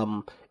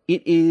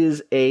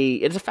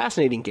 It's a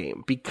fascinating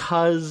game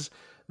because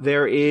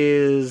there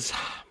is...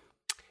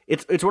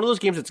 It's one of those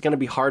games that's going to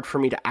be hard for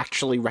me to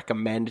actually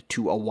recommend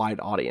to a wide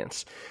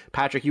audience.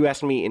 Patrick, you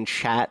asked me in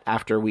chat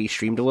after we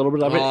streamed a little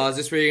bit of it. Oh, is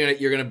this where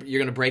you're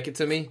gonna break it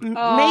to me? Maybe.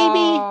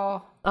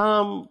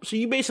 So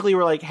you basically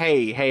were like,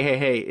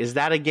 hey, is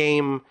that a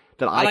game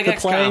that I could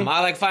play? XCOM.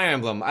 I like Fire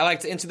Emblem. I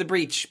like Into the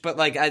Breach, but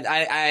like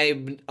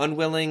I'm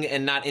unwilling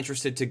and not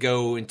interested to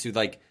go into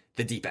like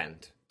the deep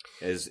end.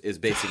 Is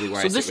basically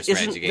where I sit with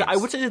strategy games. I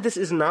would say that this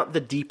is not the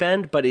deep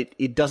end, but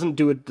it doesn't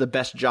do the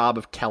best job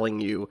of telling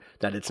you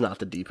that it's not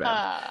the deep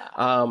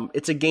end.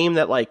 It's a game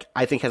that like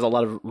I think has a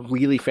lot of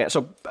really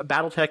So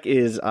BattleTech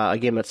is a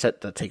game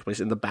that takes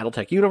place in the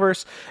BattleTech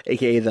universe,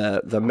 aka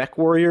the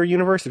MechWarrior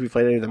universe. If you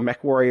played any of the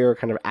MechWarrior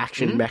kind of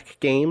action mech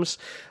games.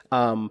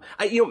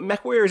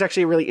 MechWarrior is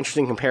actually a really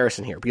interesting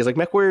comparison here because like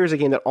MechWarrior is a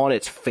game that on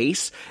its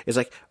face is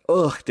like,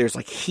 there's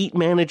like heat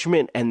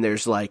management and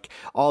there's like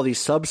all these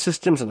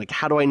subsystems and like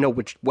how do I know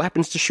which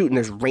weapons to shoot and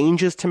there's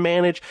ranges to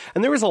manage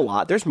and there is a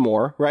lot, there's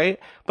more, right?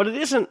 But it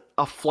isn't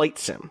a flight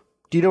sim.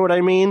 Do you know what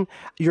I mean?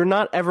 You're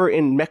not ever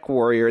in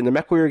MechWarrior. In the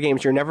MechWarrior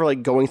games, you're never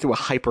like going through a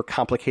hyper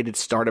complicated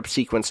startup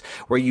sequence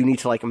where you need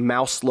to like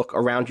mouse look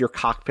around your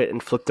cockpit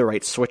and flip the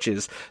right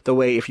switches the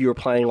way if you were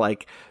playing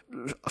like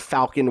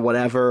Falcon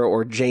whatever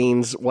or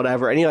Jane's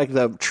whatever, any like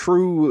the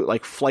true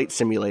like flight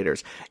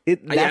simulators.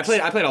 I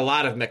played a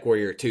lot of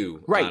MechWarrior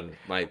 2 on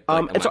my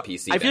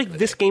PC. I feel like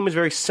this game is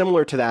very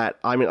similar to that.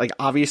 I mean, like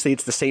obviously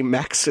it's the same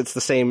mechs, it's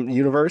the same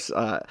universe.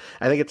 I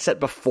think it's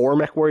set before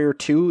MechWarrior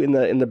 2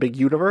 in the big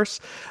universe.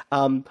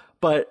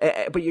 But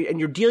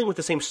you're dealing with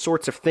the same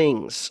sorts of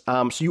things.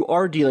 So you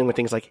are dealing with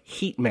things like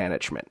heat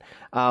management.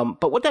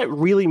 But what that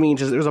really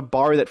means is there's a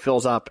bar that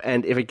fills up,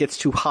 and if it gets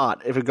too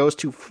hot, if it goes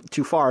too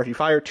far, if you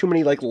fire too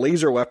many like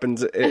laser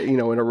weapons, in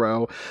a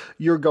row,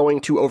 you're going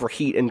to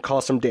overheat and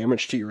cause some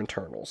damage to your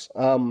internals.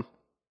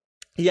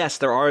 Yes,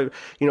 there are,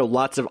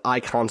 lots of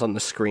icons on the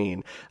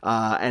screen,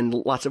 and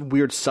lots of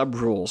weird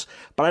sub-rules,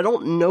 but I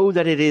don't know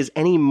that it is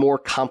any more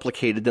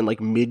complicated than, like,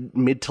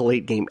 mid to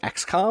late game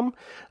XCOM.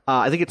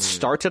 I think it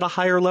starts at a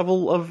higher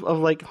level of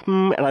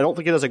and I don't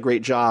think it does a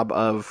great job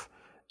of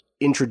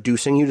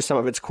introducing you to some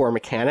of its core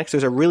mechanics.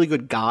 There's a really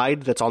good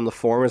guide that's on the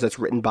forums that's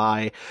written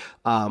by,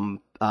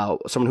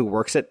 someone who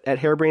works at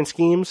Harebrained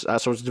Schemes.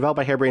 So it's developed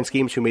by Harebrained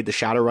Schemes, who made the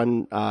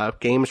Shadowrun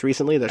games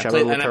recently. I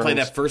played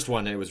that first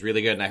one, and it was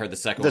really good, and I heard the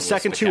second one was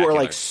second two are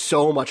like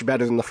so much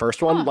better than the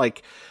first one.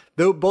 Like,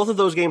 both of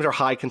those games are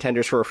high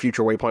contenders for a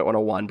future Waypoint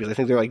 101 because I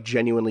think they're like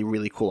genuinely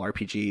really cool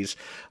RPGs.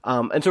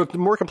 And so it's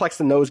more complex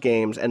than those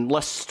games and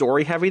less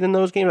story heavy than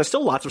those games. There's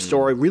still lots of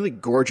story, really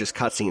gorgeous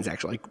cutscenes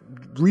actually, like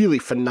really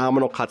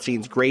phenomenal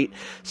cutscenes, great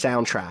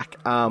soundtrack.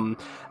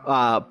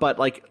 But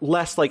like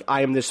less like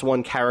I am this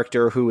one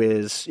character who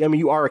is, I mean,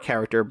 you are a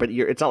character, but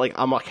it's not like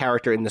I'm a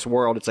character in this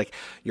world. It's like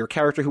you're a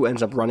character who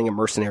ends up running a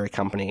mercenary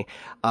company,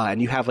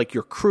 and you have like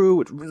your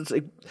crew. It's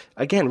like,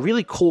 again,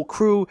 really cool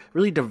crew,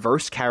 really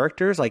diverse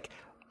characters. Like,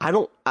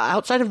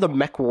 outside of the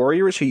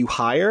MechWarriors who you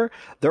hire,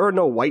 there are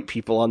no white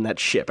people on that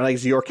ship. And like,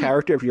 if your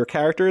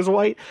character is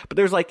white, but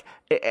there's like,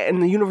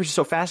 and the universe is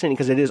so fascinating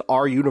because it is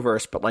our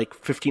universe, but like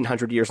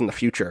 1500 years in the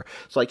future.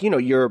 So like,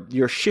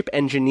 your ship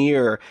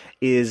engineer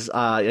is,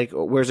 like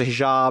wears a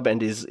hijab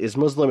and is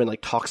Muslim and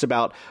like talks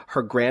about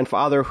her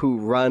grandfather who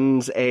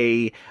runs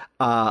a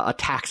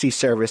taxi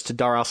service to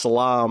Dar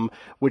al-Salam,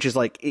 which is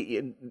like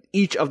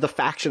each of the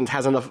factions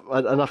has enough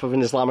of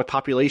an Islamic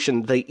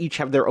population. They each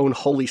have their own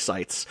holy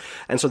sites.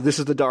 And so this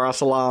is the Dar es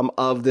Salaam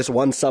of this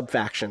one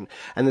sub-faction.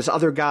 And this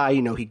other guy,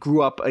 he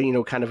grew up,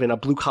 kind of in a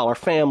blue-collar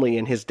family,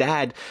 and his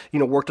dad,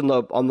 worked on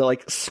the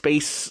like,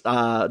 space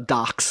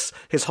docks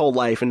his whole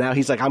life, and now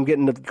he's like, I'm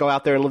getting to go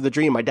out there and live the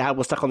dream. My dad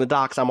was stuck on the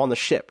docks, I'm on the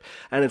ship.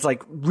 And it's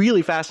like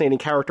really fascinating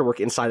character work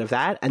inside of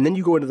that. And then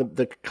you go into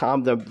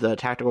the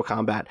tactical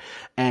combat,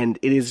 and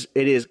it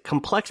is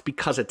complex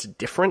because it's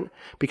different,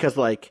 because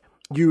like,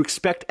 you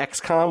expect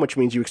XCOM, which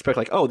means you expect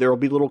like, oh, there will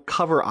be little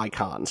cover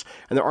icons,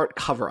 and there aren't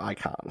cover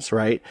icons,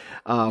 right?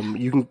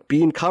 You can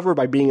be in cover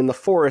by being in the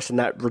forest, and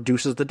that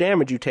reduces the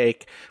damage you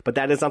take, but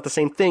that is not the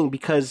same thing,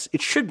 because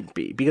it shouldn't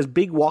be, because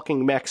big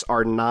walking mechs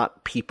are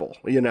not people,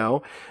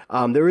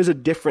 There is a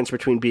difference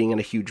between being in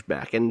a huge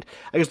mech, and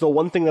I guess the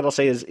one thing that I'll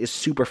say is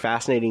super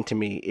fascinating to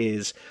me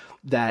is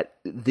that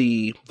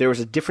there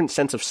was a different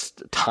sense of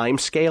time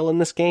scale in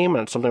this game,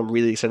 and it's something I'm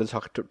really excited to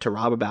talk to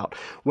Rob about,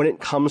 when it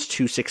comes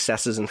to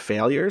successes and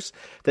failures,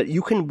 that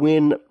you can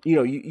win,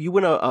 you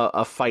win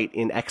a fight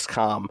in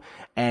XCOM,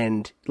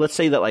 and let's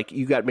say that like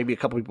you got maybe a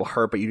couple people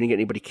hurt, but you didn't get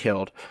anybody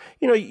killed.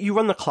 You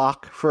run the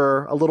clock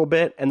for a little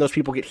bit, and those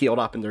people get healed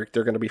up, and they're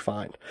going to be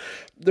fine.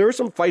 There are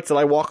some fights that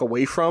I walk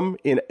away from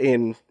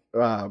in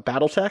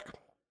BattleTech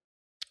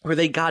where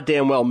they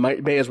goddamn well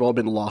may as well have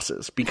been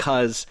losses,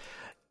 because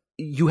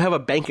you have a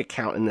bank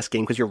account in this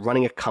game because you're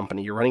running a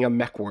company, you're running a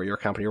mech warrior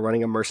company, you're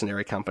running a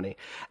mercenary company,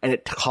 and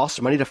it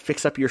costs money to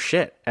fix up your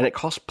shit, and it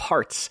costs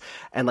parts,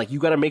 and like you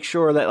got to make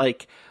sure that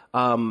like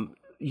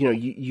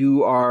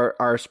you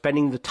are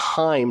spending the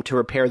time to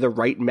repair the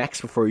right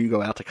mechs before you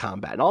go out to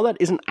combat. And all that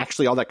isn't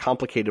actually all that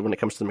complicated when it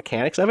comes to the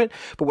mechanics of it.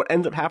 But what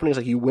ends up happening is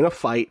like you win a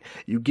fight,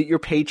 you get your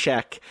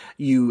paycheck,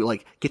 you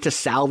like get to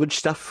salvage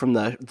stuff from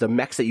the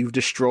mechs that you've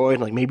destroyed.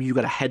 Like maybe you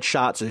got a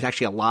headshot, so there's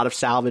actually a lot of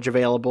salvage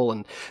available,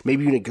 and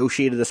maybe you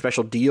negotiated a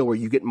special deal where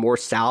you get more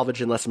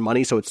salvage and less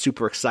money, so it's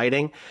super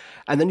exciting.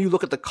 And then you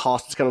look at the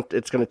cost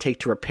it's gonna take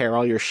to repair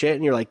all your shit,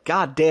 and you're like,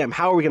 God damn,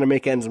 how are we gonna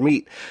make ends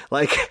meet?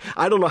 Like,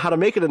 I don't know how to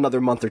make it another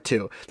month or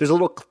two. There's a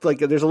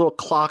little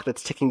clock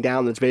that's ticking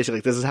down that's basically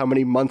like, this is how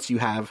many months you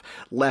have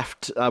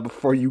left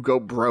before you go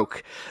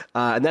broke.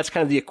 And that's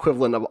kind of the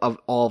equivalent of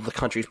all of the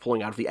countries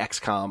pulling out of the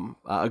XCOM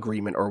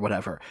agreement or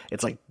whatever.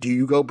 It's like, do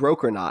you go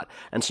broke or not?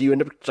 And so you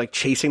end up like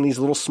chasing these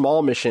little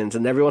small missions,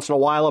 and every once in a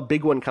while a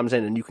big one comes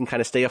in, and you can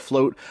kind of stay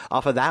afloat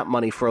off of that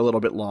money for a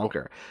little bit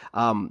longer.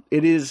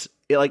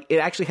 It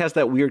actually has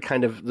that weird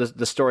kind of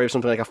the story of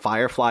something like a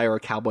Firefly or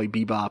a Cowboy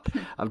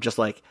Bebop of just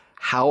like,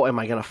 how am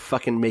I going to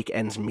fucking make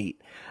ends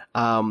meet?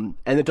 And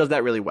it does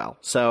that really well.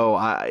 So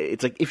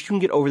it's like, if you can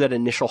get over that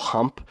initial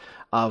hump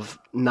of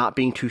not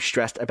being too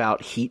stressed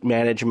about heat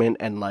management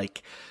and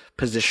like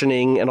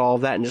positioning and all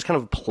of that, and just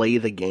kind of play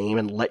the game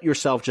and let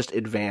yourself just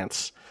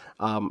advance.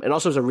 And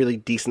also there's a really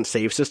decent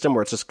save system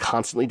where it's just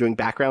constantly doing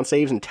background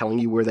saves and telling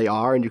you where they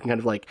are, and you can kind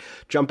of like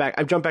jump back.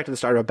 I've jumped back to the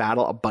start of a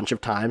battle a bunch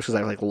of times because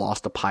I like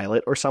lost a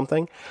pilot or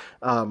something.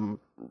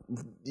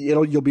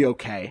 You'll be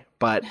okay,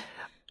 but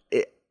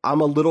I'm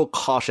a little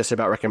cautious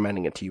about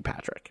recommending it to you,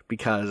 Patrick,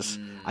 because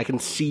I can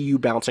see you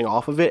bouncing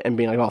off of it and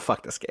being like, "Oh,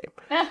 fuck this game."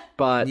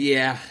 But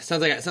yeah,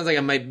 sounds like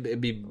I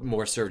might be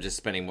more served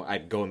just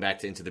going back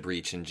to Into the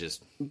Breach and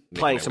just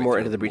playing some more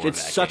Into the Breach.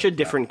 It's such a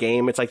different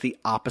game. It's like the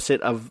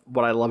opposite of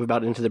what I love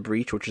about Into the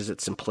Breach, which is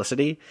its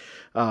simplicity.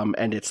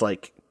 And it's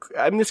like,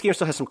 I mean, this game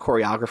still has some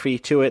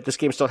choreography to it. This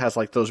game still has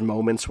like those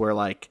moments where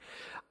like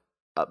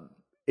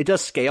it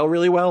does scale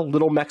really well.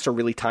 Little mechs are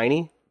really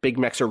tiny. Big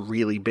mechs are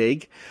really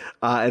big.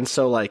 And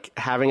so like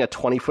having a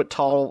 20-foot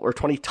tall or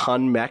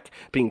 20-ton mech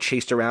being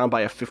chased around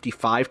by a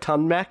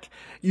 55-ton mech,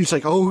 you're just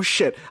like, oh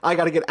shit, I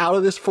gotta get out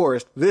of this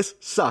forest. This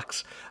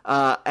sucks.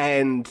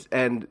 And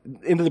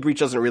Into the Breach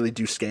doesn't really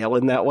do scale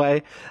in that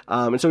way.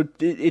 And so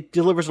it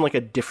delivers in like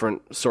a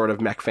different sort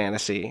of mech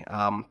fantasy.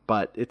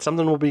 But it's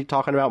something we'll be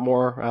talking about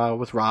more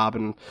with Rob,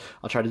 and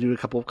I'll try to do a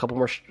couple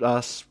more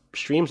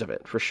streams of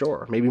it for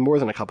sure. Maybe more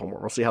than a couple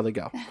more. We'll see how they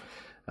go.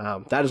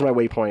 That is my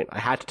waypoint. I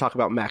had to talk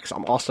about mechs.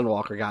 I'm Austin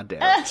Walker,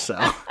 goddammit. So,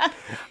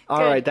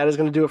 all right, that is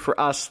going to do it for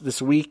us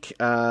this week.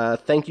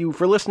 Thank you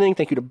for listening.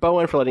 Thank you to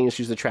Bowen for letting us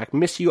use the track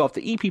Miss You off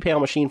the EP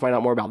Panel Machine. Find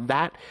out more about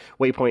that,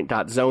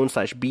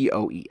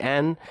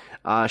 waypoint.zone/BOEN.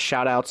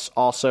 Shout-outs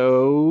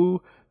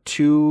also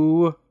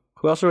to...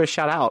 Who else do I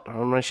shout out?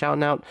 I'm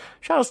shouting out.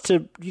 Shout-outs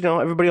to,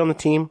 everybody on the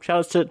team.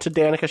 Shout-outs to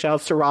Danica.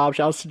 Shout-outs to Rob.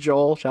 Shout-outs to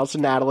Joel. Shout-outs to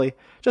Natalie.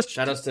 Just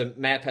shout-outs to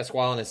Matt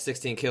Pasquale and his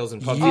 16 kills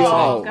in PUBG.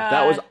 Yo,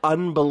 that was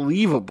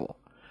unbelievable.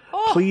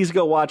 Oh. Please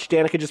go watch.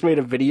 Danica just made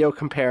a video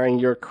comparing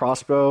your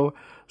crossbow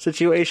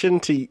situation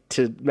to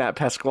Matt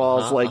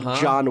Pasquale's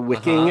John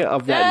Wicking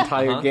of that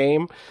entire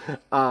game.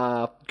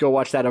 Go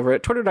watch that over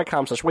at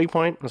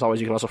twitter.com/waypoint. As always,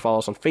 you can also follow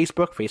us on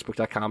Facebook,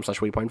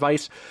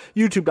 facebook.com/waypointvice,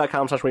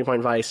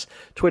 youtube.com/waypointvice,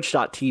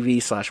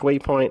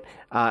 twitch.tv/waypoint,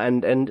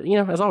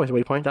 and as always,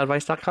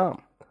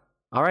 waypoint.vice.com.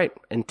 All right,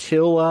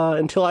 until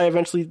I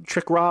eventually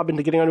trick Rob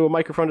into getting onto a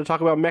microphone to talk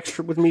about mechs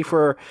with me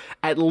for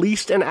at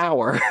least an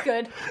hour.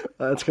 Good.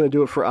 That's going to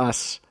do it for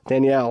us.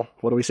 Danielle,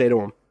 what do we say to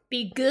him?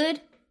 Be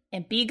good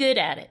and be good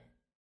at it.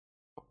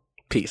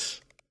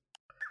 Peace.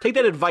 Take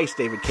that advice,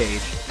 David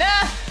Cage.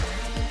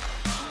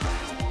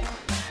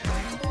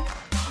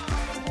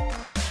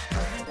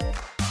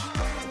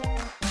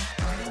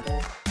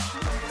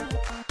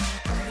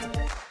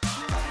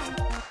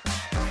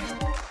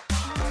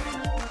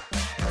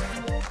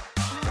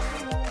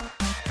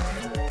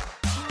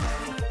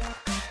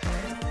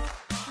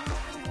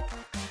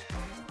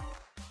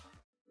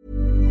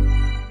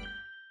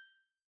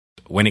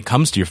 when it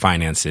comes to your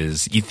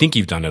finances, you think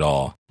you've done it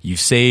all. You've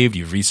saved,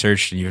 you've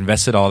researched, and you've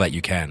invested all that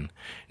you can.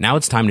 Now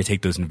it's time to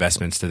take those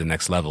investments to the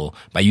next level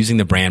by using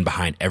the brand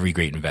behind every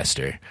great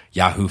investor,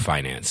 Yahoo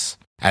Finance.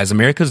 As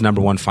America's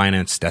 #1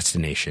 finance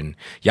destination,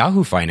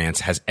 Yahoo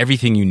Finance has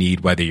everything you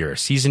need, whether you're a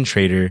seasoned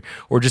trader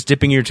or just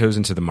dipping your toes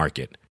into the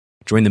market.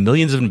 Join the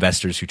millions of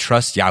investors who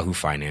trust Yahoo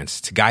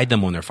Finance to guide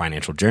them on their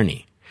financial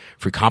journey.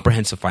 For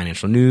comprehensive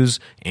financial news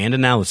and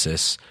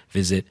analysis,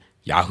 visit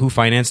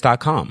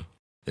yahoofinance.com,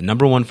 the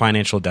 #1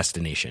 financial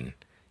destination,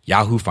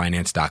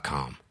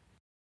 yahoofinance.com.